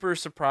 Super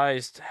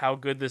surprised how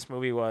good this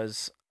movie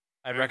was.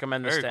 I'd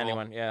recommend this to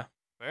anyone. Yeah,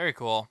 very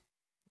cool.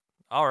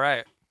 All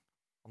right,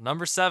 well,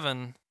 number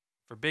 7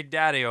 for Big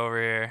Daddy over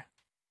here.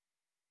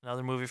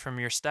 Another movie from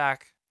your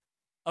stack.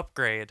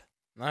 Upgrade.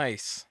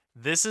 Nice.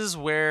 This is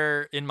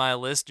where in my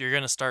list you're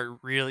going to start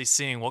really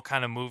seeing what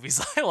kind of movies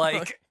I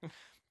like.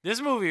 This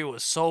movie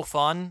was so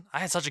fun. I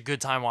had such a good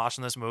time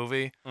watching this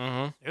movie.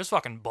 Mm-hmm. It was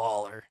fucking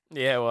baller.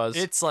 Yeah, it was.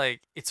 It's like,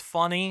 it's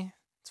funny.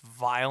 It's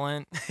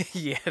violent.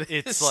 Yeah,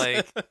 it's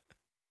like,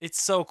 it's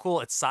so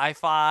cool. It's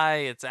sci-fi.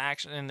 It's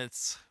action.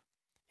 It's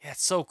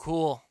so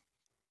cool.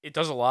 It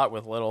does a lot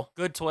with little.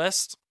 Good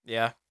twist.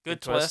 Yeah. Good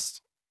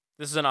twist.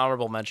 This is an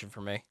honorable mention for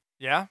me.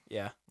 Yeah?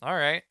 Yeah. All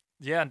right.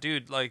 Yeah,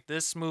 dude, like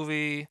this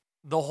movie,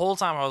 the whole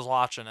time I was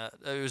watching it,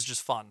 it was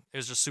just fun. It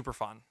was just super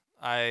fun.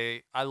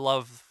 I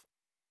love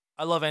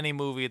any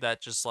movie that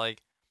just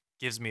like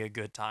gives me a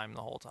good time the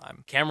whole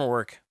time. Camera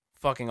work,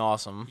 fucking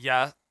awesome.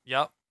 Yeah,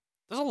 yep.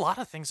 There's a lot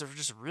of things that are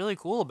just really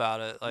cool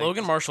about it. Like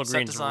Logan Marshall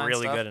Green's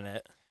really good in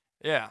it.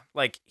 Yeah.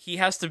 Like he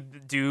has to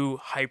do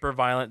hyper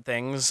violent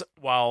things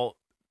while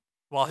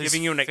While his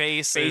giving you an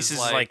face is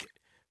like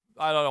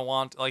I don't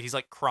want, like, he's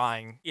like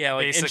crying. Yeah,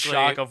 like basically. in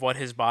shock of what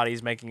his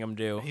body's making him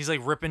do. He's like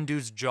ripping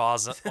dudes'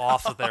 jaws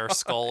off of their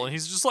skull, and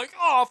he's just like,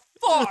 oh,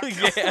 fuck.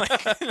 Yeah.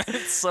 Like,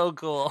 it's so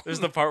cool. There's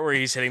the part where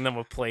he's hitting them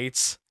with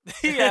plates.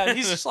 Yeah,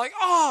 he's just like,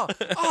 oh,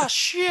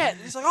 shit.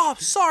 He's like, oh,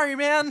 I'm sorry,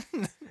 man.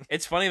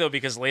 It's funny, though,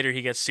 because later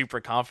he gets super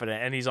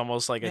confident, and he's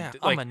almost like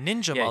I'm a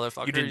ninja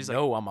motherfucker. You didn't he's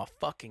know I'm a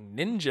fucking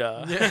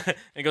ninja. Yeah. And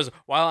he goes,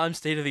 while I'm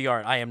state of the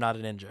art, I am not a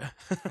ninja.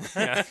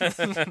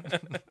 Yeah.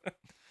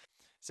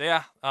 So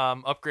yeah,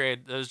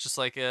 Upgrade. It was just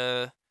like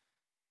a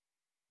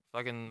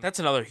fucking. That's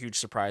another huge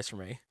surprise for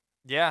me.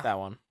 Yeah, that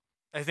one.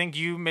 I think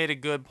you made a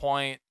good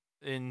point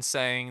in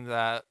saying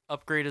that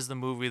Upgrade is the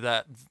movie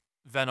that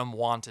Venom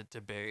wanted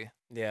to be.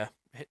 Yeah,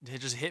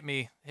 it just hit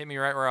me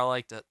right where I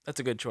liked it.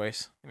 That's a good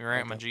choice. Hit me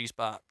right in my G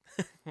spot.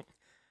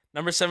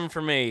 Number 7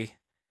 for me,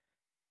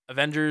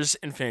 Avengers: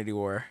 Infinity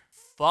War.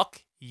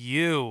 Fuck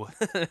you.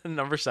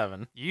 Number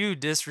 7. You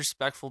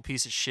disrespectful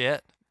piece of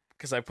shit.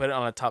 Because I put it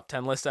on a top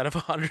 10 list out of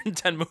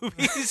 110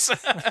 movies.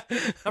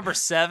 Number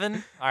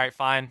 7? All right,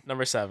 fine.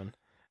 Number 7.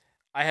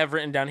 I have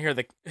written down here,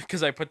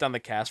 because I put down the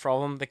cast for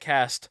all of them, the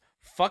cast,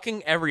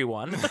 fucking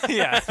everyone.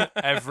 Yeah,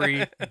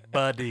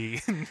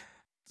 everybody.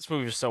 This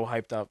movie was so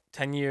hyped up.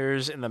 10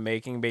 years in the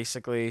making,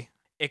 basically.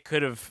 It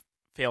could have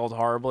failed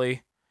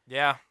horribly.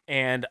 Yeah.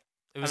 And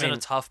it was in a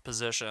tough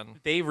position.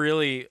 They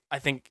really, I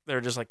think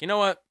they're just like, you know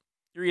what?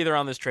 You're either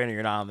on this train or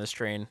you're not on this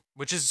train.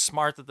 Which is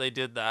smart that they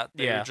did that.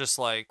 They were just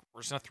like,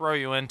 we're just going to throw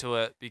you into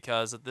it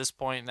because at this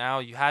point now,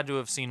 you had to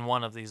have seen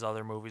one of these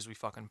other movies we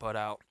fucking put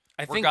out.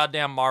 We're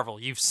goddamn Marvel.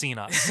 You've seen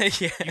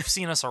us. Yeah. You've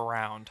seen us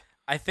around.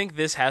 I think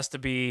this has to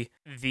be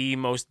the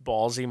most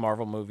ballsy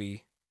Marvel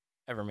movie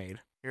ever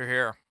made. You're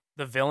here.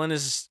 The villain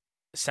is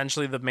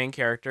essentially the main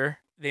character.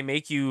 They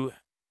make you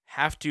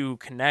have to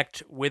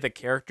connect with a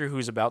character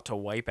who's about to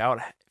wipe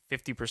out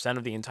 50%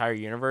 of the entire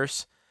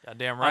universe.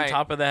 Goddamn right. On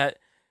top of that,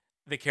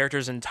 the character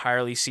is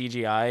entirely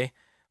CGI.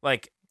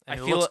 Like, and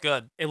I it feel looks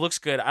good. It looks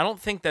good. I don't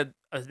think that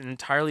an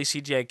entirely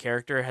CGI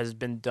character has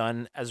been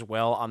done as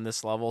well on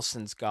this level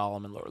since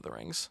Gollum in Lord of the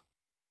Rings.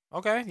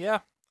 Okay, yeah.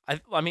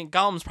 I mean,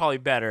 Gollum's probably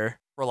better.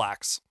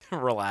 Relax.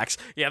 Relax.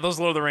 Yeah, those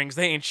Lord of the Rings,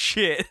 they ain't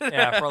shit.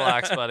 Yeah,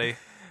 relax, buddy.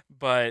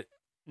 But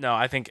no,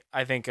 I think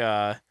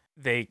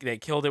they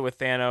killed it with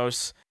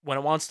Thanos. When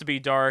it wants to be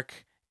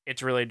dark,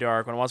 it's really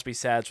dark. When it wants to be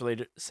sad, it's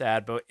really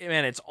sad. But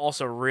man, it's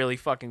also really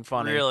fucking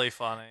funny. Really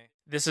funny.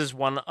 This is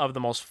one of the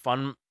most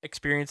fun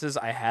experiences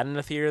I had in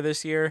the theater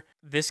this year.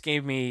 This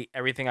gave me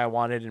everything I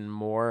wanted and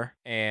more,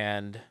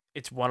 and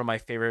it's one of my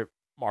favorite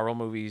Marvel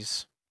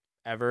movies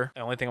ever.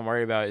 The only thing I'm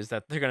worried about is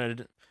that they're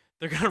gonna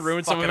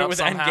ruin some of it with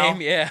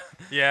Endgame. Yeah.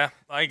 Yeah.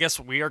 I guess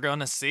we are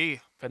gonna see.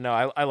 But no,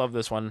 I love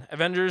this one.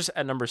 Avengers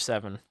at number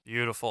 7.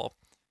 Beautiful.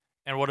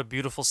 And what a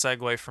beautiful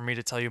segue for me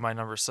to tell you my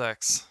number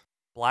 6.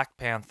 Black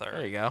Panther.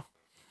 There you go.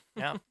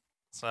 Yeah.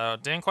 So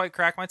didn't quite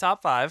crack my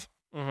top 5.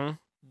 Mm-hmm.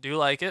 Do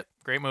like it.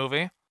 Great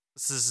movie.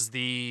 This is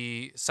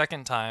the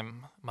second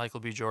time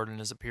Michael B. Jordan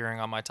is appearing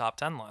on my top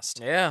 10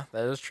 list. Yeah,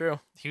 that is true.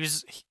 He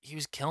was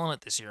killing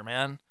it this year,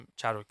 man.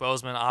 Chadwick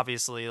Boseman,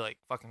 obviously, like,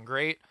 fucking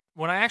great.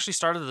 When I actually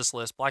started this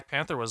list, Black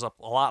Panther was up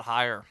a lot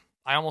higher.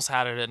 I almost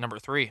had it at number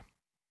 3,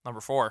 number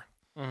 4.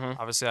 Mm-hmm.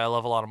 Obviously, I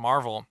love a lot of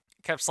Marvel.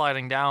 Kept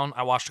sliding down.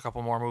 I watched a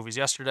couple more movies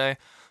yesterday.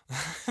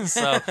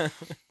 So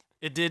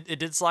it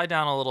did slide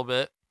down a little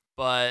bit,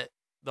 but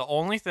the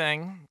only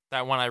thing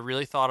that when I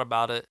really thought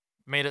about it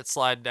made it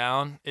slide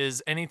down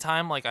is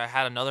anytime like I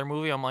had another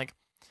movie, I'm like,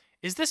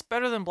 is this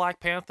better than Black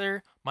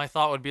Panther? My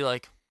thought would be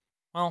like,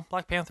 well,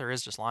 Black Panther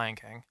is just Lion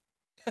King.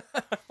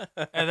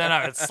 And then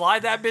I would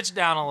slide that bitch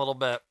down a little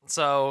bit.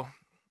 So,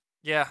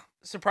 yeah.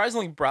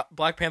 Surprisingly,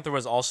 Black Panther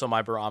was also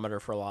my barometer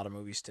for a lot of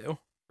movies too.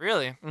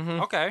 Really?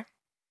 Mm-hmm. Okay.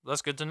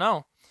 That's good to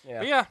know. Yeah.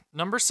 But yeah,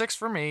 number 6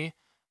 for me,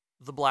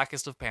 The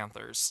Blackest of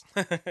Panthers.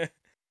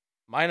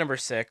 My number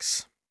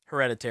 6,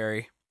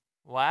 Hereditary.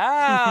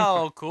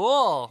 Wow,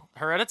 cool.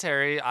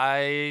 Hereditary,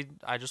 I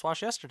just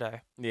watched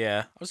yesterday.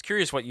 Yeah, I was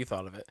curious what you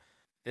thought of it.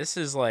 This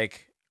is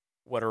like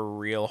what a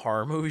real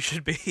horror movie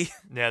should be.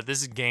 Yeah,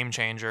 this is game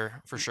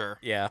changer for sure.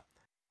 Yeah.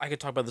 I could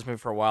talk about this movie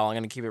for a while. I'm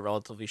going to keep it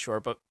relatively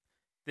short, but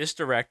this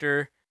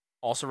director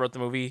also wrote the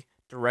movie,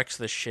 directs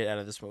the shit out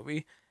of this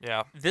movie.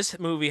 Yeah. This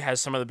movie has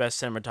some of the best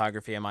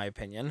cinematography in my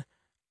opinion.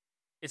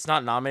 It's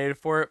not nominated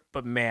for it,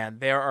 but man,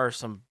 there are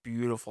some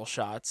beautiful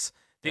shots.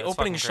 The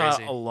opening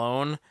shot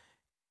alone,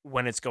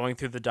 when it's going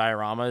through the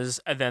dioramas,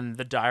 and then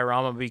the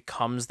diorama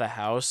becomes the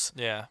house.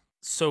 Yeah.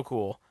 So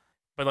cool.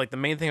 But like the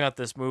main thing about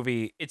this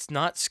movie, it's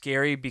not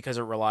scary because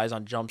it relies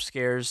on jump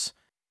scares.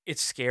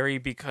 It's scary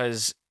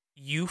because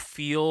you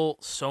feel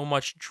so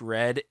much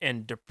dread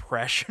and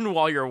depression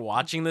while you're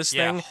watching this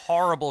thing.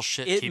 Horrible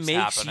shit keeps happening. It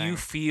makes you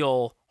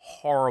feel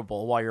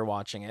horrible while you're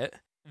watching it.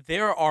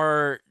 There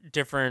are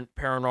different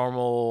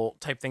paranormal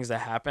type things that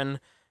happen,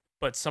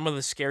 but some of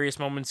the scariest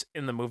moments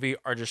in the movie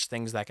are just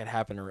things that could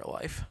happen in real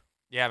life.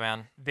 Yeah,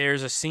 man.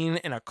 There's a scene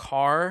in a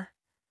car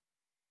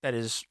that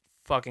is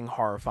fucking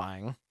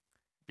horrifying.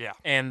 Yeah.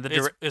 And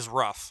is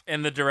rough.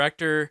 And the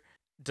director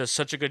does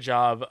such a good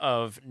job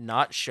of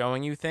not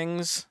showing you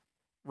things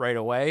right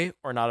away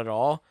or not at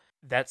all.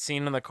 That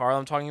scene in the car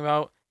I'm talking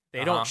about,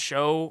 they don't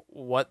show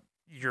what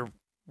you're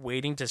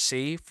waiting to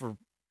see for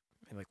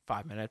like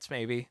 5 minutes,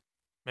 maybe.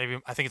 Maybe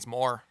I think it's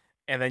more.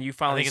 And then you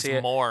finally see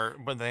it. More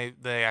when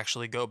they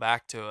actually go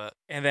back to it.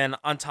 And then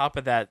on top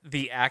of that,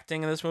 the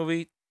acting in this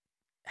movie,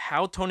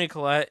 how Toni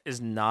Collette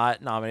is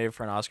not nominated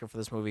for an Oscar for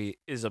this movie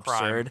is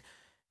absurd.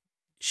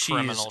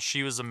 Criminal.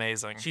 She was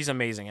amazing. She's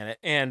amazing in it.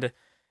 And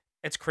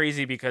it's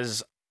crazy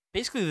because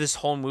basically this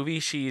whole movie,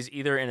 she's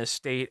either in a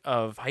state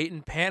of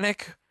heightened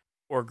panic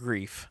or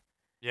grief.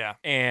 Yeah.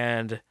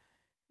 And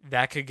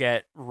that could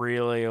get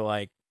really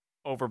like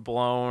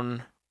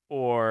overblown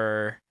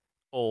or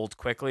old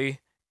quickly.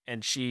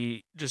 And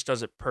she just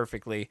does it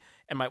perfectly.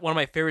 And one of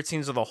my favorite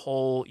scenes of the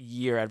whole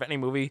year out of any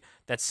movie,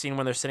 that scene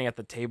when they're sitting at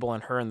the table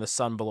and her and the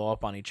son blow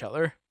up on each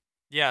other.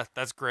 Yeah,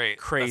 that's great.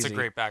 Crazy. That's a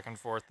great back and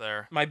forth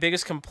there. My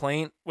biggest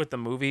complaint with the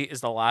movie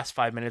is the last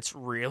 5 minutes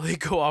really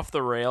go off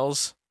the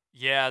rails.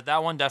 Yeah,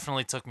 that one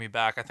definitely took me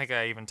back. I think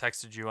I even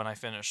texted you when I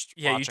finished.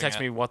 Yeah, you texted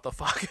me, what the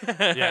fuck?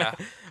 Yeah.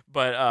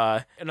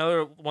 But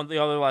the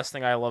other last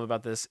thing I love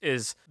about this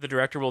is the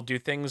director will do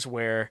things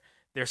where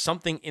there's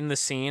something in the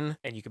scene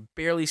and you can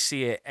barely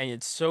see it, and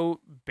it's so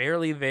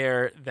barely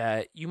there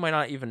that you might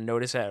not even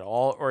notice it at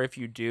all, or if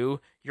you do,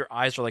 your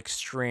eyes are like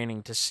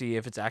straining to see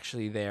if it's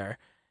actually there.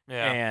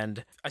 Yeah.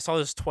 And I saw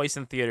this twice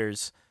in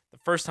theaters. The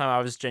first time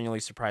I was genuinely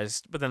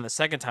surprised, but then the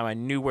second time I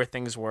knew where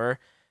things were.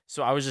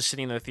 So I was just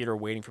sitting in the theater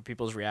waiting for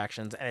people's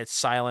reactions, and it's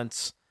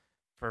silence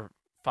for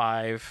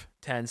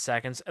 5-10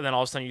 seconds, and then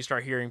all of a sudden you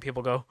start hearing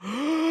people go,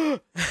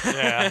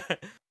 yeah.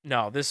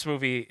 No, this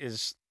movie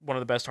is one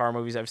of the best horror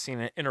movies I've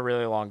seen in a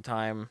really long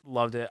time.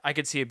 Loved it. I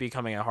could see it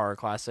becoming a horror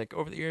classic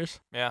over the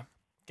years. Yeah.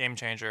 Game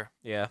changer.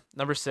 Yeah.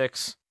 Number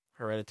 6,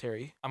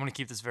 Hereditary. I'm going to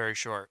keep this very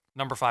short.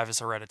 Number 5 is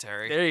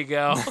Hereditary. There you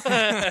go.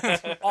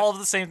 All of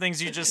the same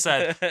things you just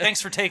said.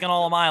 Thanks for taking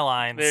all of my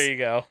lines. There you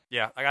go.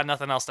 Yeah, I got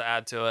nothing else to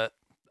add to it.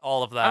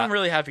 All of that. I'm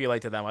really happy you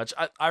liked it that much.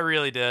 I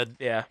really did.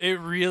 Yeah. It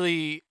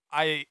really,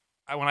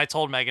 when I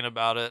told Megan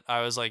about it,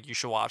 I was like, you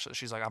should watch it.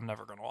 She's like, I'm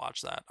never going to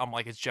watch that. I'm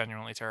like, it's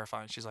genuinely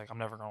terrifying. She's like, I'm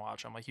never going to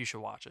watch it. I'm like, you should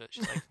watch it.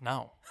 She's like,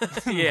 no.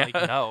 Yeah.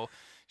 Like, no.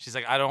 She's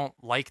like, I don't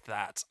like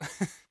that.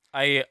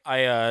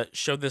 I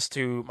showed this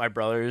to my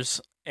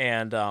brothers,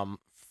 and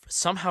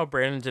somehow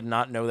Brandon did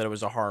not know that it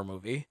was a horror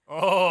movie.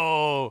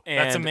 Oh,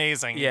 that's And,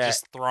 amazing. yeah,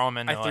 Just throw him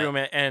into it. I threw him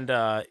in,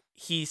 and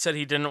he said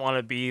he didn't want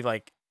to be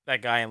like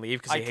that guy and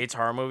leave because he hates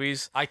horror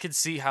movies. I could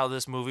see how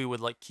this movie would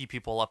like keep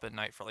people up at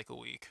night for like a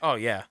week. Oh,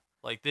 yeah.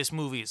 Like, this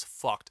movie is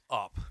fucked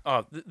up.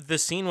 Oh, the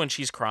scene when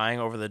she's crying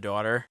over the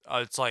daughter.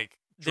 It's like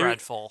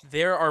dreadful.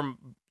 There are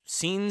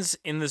scenes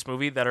in this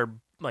movie that are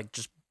like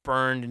just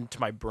burned into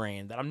my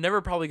brain that I'm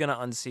never probably going to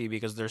unsee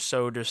because they're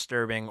so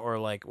disturbing or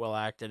like well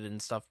acted and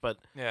stuff. But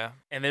yeah.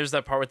 And there's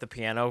that part with the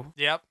piano.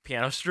 Yep.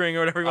 Piano string or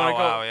whatever you want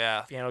to call it. Oh,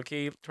 yeah. Piano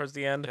key towards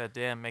the end. God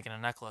damn, making a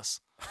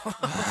necklace.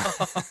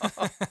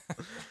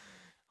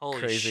 Holy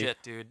Crazy. shit,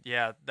 dude.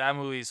 Yeah, that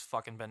movie's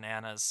fucking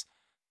bananas.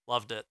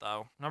 Loved it,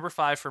 though. Number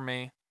 5 for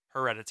me,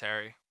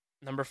 Hereditary.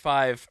 Number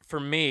 5 for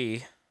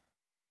me,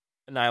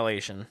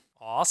 Annihilation.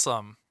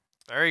 Awesome.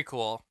 Very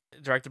cool.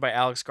 Directed by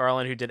Alex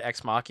Garland, who did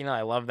Ex Machina.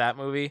 I love that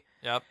movie.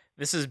 Yep.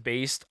 This is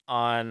based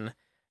on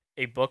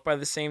a book by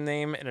the same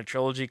name in a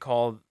trilogy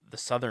called the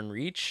Southern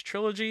Reach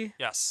trilogy.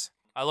 Yes.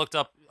 I looked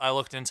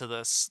into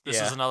this. This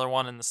Yeah. is another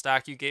one in the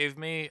stack you gave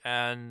me,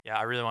 and yeah,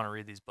 I really want to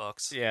read these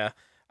books. Yeah.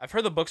 I've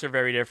heard the books are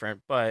very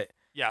different, but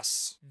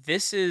yes,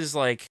 this is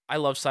like, I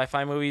love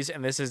sci-fi movies,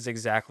 and this is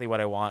exactly what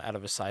I want out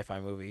of a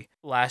sci-fi movie.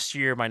 Last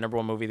year, my number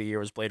 1 movie of the year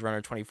was Blade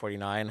Runner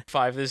 2049.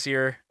 5 this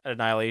year,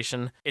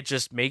 Annihilation. It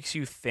just makes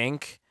you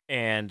think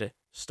and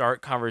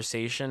start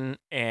conversation,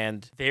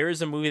 and there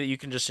is a movie that you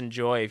can just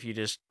enjoy if you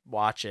just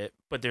watch it,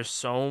 but there's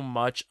so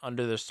much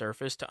under the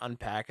surface to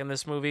unpack in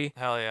this movie.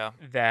 Hell yeah.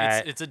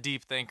 That it's a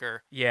deep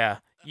thinker. Yeah.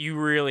 You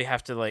really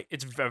have to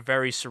it's a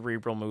very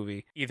cerebral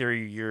movie. Either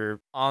you're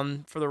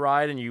on for the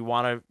ride and you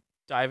want to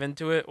dive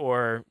into it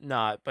or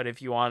not, but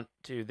if you want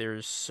to,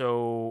 there's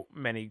so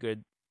many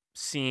good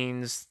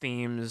scenes,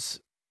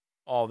 themes,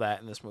 all that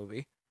in this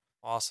movie.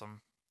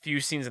 Awesome. Few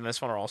scenes in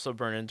this one are also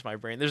burned into my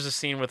brain. There's a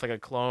scene with like a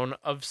clone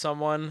of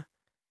someone,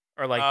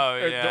 or like,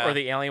 or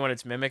the alien when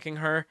it's mimicking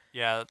her.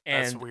 Yeah,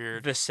 that's and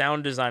weird. The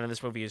sound design in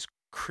this movie is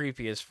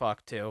creepy as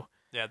fuck too.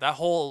 Yeah, that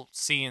whole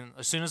scene.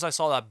 As soon as I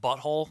saw that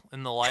butthole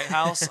in the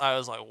lighthouse, I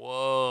was like,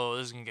 "Whoa,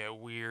 this is gonna get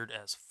weird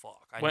as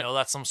fuck." I know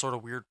that's some sort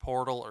of weird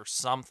portal or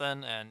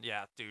something, and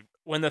yeah, dude.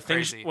 When the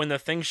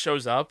thing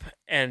shows up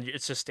and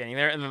it's just standing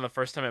there, and then the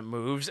first time it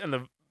moves and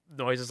the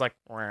noise is like,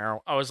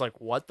 wow, I was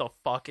like, what the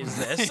fuck is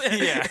this?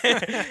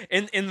 Yeah.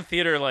 in the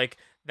theater, like,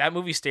 that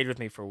movie stayed with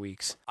me for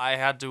weeks. I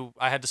had to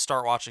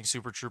start watching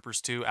Super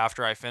Troopers 2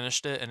 after I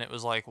finished it, and it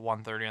was like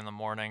 1:30 in the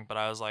morning, but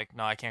I was like,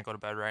 no, I can't go to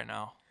bed right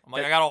now. I'm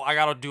like, I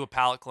gotta do a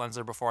palate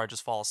cleanser before I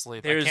just fall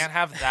asleep. I can't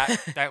have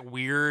that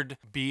weird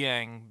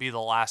being be the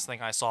last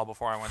thing I saw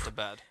before I went to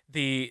bed.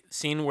 The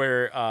scene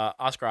where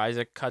Oscar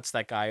Isaac cuts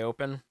that guy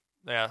open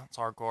Yeah, it's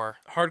hardcore.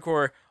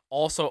 Hardcore,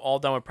 also all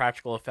done with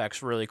practical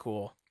effects, really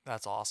cool.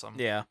 That's awesome.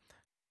 Yeah.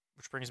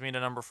 Which brings me to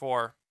number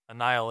 4,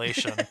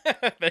 Annihilation.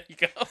 There you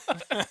go.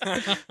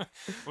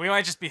 We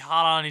might just be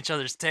hot on each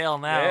other's tail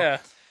now. Yeah.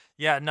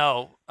 Yeah,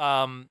 no.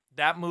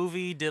 That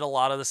movie did a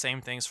lot of the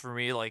same things for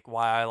me, like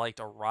why I liked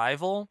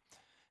Arrival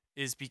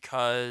is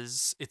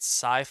because it's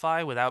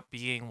sci-fi without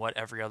being what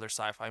every other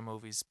sci-fi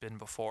movie's been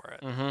before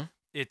it. Mm-hmm.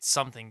 It's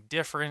something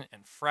different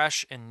and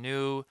fresh and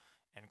new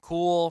and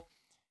cool.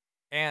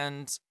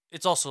 And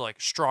it's also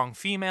like strong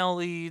female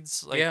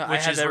leads. Like, Yeah, which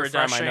I had is that written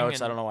down in my refreshing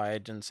notes. I and don't know why I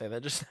didn't say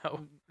that just now.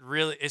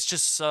 really, it's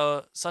just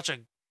such a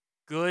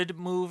good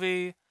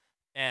movie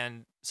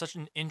and such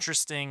an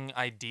interesting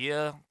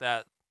idea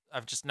that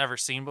I've just never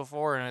seen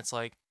before. And it's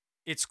like,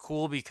 it's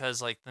cool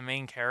because like the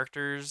main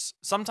characters,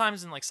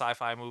 sometimes in like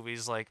sci-fi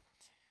movies, like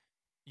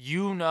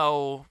you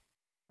know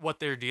what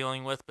they're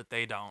dealing with, but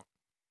they don't.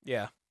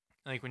 Yeah.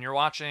 Like when you're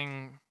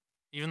watching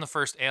even the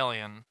first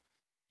Alien,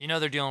 you know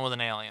they're dealing with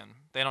an alien.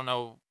 They don't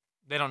know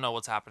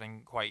what's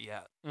happening quite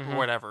yet, or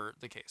whatever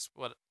the case.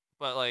 But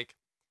like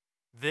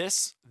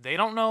this, they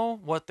don't know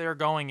what they're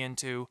going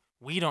into.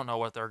 We don't know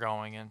what they're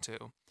going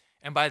into.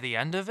 And by the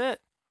end of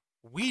it,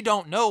 we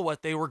don't know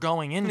what they were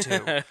going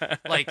into.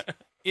 Like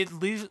it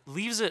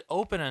leaves it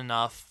open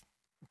enough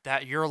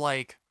that you're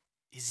like,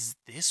 is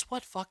this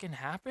what fucking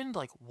happened?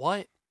 Like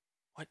what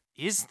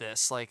is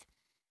this? Like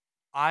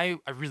I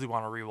really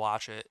want to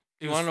rewatch it.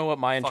 You want to know what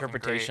my fucking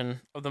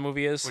interpretation of the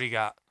movie is? What do you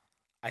got?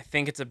 I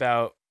think it's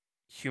about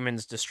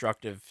humans'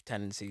 destructive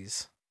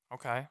tendencies.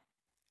 Okay.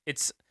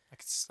 It's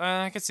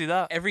I could see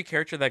that. Every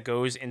character that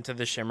goes into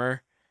the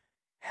Shimmer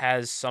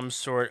has some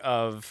sort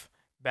of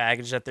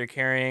baggage that they're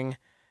carrying.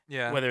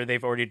 Yeah. Whether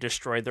they've already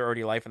destroyed their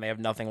early life and they have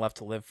nothing left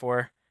to live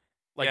for.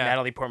 Like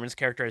Natalie Portman's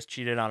character has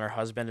cheated on her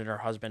husband, and her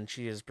husband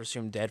she is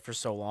presumed dead for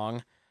so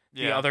long.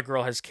 Yeah. The other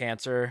girl has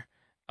cancer.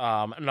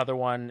 Another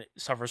one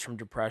suffers from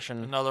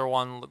depression. Another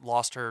one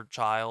lost her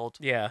child.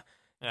 Yeah.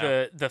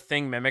 The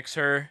thing mimics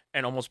her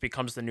and almost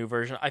becomes the new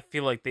version. I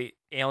feel like the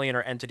alien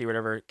or entity,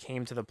 whatever,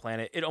 came to the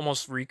planet. It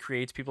almost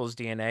recreates people's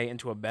DNA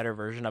into a better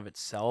version of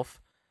itself.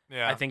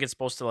 Yeah. I think it's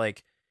supposed to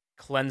like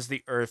cleanse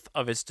the earth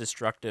of its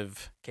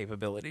destructive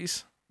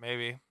capabilities.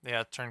 Maybe.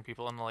 Yeah, turn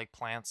people into like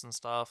plants and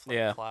stuff,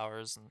 like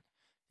flowers and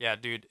yeah,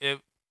 dude,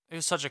 it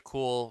was such a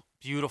cool,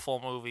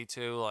 beautiful movie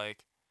too,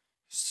 like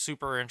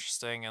super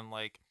interesting and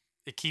like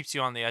it keeps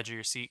you on the edge of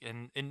your seat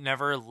and it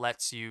never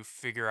lets you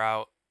figure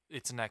out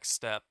its next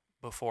step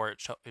before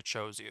it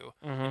shows you.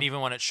 And even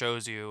when it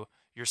shows you,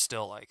 you're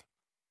still like,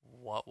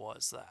 what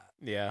was that?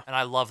 Yeah. And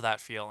I love that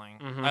feeling.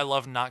 I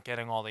love not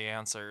getting all the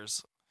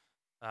answers.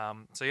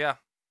 So yeah,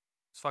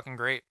 it's fucking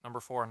great. Number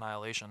 4,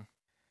 Annihilation.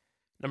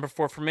 Number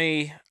 4 for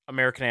me,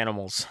 American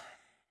Animals.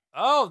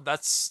 Oh,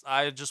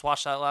 I just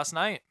watched that last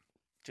night.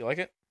 Do you like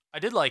it? I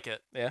did like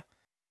it. Yeah.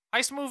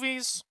 Heist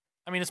movies,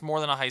 I mean, it's more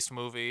than a heist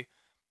movie.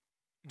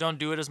 Don't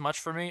do it as much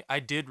for me. I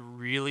did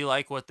really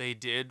like what they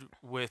did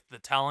with the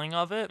telling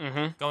of it,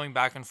 going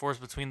back and forth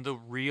between the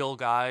real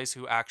guys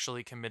who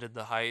actually committed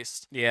the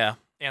heist. Yeah.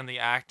 And the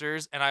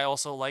actors. And I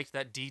also liked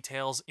that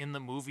details in the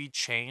movie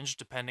changed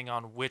depending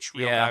on which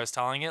real guy was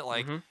telling it.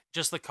 Like,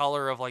 just the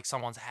color of, like,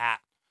 someone's hat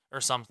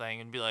or something.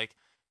 And be like...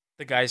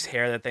 The guy's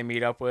hair that they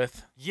meet up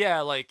with. Yeah,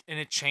 like, and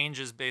it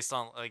changes based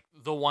on, like,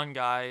 the one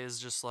guy is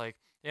just like,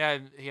 yeah,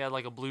 he had,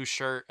 like, a blue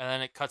shirt. And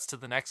then it cuts to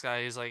the next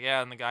guy. He's like,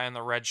 yeah, and the guy in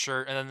the red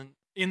shirt. And then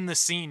in the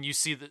scene, you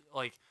see that,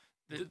 like,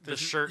 the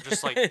shirt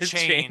just, like,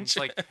 change.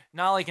 Like,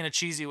 not, like, in a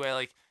cheesy way.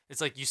 Like, it's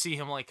like you see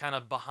him like kind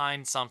of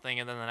behind something,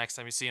 and then the next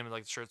time you see him,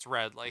 like the shirt's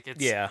red. Like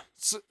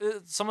it's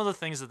some of the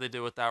things that they did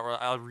with that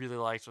I really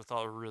liked. I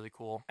thought were really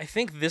cool. I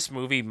think this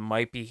movie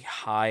might be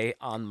high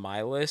on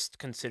my list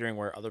considering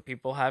where other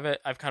people have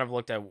it. I've kind of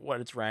looked at what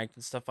it's ranked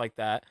and stuff like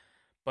that,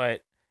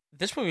 but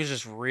this movie is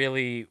just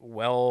really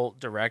well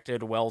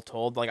directed, well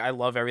told. Like I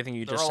love everything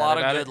you just said about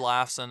it. There are a lot of good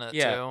laughs in it too.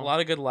 Yeah, a lot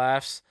of good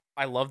laughs.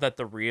 I love that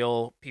the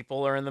real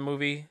people are in the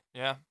movie.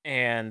 Yeah,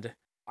 and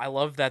I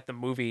love that the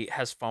movie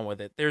has fun with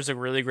it. There's a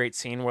really great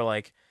scene where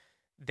like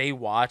they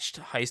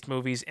watched heist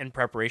movies in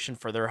preparation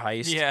for their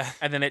heist. Yeah.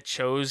 And then it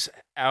shows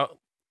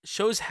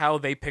how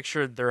they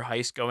pictured their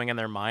heist going in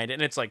their mind,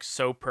 and it's like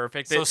so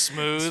perfect. So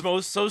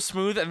smooth. So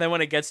smooth, and then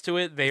when it gets to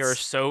it, they are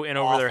so in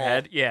over their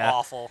head. Yeah.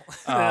 Awful.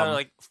 They're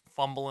like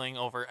fumbling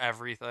over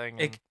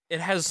everything.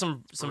 It has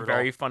some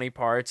very funny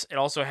parts. It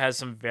also has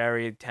some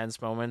very tense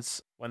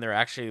moments when they're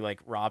actually like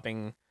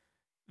robbing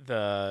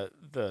the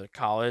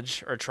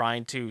college or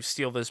trying to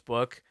steal this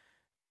book.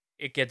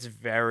 It gets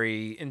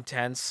very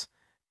intense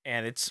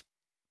and it's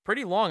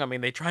pretty long. I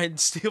mean, they try and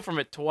steal from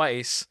it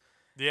twice.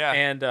 Yeah.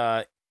 And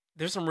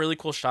there's some really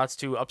cool shots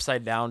too,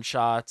 upside down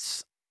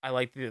shots. I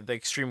like the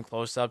extreme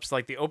close-ups,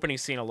 like the opening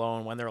scene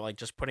alone when they're like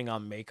just putting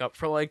on makeup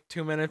for like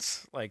 2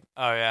 minutes. Like,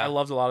 oh yeah, I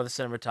loved a lot of the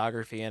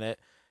cinematography in it.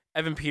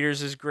 Evan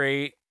Peters is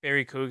great.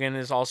 Barry Coogan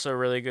is also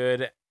really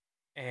good.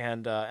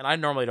 And I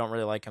normally don't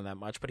really like him that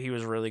much, but he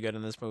was really good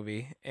in this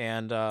movie.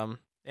 And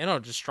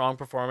just strong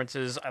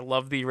performances. I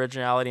love the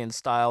originality and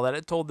style that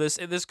it told this.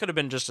 This could have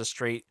been just a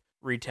straight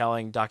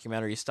retelling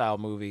documentary style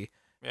movie,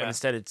 but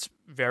instead it's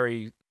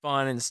very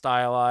fun and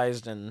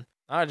stylized, and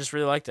I just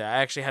really liked it.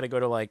 I actually had to go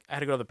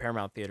to the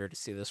Paramount Theater to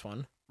see this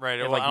one. Right.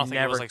 It, Well, I don't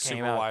think it was never like super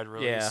came out. wide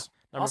release. Yeah.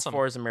 Number Awesome.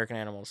 4 is American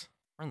Animals.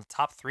 We're in the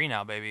top 3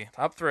 now, baby.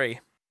 Top 3.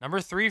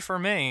 Number 3 for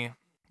me.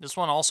 This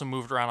one also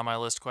moved around on my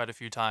list quite a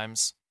few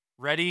times.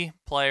 Ready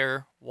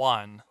Player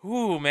One.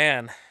 Ooh,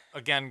 man.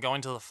 Again,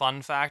 going to the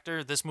fun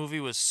factor, this movie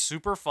was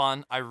super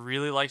fun. I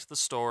really liked the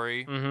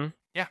story. Mm-hmm.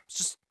 Yeah, it's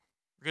just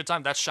a good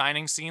time. That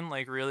Shining scene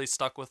like really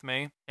stuck with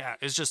me. Yeah,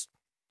 it's just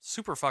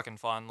super fucking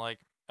fun. Like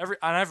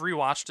I've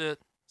rewatched it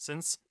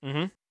since.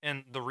 Mm-hmm.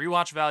 And the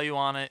rewatch value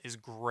on it is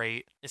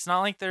great. It's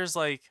not like there's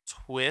like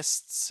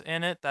twists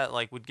in it that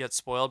like would get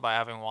spoiled by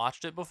having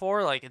watched it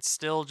before. Like it's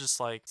still just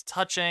like it's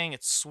touching,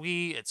 it's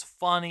sweet, it's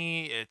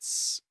funny,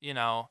 it's, you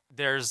know,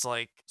 there's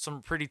like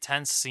some pretty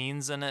tense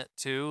scenes in it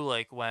too,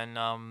 like when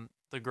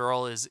the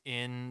girl is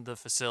in the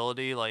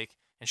facility like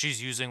and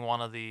she's using one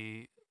of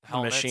the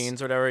helmets,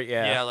 machines or whatever.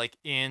 Yeah, like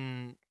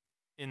in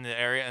the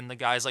area and the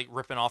guy's like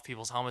ripping off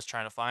people's helmets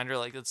trying to find her.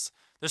 Like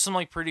there's some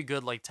like pretty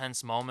good like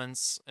tense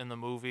moments in the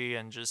movie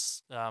and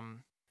just I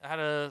had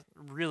a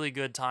really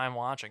good time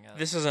watching it.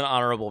 This is an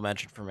honorable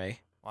mention for me.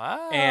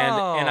 Wow.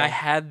 And I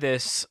had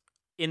this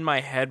in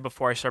my head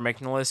before I started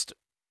making the list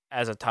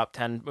as a top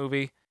 10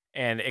 movie,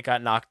 and it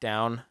got knocked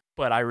down,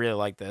 but I really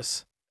like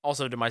this.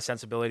 Also to my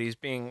sensibilities,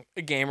 being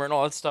a gamer and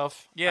all that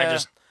stuff. Yeah. I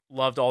just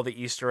loved all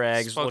the Easter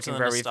eggs, Spoke looking to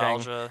for the everything.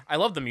 nostalgia. I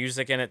love the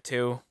music in it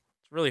too.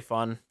 It's really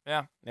fun.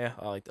 Yeah. Yeah,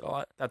 I liked it a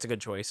lot. That's a good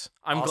choice.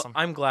 Awesome.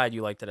 I'm glad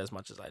you liked it as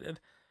much as I did.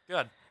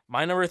 Good.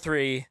 My number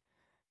 3,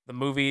 the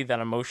movie that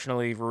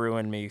emotionally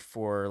ruined me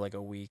for like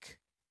a week,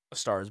 A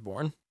Star Is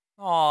Born.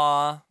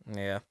 Aw.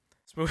 Yeah.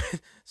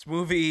 This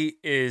movie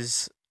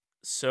is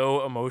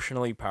so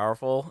emotionally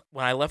powerful.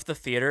 When I left the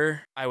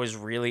theater, I was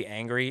really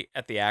angry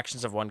at the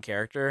actions of one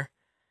character.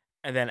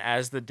 And then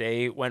as the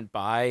day went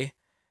by,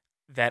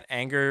 that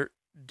anger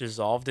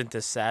dissolved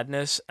into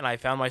sadness, and I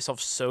found myself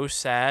so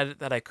sad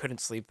that I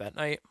couldn't sleep that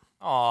night.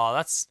 Aw,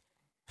 that's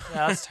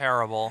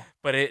terrible.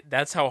 But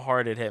that's how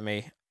hard it hit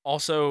me.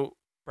 Also,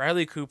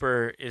 Bradley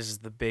Cooper is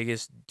the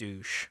biggest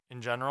douche.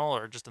 In general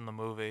or just in the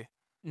movie?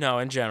 No,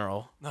 in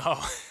general.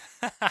 No.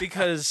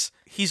 Because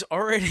he's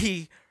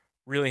already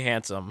really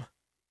handsome.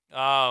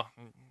 Oh,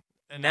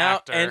 an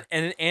actor.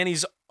 And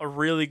he's a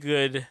really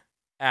good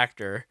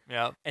actor.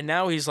 Yeah. And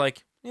now he's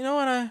like, you know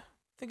what? I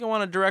think I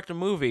want to direct a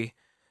movie.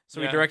 So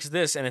he directs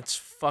this, and it's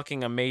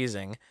fucking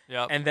amazing.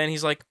 Yeah. And then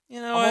he's like,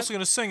 you know I'm what? also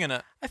gonna sing in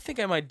it. I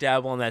think I might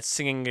dabble in that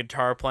singing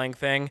guitar playing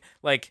thing.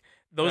 Like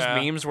those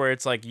memes where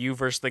it's like you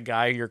versus the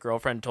guy your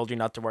girlfriend told you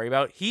not to worry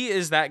about. He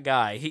is that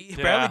guy.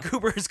 Bradley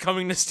Cooper is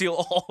coming to steal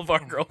all of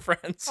our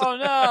girlfriends. Oh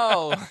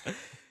no.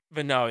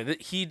 But no,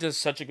 he does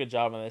such a good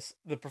job on this.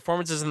 The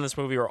performances in this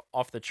movie are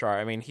off the chart.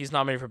 I mean, he's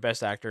nominated for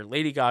Best Actor.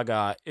 Lady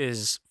Gaga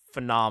is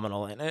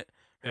phenomenal in it.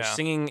 Her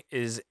singing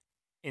is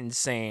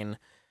insane.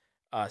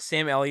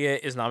 Sam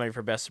Elliott is nominated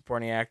for Best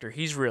Supporting Actor.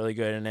 He's really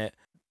good in it.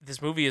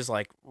 This movie is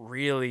like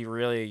really,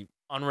 really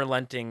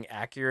unrelenting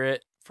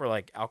accurate for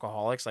like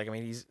alcoholics. Like, I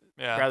mean,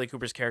 Bradley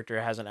Cooper's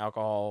character has an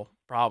alcohol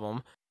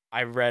problem.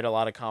 I read a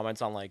lot of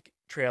comments on like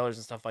trailers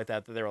and stuff like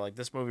that they were like,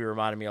 this movie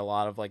reminded me a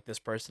lot of like this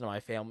person in my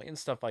family and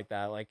stuff like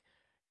that. Like,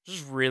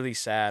 just really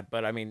sad.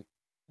 But I mean,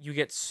 you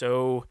get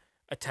so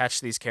attached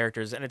to these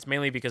characters, and it's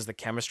mainly because the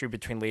chemistry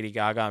between Lady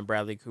Gaga and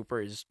Bradley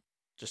Cooper is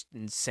just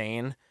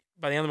insane.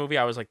 By the end of the movie,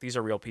 I was like, these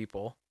are real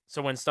people.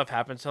 So when stuff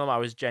happened to them, I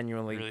was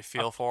genuinely really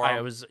feel for them. I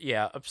was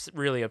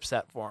really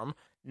upset for them.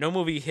 No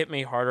movie hit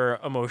me harder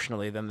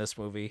emotionally than this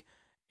movie.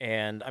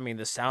 And I mean,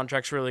 the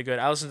soundtrack's really good.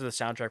 I listened to the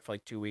soundtrack for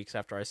like 2 weeks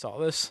after I saw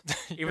this,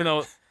 even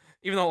though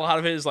a lot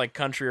of it is like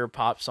country or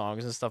pop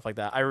songs and stuff like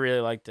that. I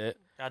really liked it.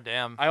 God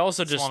damn. I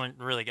also this one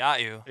really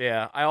got you.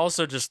 Yeah. I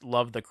also just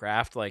love the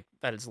craft, like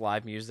that it's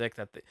live music,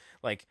 that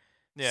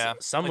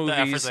some like movies, the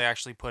effort they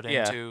actually put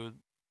into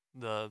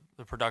the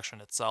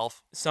production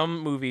itself. Some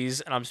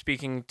movies, and I'm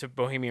speaking to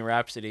Bohemian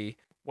Rhapsody,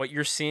 what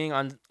you're seeing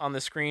on the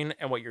screen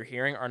and what you're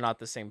hearing are not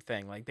the same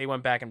thing. Like they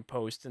went back and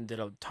post and did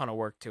a ton of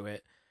work to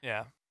it.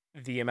 Yeah.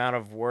 The amount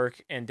of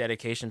work and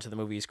dedication to the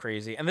movie is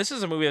crazy. And this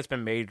is a movie that's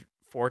been made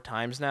 4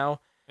 times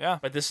now. Yeah.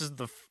 But this is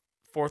the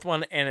 4th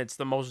one, and it's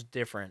the most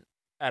different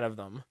out of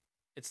them.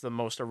 It's the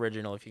most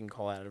original, if you can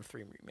call it, out of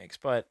 3 remakes.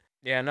 But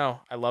yeah,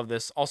 no, I love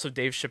this. Also,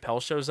 Dave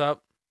Chappelle shows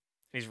up.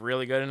 He's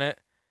really good in it.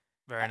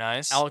 Very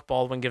nice. Alec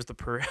Baldwin gives the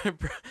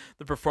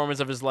performance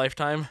of his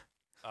lifetime.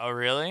 Oh,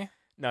 really?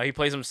 No, he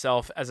plays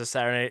himself as a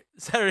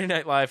Saturday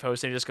Night Live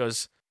host, and he just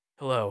goes,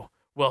 "Hello,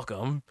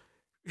 welcome."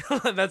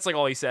 That's like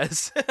all he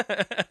says.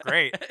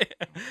 Great.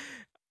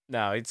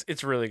 No,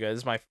 it's really good.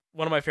 It's one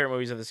of my favorite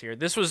movies of this year.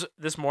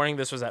 This morning.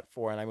 This was at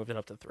 4, and I moved it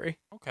up to 3.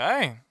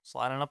 Okay,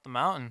 sliding up the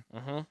mountain.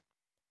 Mm-hmm.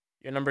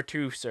 Your number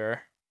 2,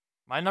 sir.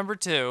 My number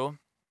 2.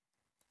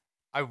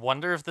 I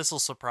wonder if this will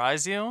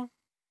surprise you.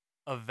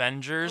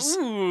 Avengers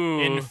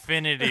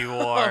Infinity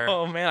War.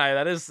 Oh man,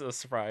 that is a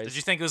surprise. Did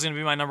you think it was gonna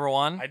be my number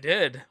 1? I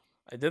did.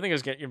 I did think it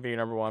was gonna be your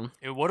number 1.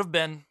 It would have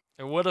been.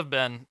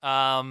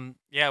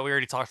 Yeah, we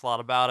already talked a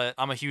lot about it.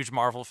 I'm a huge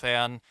Marvel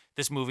fan.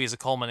 This movie is a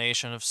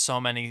culmination of so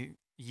many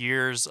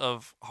years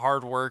of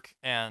hard work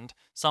and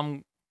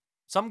some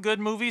good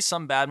movies,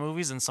 some bad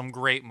movies, and some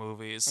great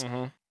movies.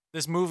 Mm-hmm.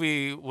 This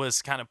movie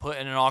was kind of put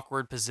in an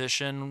awkward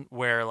position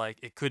where like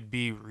it could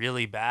be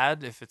really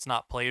bad if it's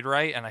not played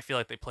right, and I feel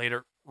like they played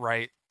it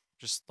right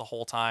just the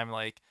whole time.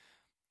 Like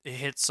it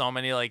hit so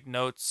many like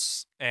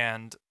notes,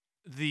 and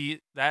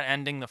that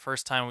ending the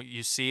first time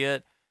you see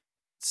it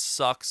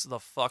sucks the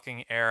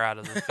fucking air out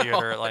of the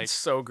theater. Like it's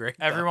so great.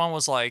 Everyone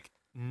was like,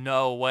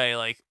 no way.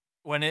 Like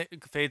when it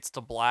fades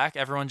to black,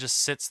 everyone just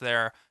sits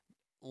there,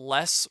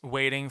 less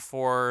waiting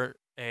for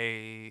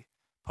a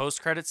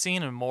post-credit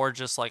scene and more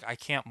just like, I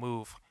can't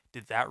move.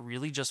 Did that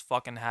really just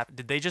fucking happen?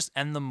 Did they just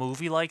end the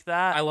movie like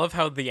that? I love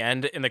how the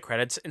end in the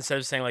credits, instead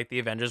of saying like the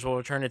Avengers will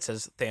return, it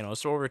says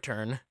Thanos will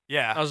return.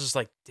 Yeah. I was just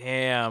like,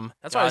 damn.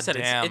 That's why I said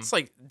it's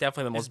like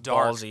definitely the most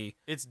ballsy.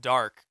 It's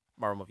dark.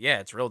 Marvel movie. Yeah,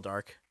 it's real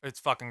dark.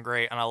 It's fucking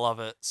great, and I love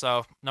it.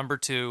 So, number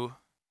 2,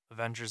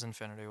 Avengers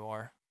Infinity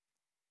War.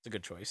 It's a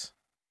good choice.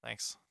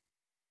 Thanks.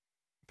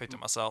 Picked it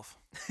myself.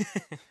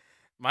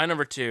 My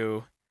number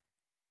 2,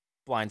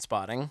 Blind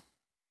Spotting.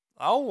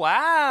 Oh,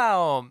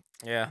 wow.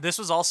 Yeah. This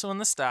was also in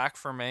the stack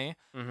for me,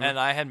 and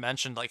I had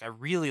mentioned, like, I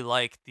really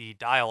like the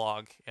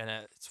dialogue in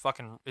it.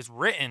 It's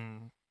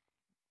written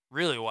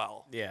really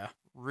well. Yeah.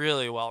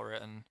 Really well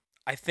written.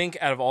 I think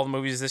out of all the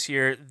movies this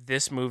year,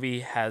 this movie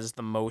has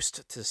the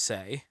most to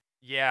say.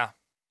 Yeah,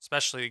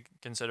 especially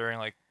considering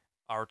like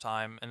our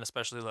time and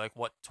especially like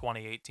what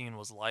 2018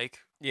 was like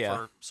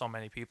for so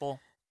many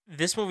people.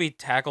 This movie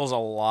tackles a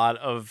lot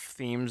of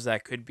themes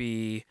that could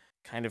be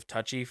kind of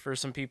touchy for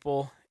some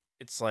people.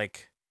 It's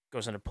like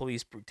goes into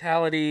police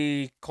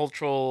brutality,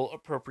 cultural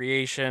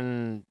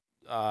appropriation,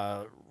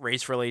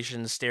 race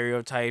relations,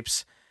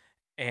 stereotypes,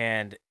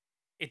 and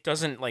it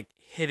doesn't like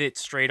hit it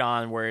straight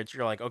on where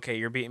you're like, okay,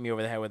 you're beating me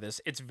over the head with this.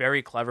 It's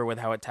very clever with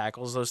how it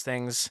tackles those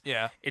things.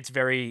 Yeah. It's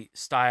very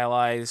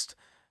stylized.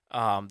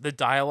 The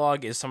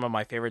dialogue is some of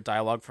my favorite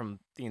dialogue from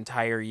the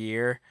entire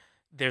year.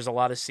 There's a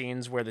lot of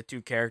scenes where the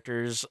two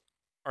characters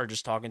are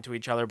just talking to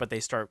each other, but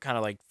they start kind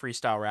of like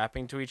freestyle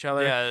rapping to each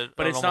other. Yeah,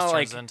 but it's not turns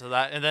like into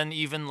that. And then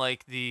even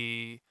like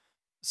the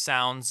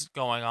sounds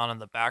going on in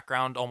the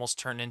background almost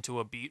turn into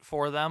a beat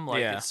for them.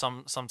 Like it's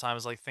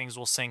sometimes like things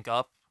will sync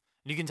up.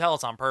 You can tell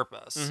it's on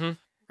purpose. Mm-hmm.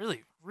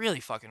 Really, really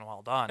fucking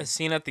well done. A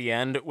scene at the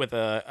end with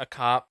a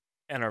cop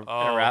and a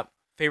rap.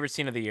 Favorite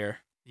scene of the year.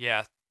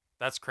 Yeah,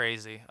 that's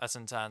crazy. That's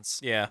intense.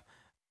 Yeah.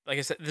 Like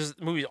I said, this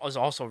movie is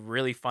also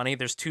really funny.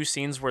 There's 2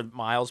 scenes where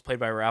Miles, played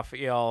by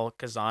Rafael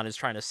Kazan, is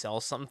trying to sell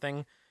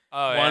something.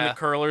 Oh, one the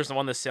curlers and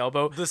one the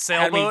sailboat. The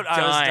sailboat,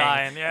 I was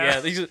dying.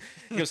 Yeah. He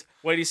goes,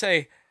 what did he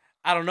say?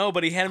 I don't know,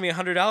 but he handed me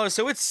 $100,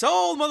 so it's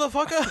sold,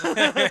 motherfucker.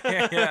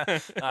 Yeah. I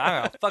don't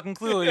have a fucking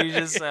clue what he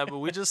just said, but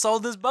we just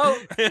sold this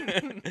boat.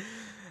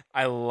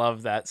 I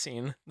love that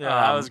scene. Yeah,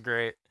 that was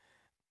great.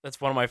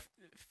 That's one of my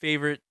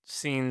favorite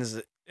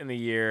scenes in the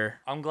year.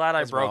 I'm glad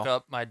I broke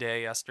up my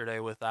day yesterday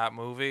with that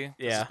movie.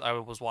 Yeah. I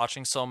was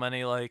watching so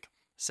many like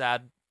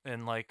sad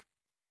and like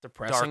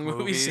depressing dark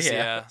movies.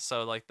 Yeah.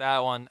 So like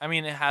that one, I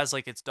mean, it has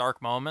like its dark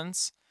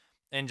moments,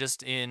 and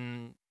just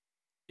in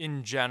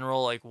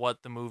general, like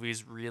what the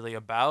movie's really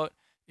about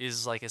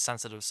is like a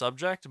sensitive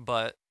subject,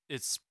 but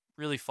it's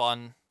really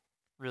fun,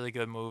 really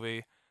good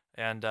movie.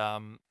 And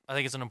I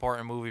think it's an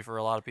important movie for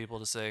a lot of people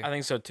to see. I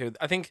think so too.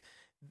 I think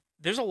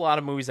there's a lot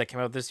of movies that came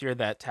out this year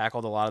that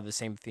tackled a lot of the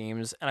same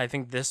themes, and I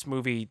think this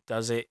movie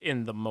does it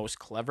in the most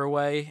clever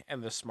way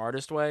and the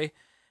smartest way.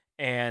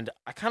 And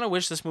I kind of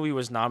wish this movie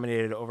was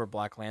nominated over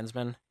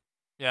BlacKkKlansman.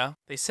 Yeah.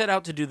 They set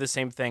out to do the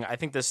same thing. I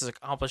think this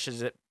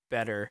accomplishes it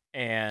better,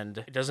 and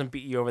it doesn't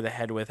beat you over the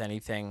head with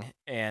anything.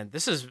 And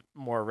this is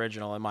more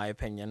original, in my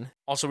opinion.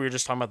 Also, we were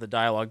just talking about the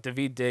dialogue.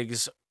 Daveed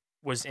Diggs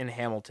was in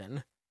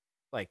Hamilton,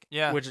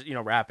 which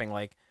rapping.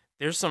 Like,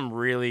 there's some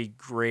really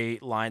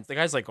great lines. The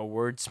guy's like a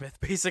wordsmith,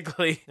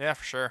 basically. Yeah,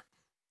 for sure.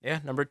 Yeah,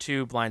 number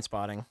 2, Blind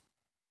Spotting.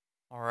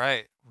 All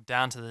right, we're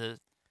down to the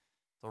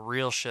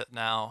real shit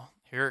now.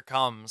 Here it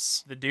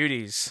comes. The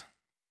duties.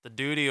 The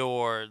Duty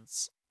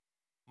Awards.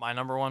 My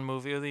number 1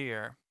 movie of the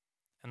year,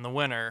 and the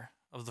winner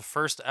of the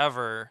first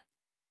ever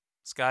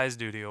Sky's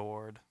Duty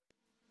Award.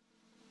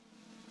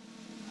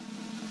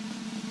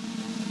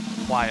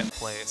 Quiet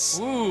Place.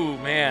 Ooh,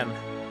 man.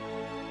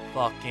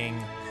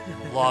 Fucking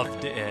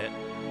loved it.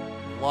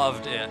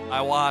 Loved it.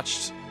 I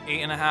watched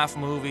 8.5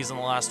 movies in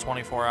the last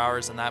 24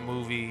 hours, and that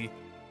movie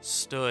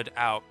stood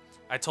out.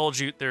 I told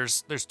you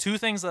there's 2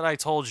 things that I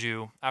told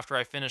you after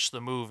I finished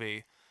the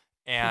movie,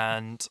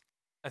 and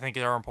I think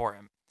they're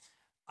important.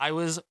 I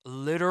was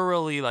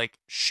literally like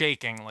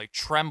shaking, like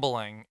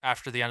trembling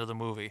after the end of the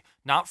movie.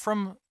 Not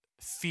from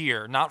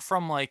fear, not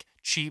from like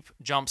cheap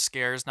jump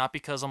scares, not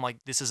because I'm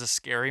like, this is a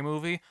scary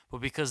movie,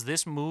 but because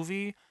this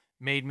movie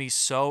made me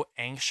so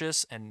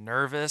anxious and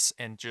nervous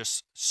and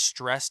just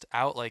stressed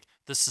out. Like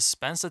the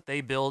suspense that they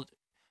build,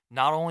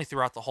 not only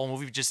throughout the whole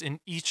movie, but just in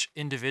each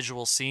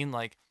individual scene,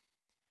 like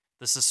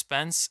the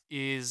suspense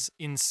is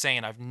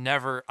insane.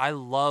 I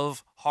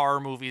love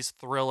horror movies,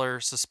 thriller,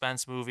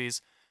 suspense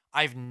movies.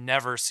 I've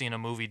never seen a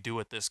movie do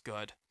it this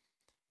good.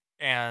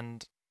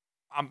 And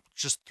I'm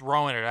just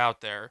throwing it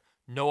out there.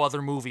 No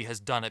other movie has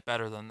done it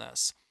better than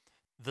this.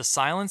 The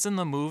silence in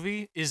the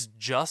movie is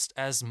just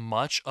as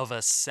much of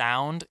a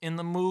sound in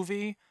the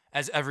movie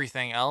as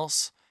everything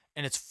else,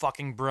 and it's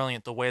fucking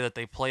brilliant the way that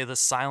they play the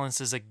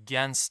silences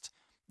against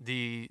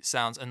the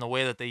sounds and the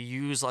way that they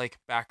use like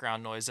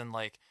background noise, and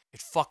like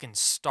it fucking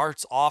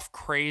starts off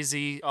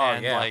crazy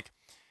like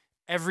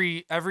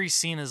every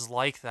scene is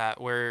like that,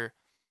 where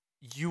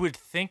you would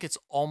think it's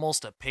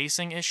almost a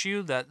pacing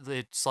issue, that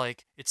it's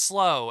like it's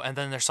slow and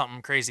then there's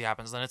something crazy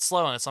happens, then it's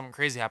slow and then something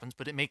crazy happens,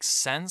 but it makes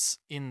sense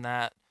in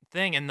that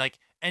thing. And like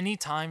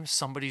anytime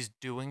somebody's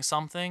doing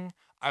something,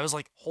 I was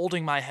like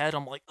holding my head.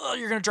 I'm like, oh,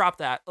 you're gonna drop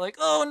that. Like,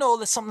 oh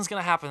no, something's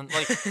gonna happen.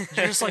 Like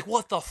you're just like,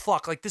 what the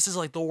fuck? Like this is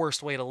like the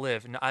worst way to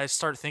live. And I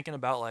started thinking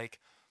about like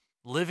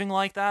living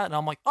like that, and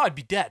I'm like, oh, I'd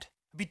be dead.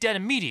 I'd be dead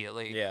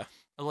immediately. Yeah.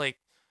 Like,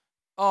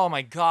 oh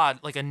my God,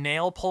 like a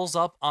nail pulls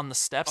up on the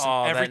steps,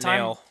 and every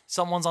time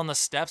someone's on the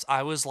steps,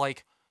 I was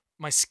like,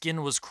 my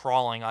skin was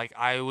crawling. Like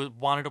I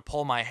wanted to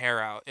pull my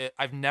hair out.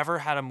 I've never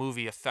had a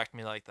movie affect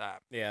me like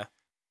that. Yeah.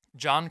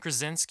 John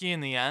Krasinski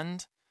in the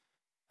end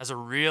has a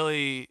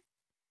really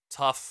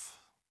tough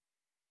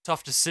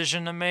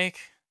decision to make.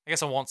 I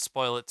guess I won't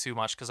spoil it too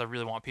much because I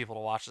really want people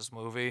to watch this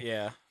movie.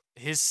 Yeah.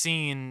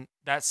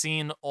 That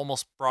scene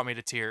almost brought me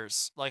to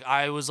tears. Like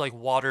I was like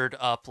watered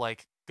up,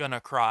 like gonna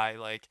cry.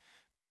 Like,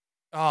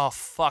 oh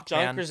fuck,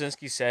 John man.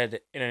 Krasinski said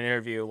in an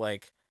interview,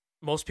 like,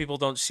 most people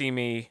don't see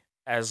me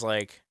as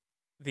like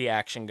the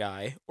action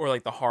guy or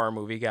like the horror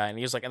movie guy, and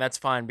he was like, and that's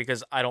fine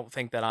because I don't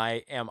think that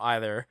I am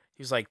either.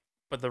 He's like,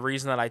 but the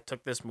reason that I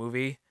took this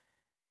movie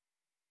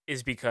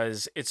is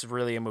because it's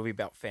really a movie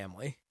about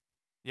family.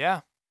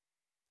 Yeah.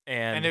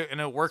 And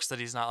it works that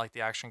he's not like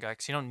the action guy,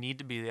 because you don't need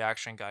to be the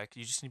action guy.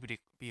 You just need to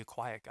be a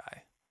quiet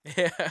guy.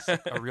 Yeah.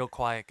 A real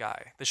quiet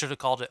guy. They should have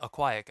called it A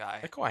Quiet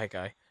Guy. A Quiet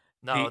Guy.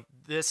 No,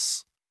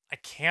 I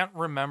can't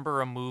remember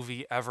a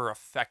movie ever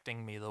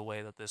affecting me the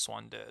way that this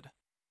one did.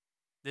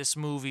 This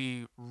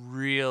movie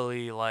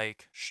really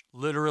like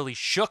literally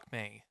shook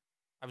me.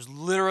 I was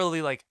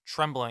literally like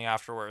trembling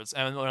afterwards.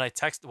 And when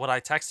what I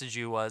texted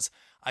you was,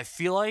 I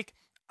feel like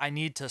I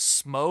need to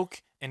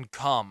smoke and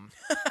come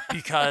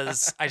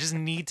because I just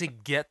need to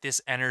get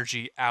this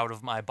energy out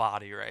of my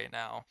body right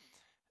now.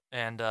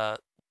 And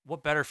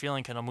what better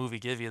feeling can a movie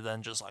give you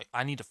than just like,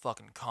 I need to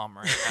fucking come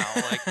right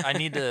now. Like I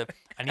need to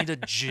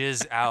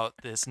jizz out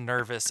this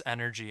nervous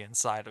energy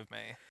inside of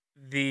me.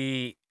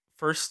 The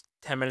first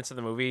 10 minutes of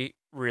the movie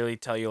really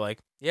tell you like,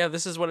 yeah,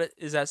 this is what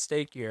is at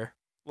stake here.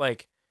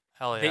 Like,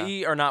 hell yeah.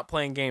 They are not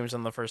playing games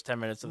in the first 10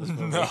 minutes of this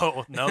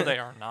movie. No, they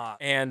are not.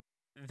 And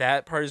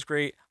that part is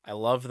great. I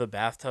love the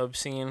bathtub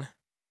scene.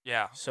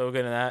 Yeah. So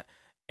good in that.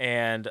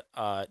 And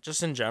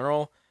just in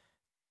general,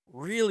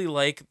 really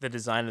like the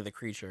design of the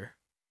creature.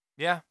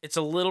 Yeah. It's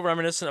a little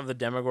reminiscent of the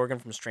Demogorgon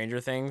from Stranger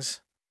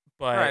Things,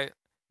 but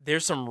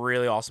there's some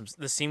really awesome...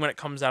 The scene when it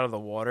comes out of the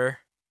water.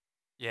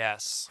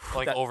 Yes.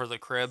 Like over the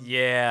crib.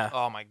 Yeah.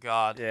 Oh my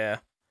God. Yeah.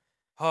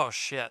 Oh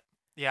shit.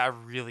 Yeah, I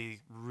really,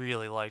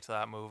 really liked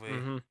that movie.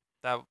 Mm-hmm.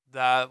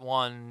 That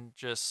one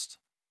just...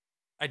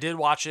 I did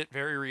watch it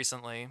very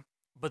recently,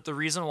 but the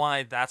reason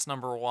why that's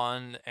number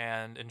one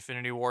and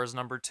Infinity War is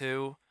number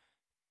two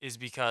is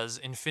because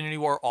Infinity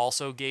War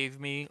also gave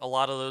me a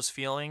lot of those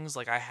feelings.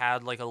 Like I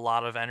had like a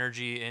lot of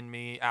energy in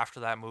me after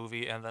that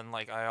movie, and then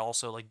like I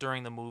also like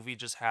during the movie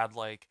just had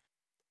like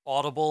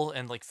audible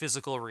and like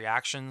physical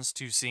reactions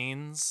to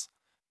scenes,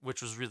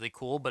 which was really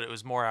cool, but it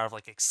was more out of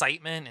like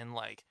excitement and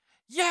like,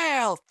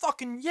 yeah,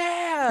 fucking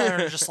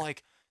yeah, or just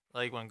like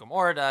when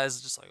Gamora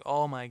dies, just like,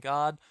 oh my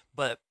God.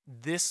 But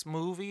this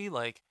movie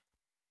like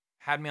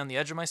had me on the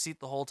edge of my seat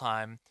the whole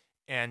time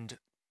and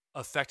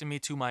affected me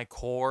to my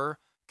core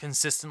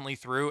consistently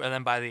through, and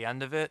then by the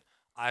end of it,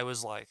 I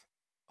was like,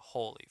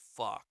 holy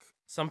fuck.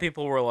 Some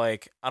people were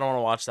like, I don't want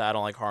to watch that, I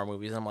don't like horror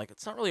movies. And I'm like,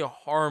 it's not really a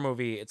horror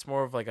movie, it's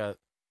more of like a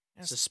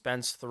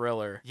suspense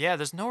thriller. Yeah,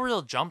 there's no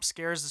real jump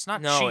scares. It's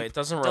not cheap. No, it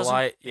doesn't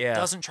rely... It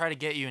doesn't try to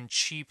get you in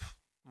cheap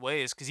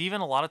ways, because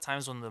even a lot of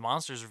times when the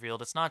monster's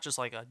revealed, it's not just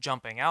like a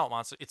jumping out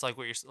monster. It's like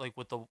what you're like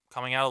with the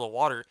coming out of the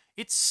water,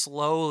 it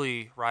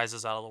slowly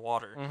rises out of the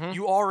water. Mm-hmm.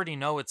 You already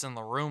know it's in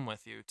the room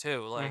with you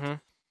too. Like,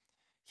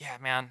 yeah,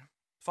 man,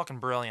 fucking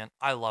brilliant.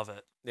 I love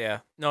it. Yeah,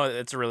 no,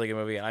 it's a really good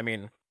movie. I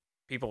mean,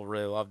 people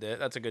really loved it.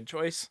 That's a good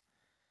choice.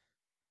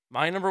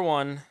 My number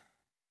one,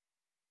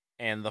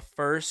 and the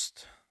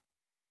first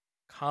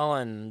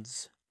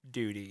Colin's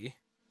duty.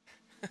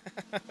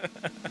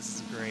 This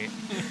is great.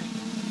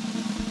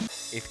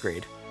 8th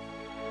grade.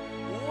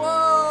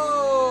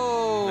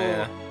 Whoa!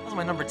 Yeah. That was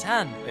my number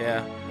 10.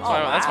 Yeah.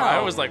 That's why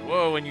I was like,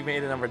 whoa, when you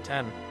made it number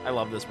 10. I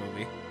love this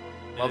movie.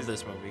 Love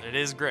this movie. It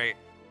is great.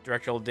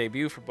 Directorial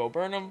debut for Bo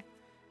Burnham.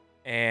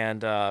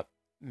 And,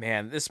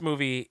 man, this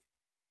movie,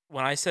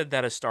 when I said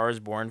that A Star is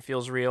Born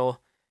feels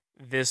real,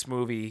 this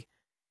movie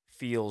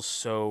feels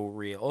so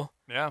real.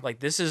 Yeah. Like,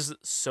 this is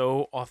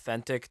so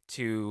authentic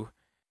to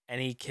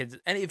any kid.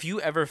 And if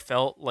you ever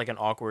felt like an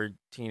awkward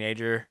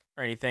teenager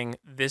or anything,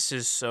 this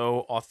is so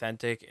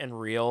authentic and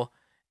real.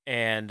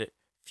 And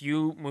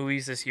few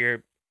movies this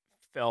year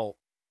felt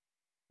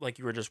like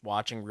you were just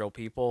watching real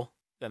people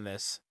than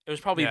this. It was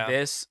probably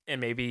this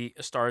and maybe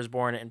A Star Is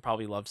Born and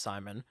probably Love,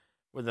 Simon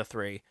were the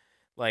three.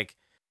 Like,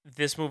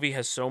 this movie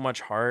has so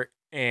much heart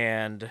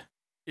and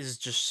is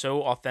just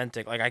so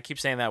authentic. Like, I keep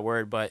saying that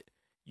word, but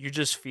you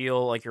just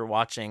feel like you're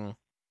watching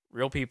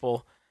real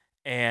people.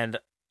 And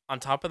on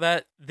top of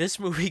that, this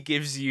movie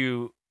gives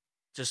you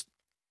just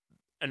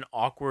an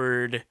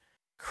awkward,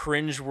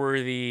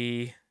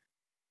 cringeworthy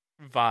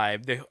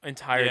vibe the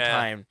entire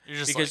time. You're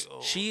just because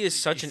like, she is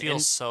such you feel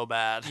so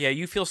bad. Yeah,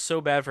 you feel so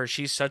bad for her.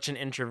 She's such an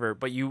introvert,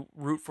 but you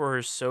root for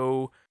her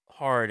so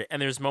hard. And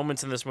there's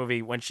moments in this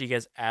movie when she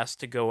gets asked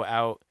to go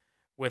out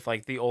with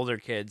like the older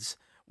kids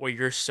where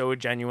you're so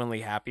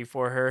genuinely happy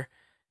for her.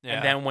 Yeah.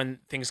 And then when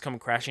things come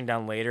crashing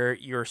down later,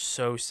 you're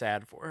so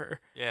sad for her.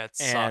 Yeah, it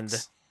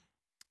sucks.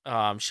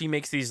 And she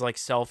makes these like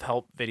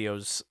self-help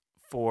videos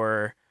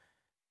for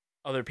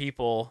other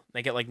people.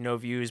 They get like no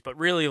views, but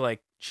really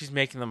like she's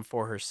making them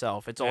for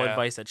herself. It's all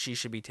advice that she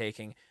should be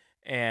taking.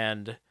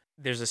 And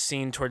there's a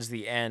scene towards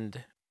the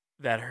end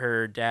that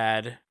her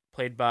dad,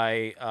 played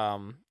by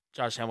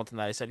Josh Hamilton,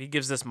 that I said, he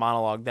gives this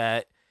monologue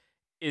that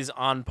is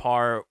on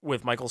par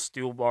with Michael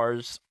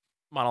Stuhlbarg's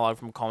monologue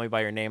from Call Me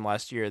By Your Name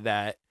last year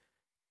that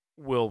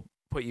will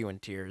put you in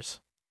tears.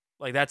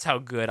 Like, that's how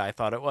good I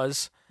thought it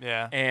was.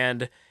 Yeah.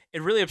 And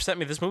it really upset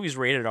me. This movie's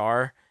rated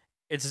R.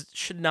 It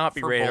should not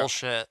be For rated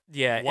bullshit.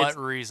 Yeah. What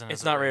reason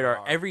it's is not it rated R.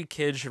 R? Every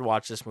kid should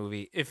watch this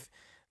movie.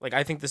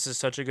 I think this is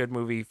such a good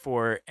movie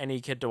for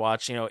any kid to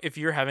watch. You know, if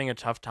you're having a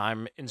tough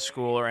time in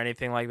school or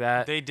anything like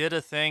that. They did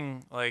a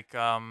thing, like,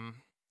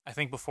 I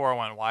think before it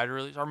went wide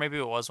release, or maybe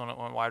it was when it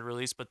went wide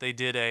release, but they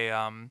did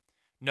a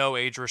no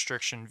age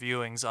restriction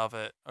viewings of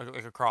it,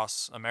 like,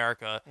 across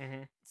America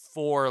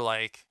for,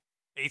 like,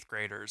 8th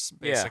graders,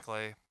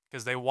 basically.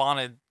 Because they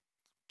wanted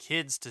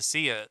kids to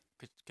see it,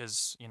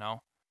 because, you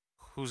know,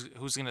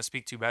 who's going to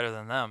speak to better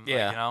than them?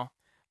 Yeah. Like, you know?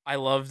 I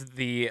loved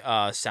the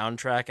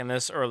soundtrack in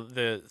this, or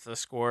the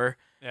score.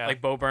 Yeah.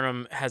 Like, Bo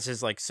Burnham has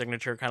his like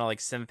signature kind of like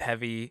synth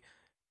heavy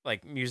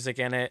like music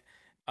in it.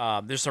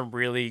 There's some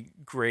really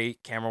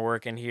great camera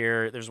work in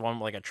here. There's one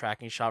like a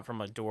tracking shot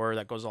from a door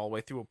that goes all the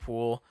way through a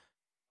pool.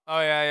 Oh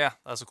yeah,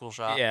 that's a cool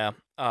shot. Yeah.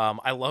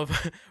 I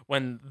love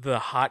when the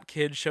hot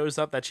kid shows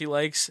up that she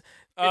likes.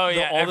 Oh all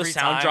the every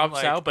sound time, drops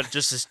like... out, but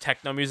just as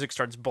techno music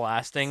starts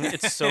blasting.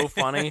 It's so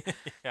funny.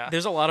 Yeah.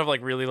 There's a lot of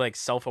like really like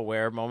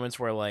self-aware moments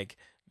where like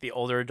the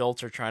older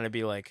adults are trying to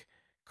be like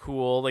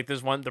cool. Like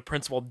there's one, the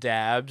principal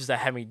dabs that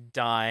had me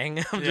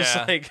dying. I'm just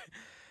like,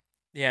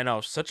 yeah,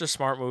 no, such a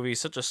smart movie,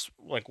 such a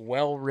like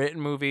well-written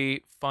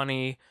movie,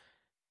 funny,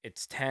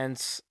 it's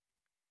tense,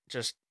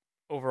 just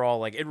overall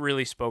like it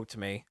really spoke to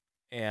me.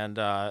 And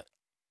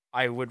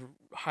I would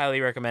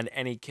highly recommend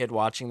any kid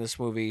watching this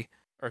movie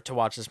or to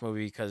watch this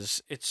movie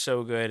because it's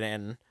so good.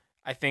 And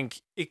I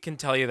think it can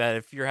tell you that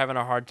if you're having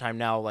a hard time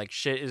now, like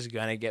shit is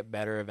going to get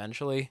better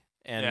eventually.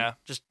 And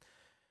just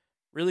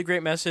really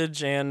great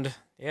message. And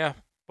yeah,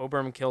 Bo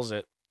Burnham kills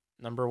it.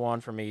 Number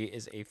one for me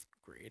is 8th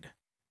Grade.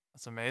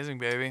 That's amazing,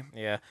 baby.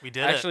 Yeah. We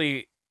did I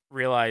actually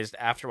realized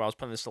after I was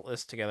putting this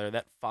list together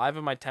that 5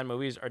 of my 10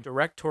 movies are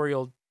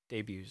directorial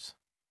debuts.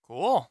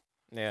 Cool.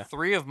 Yeah.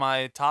 3 of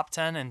my top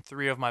 10 and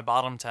 3 of my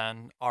bottom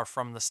 10 are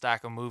from the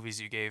stack of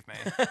movies you gave me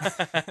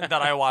that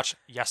I watched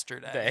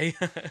yesterday.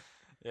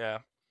 Yeah.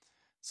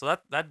 So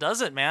that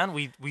does it, man.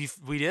 We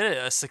did it.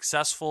 A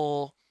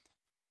successful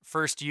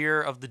first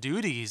year of the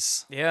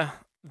duties. Yeah.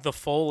 The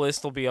full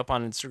list will be up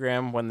on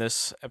Instagram when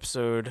this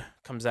episode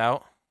comes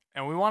out.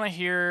 And we want to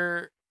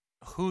hear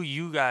who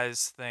you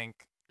guys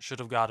think should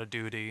have got a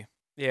duty.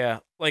 Yeah.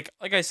 Like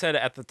I said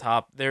at the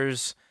top,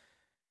 there's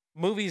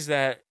movies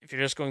that, if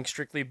you're just going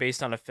strictly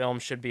based on a film,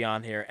 should be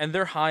on here. And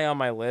they're high on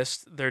my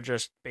list. They're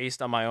just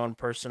based on my own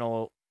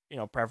personal,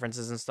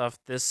 preferences and stuff.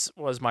 This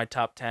was my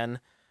top 10,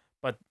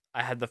 but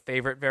I had The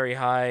Favorite very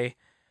high.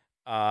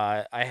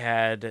 I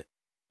had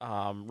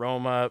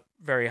Roma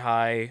very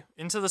high.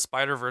 Into the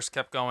Spider-Verse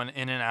kept going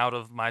in and out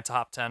of my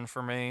top 10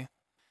 for me.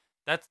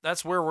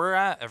 That's where we're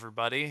at,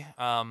 everybody.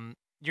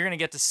 You're going to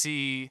get to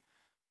see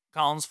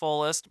Colin's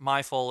full list,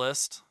 my full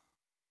list,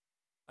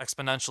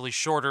 exponentially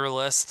shorter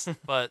list,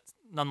 but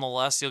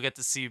nonetheless, you'll get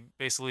to see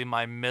basically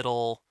my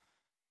middle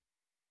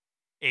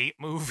 8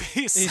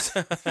 movies.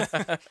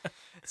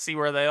 See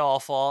where they all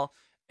fall.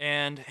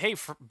 And hey,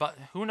 but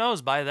who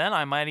knows? By then,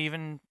 I might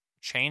even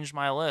change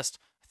my list.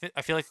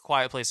 I feel like A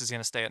Quiet Place is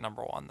going to stay at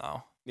number 1,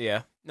 though.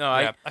 Yeah. No,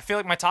 I feel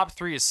like my top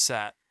 3 is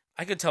set.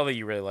 I could tell that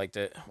you really liked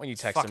it when you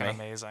texted fucking me.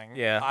 Amazing.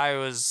 Yeah. I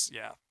was,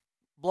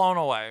 blown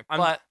away.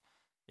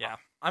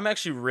 I'm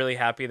actually really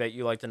happy that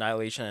you liked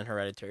Annihilation and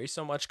Hereditary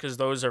so much because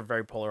those are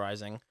very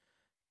polarizing.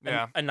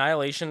 Yeah.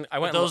 Annihilation,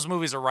 those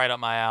movies are right up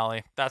my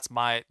alley. That's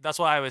what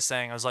I was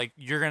saying. I was like,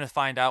 you're going to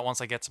find out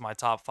once I get to my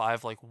top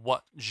 5, like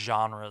what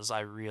genres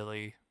I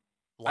really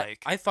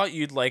like. I thought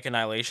you'd like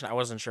Annihilation. I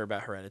wasn't sure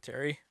about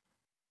Hereditary.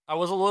 I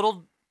was a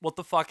little, what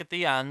the fuck at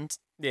the end.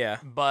 Yeah.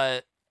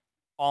 But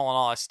all in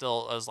all,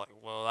 I was like,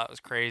 whoa, that was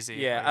crazy.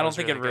 Yeah, like, I don't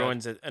think really it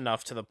ruins it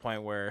enough to the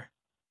point where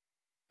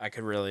I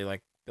could really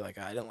be like,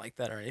 I didn't like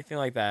that or anything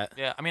like that.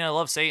 Yeah, I mean, I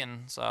love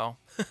Satan, so.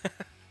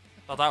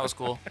 Thought that was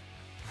cool.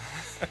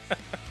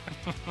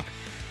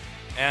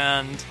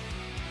 And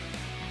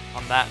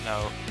on that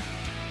note,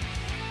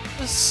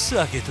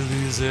 suck it,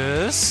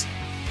 losers.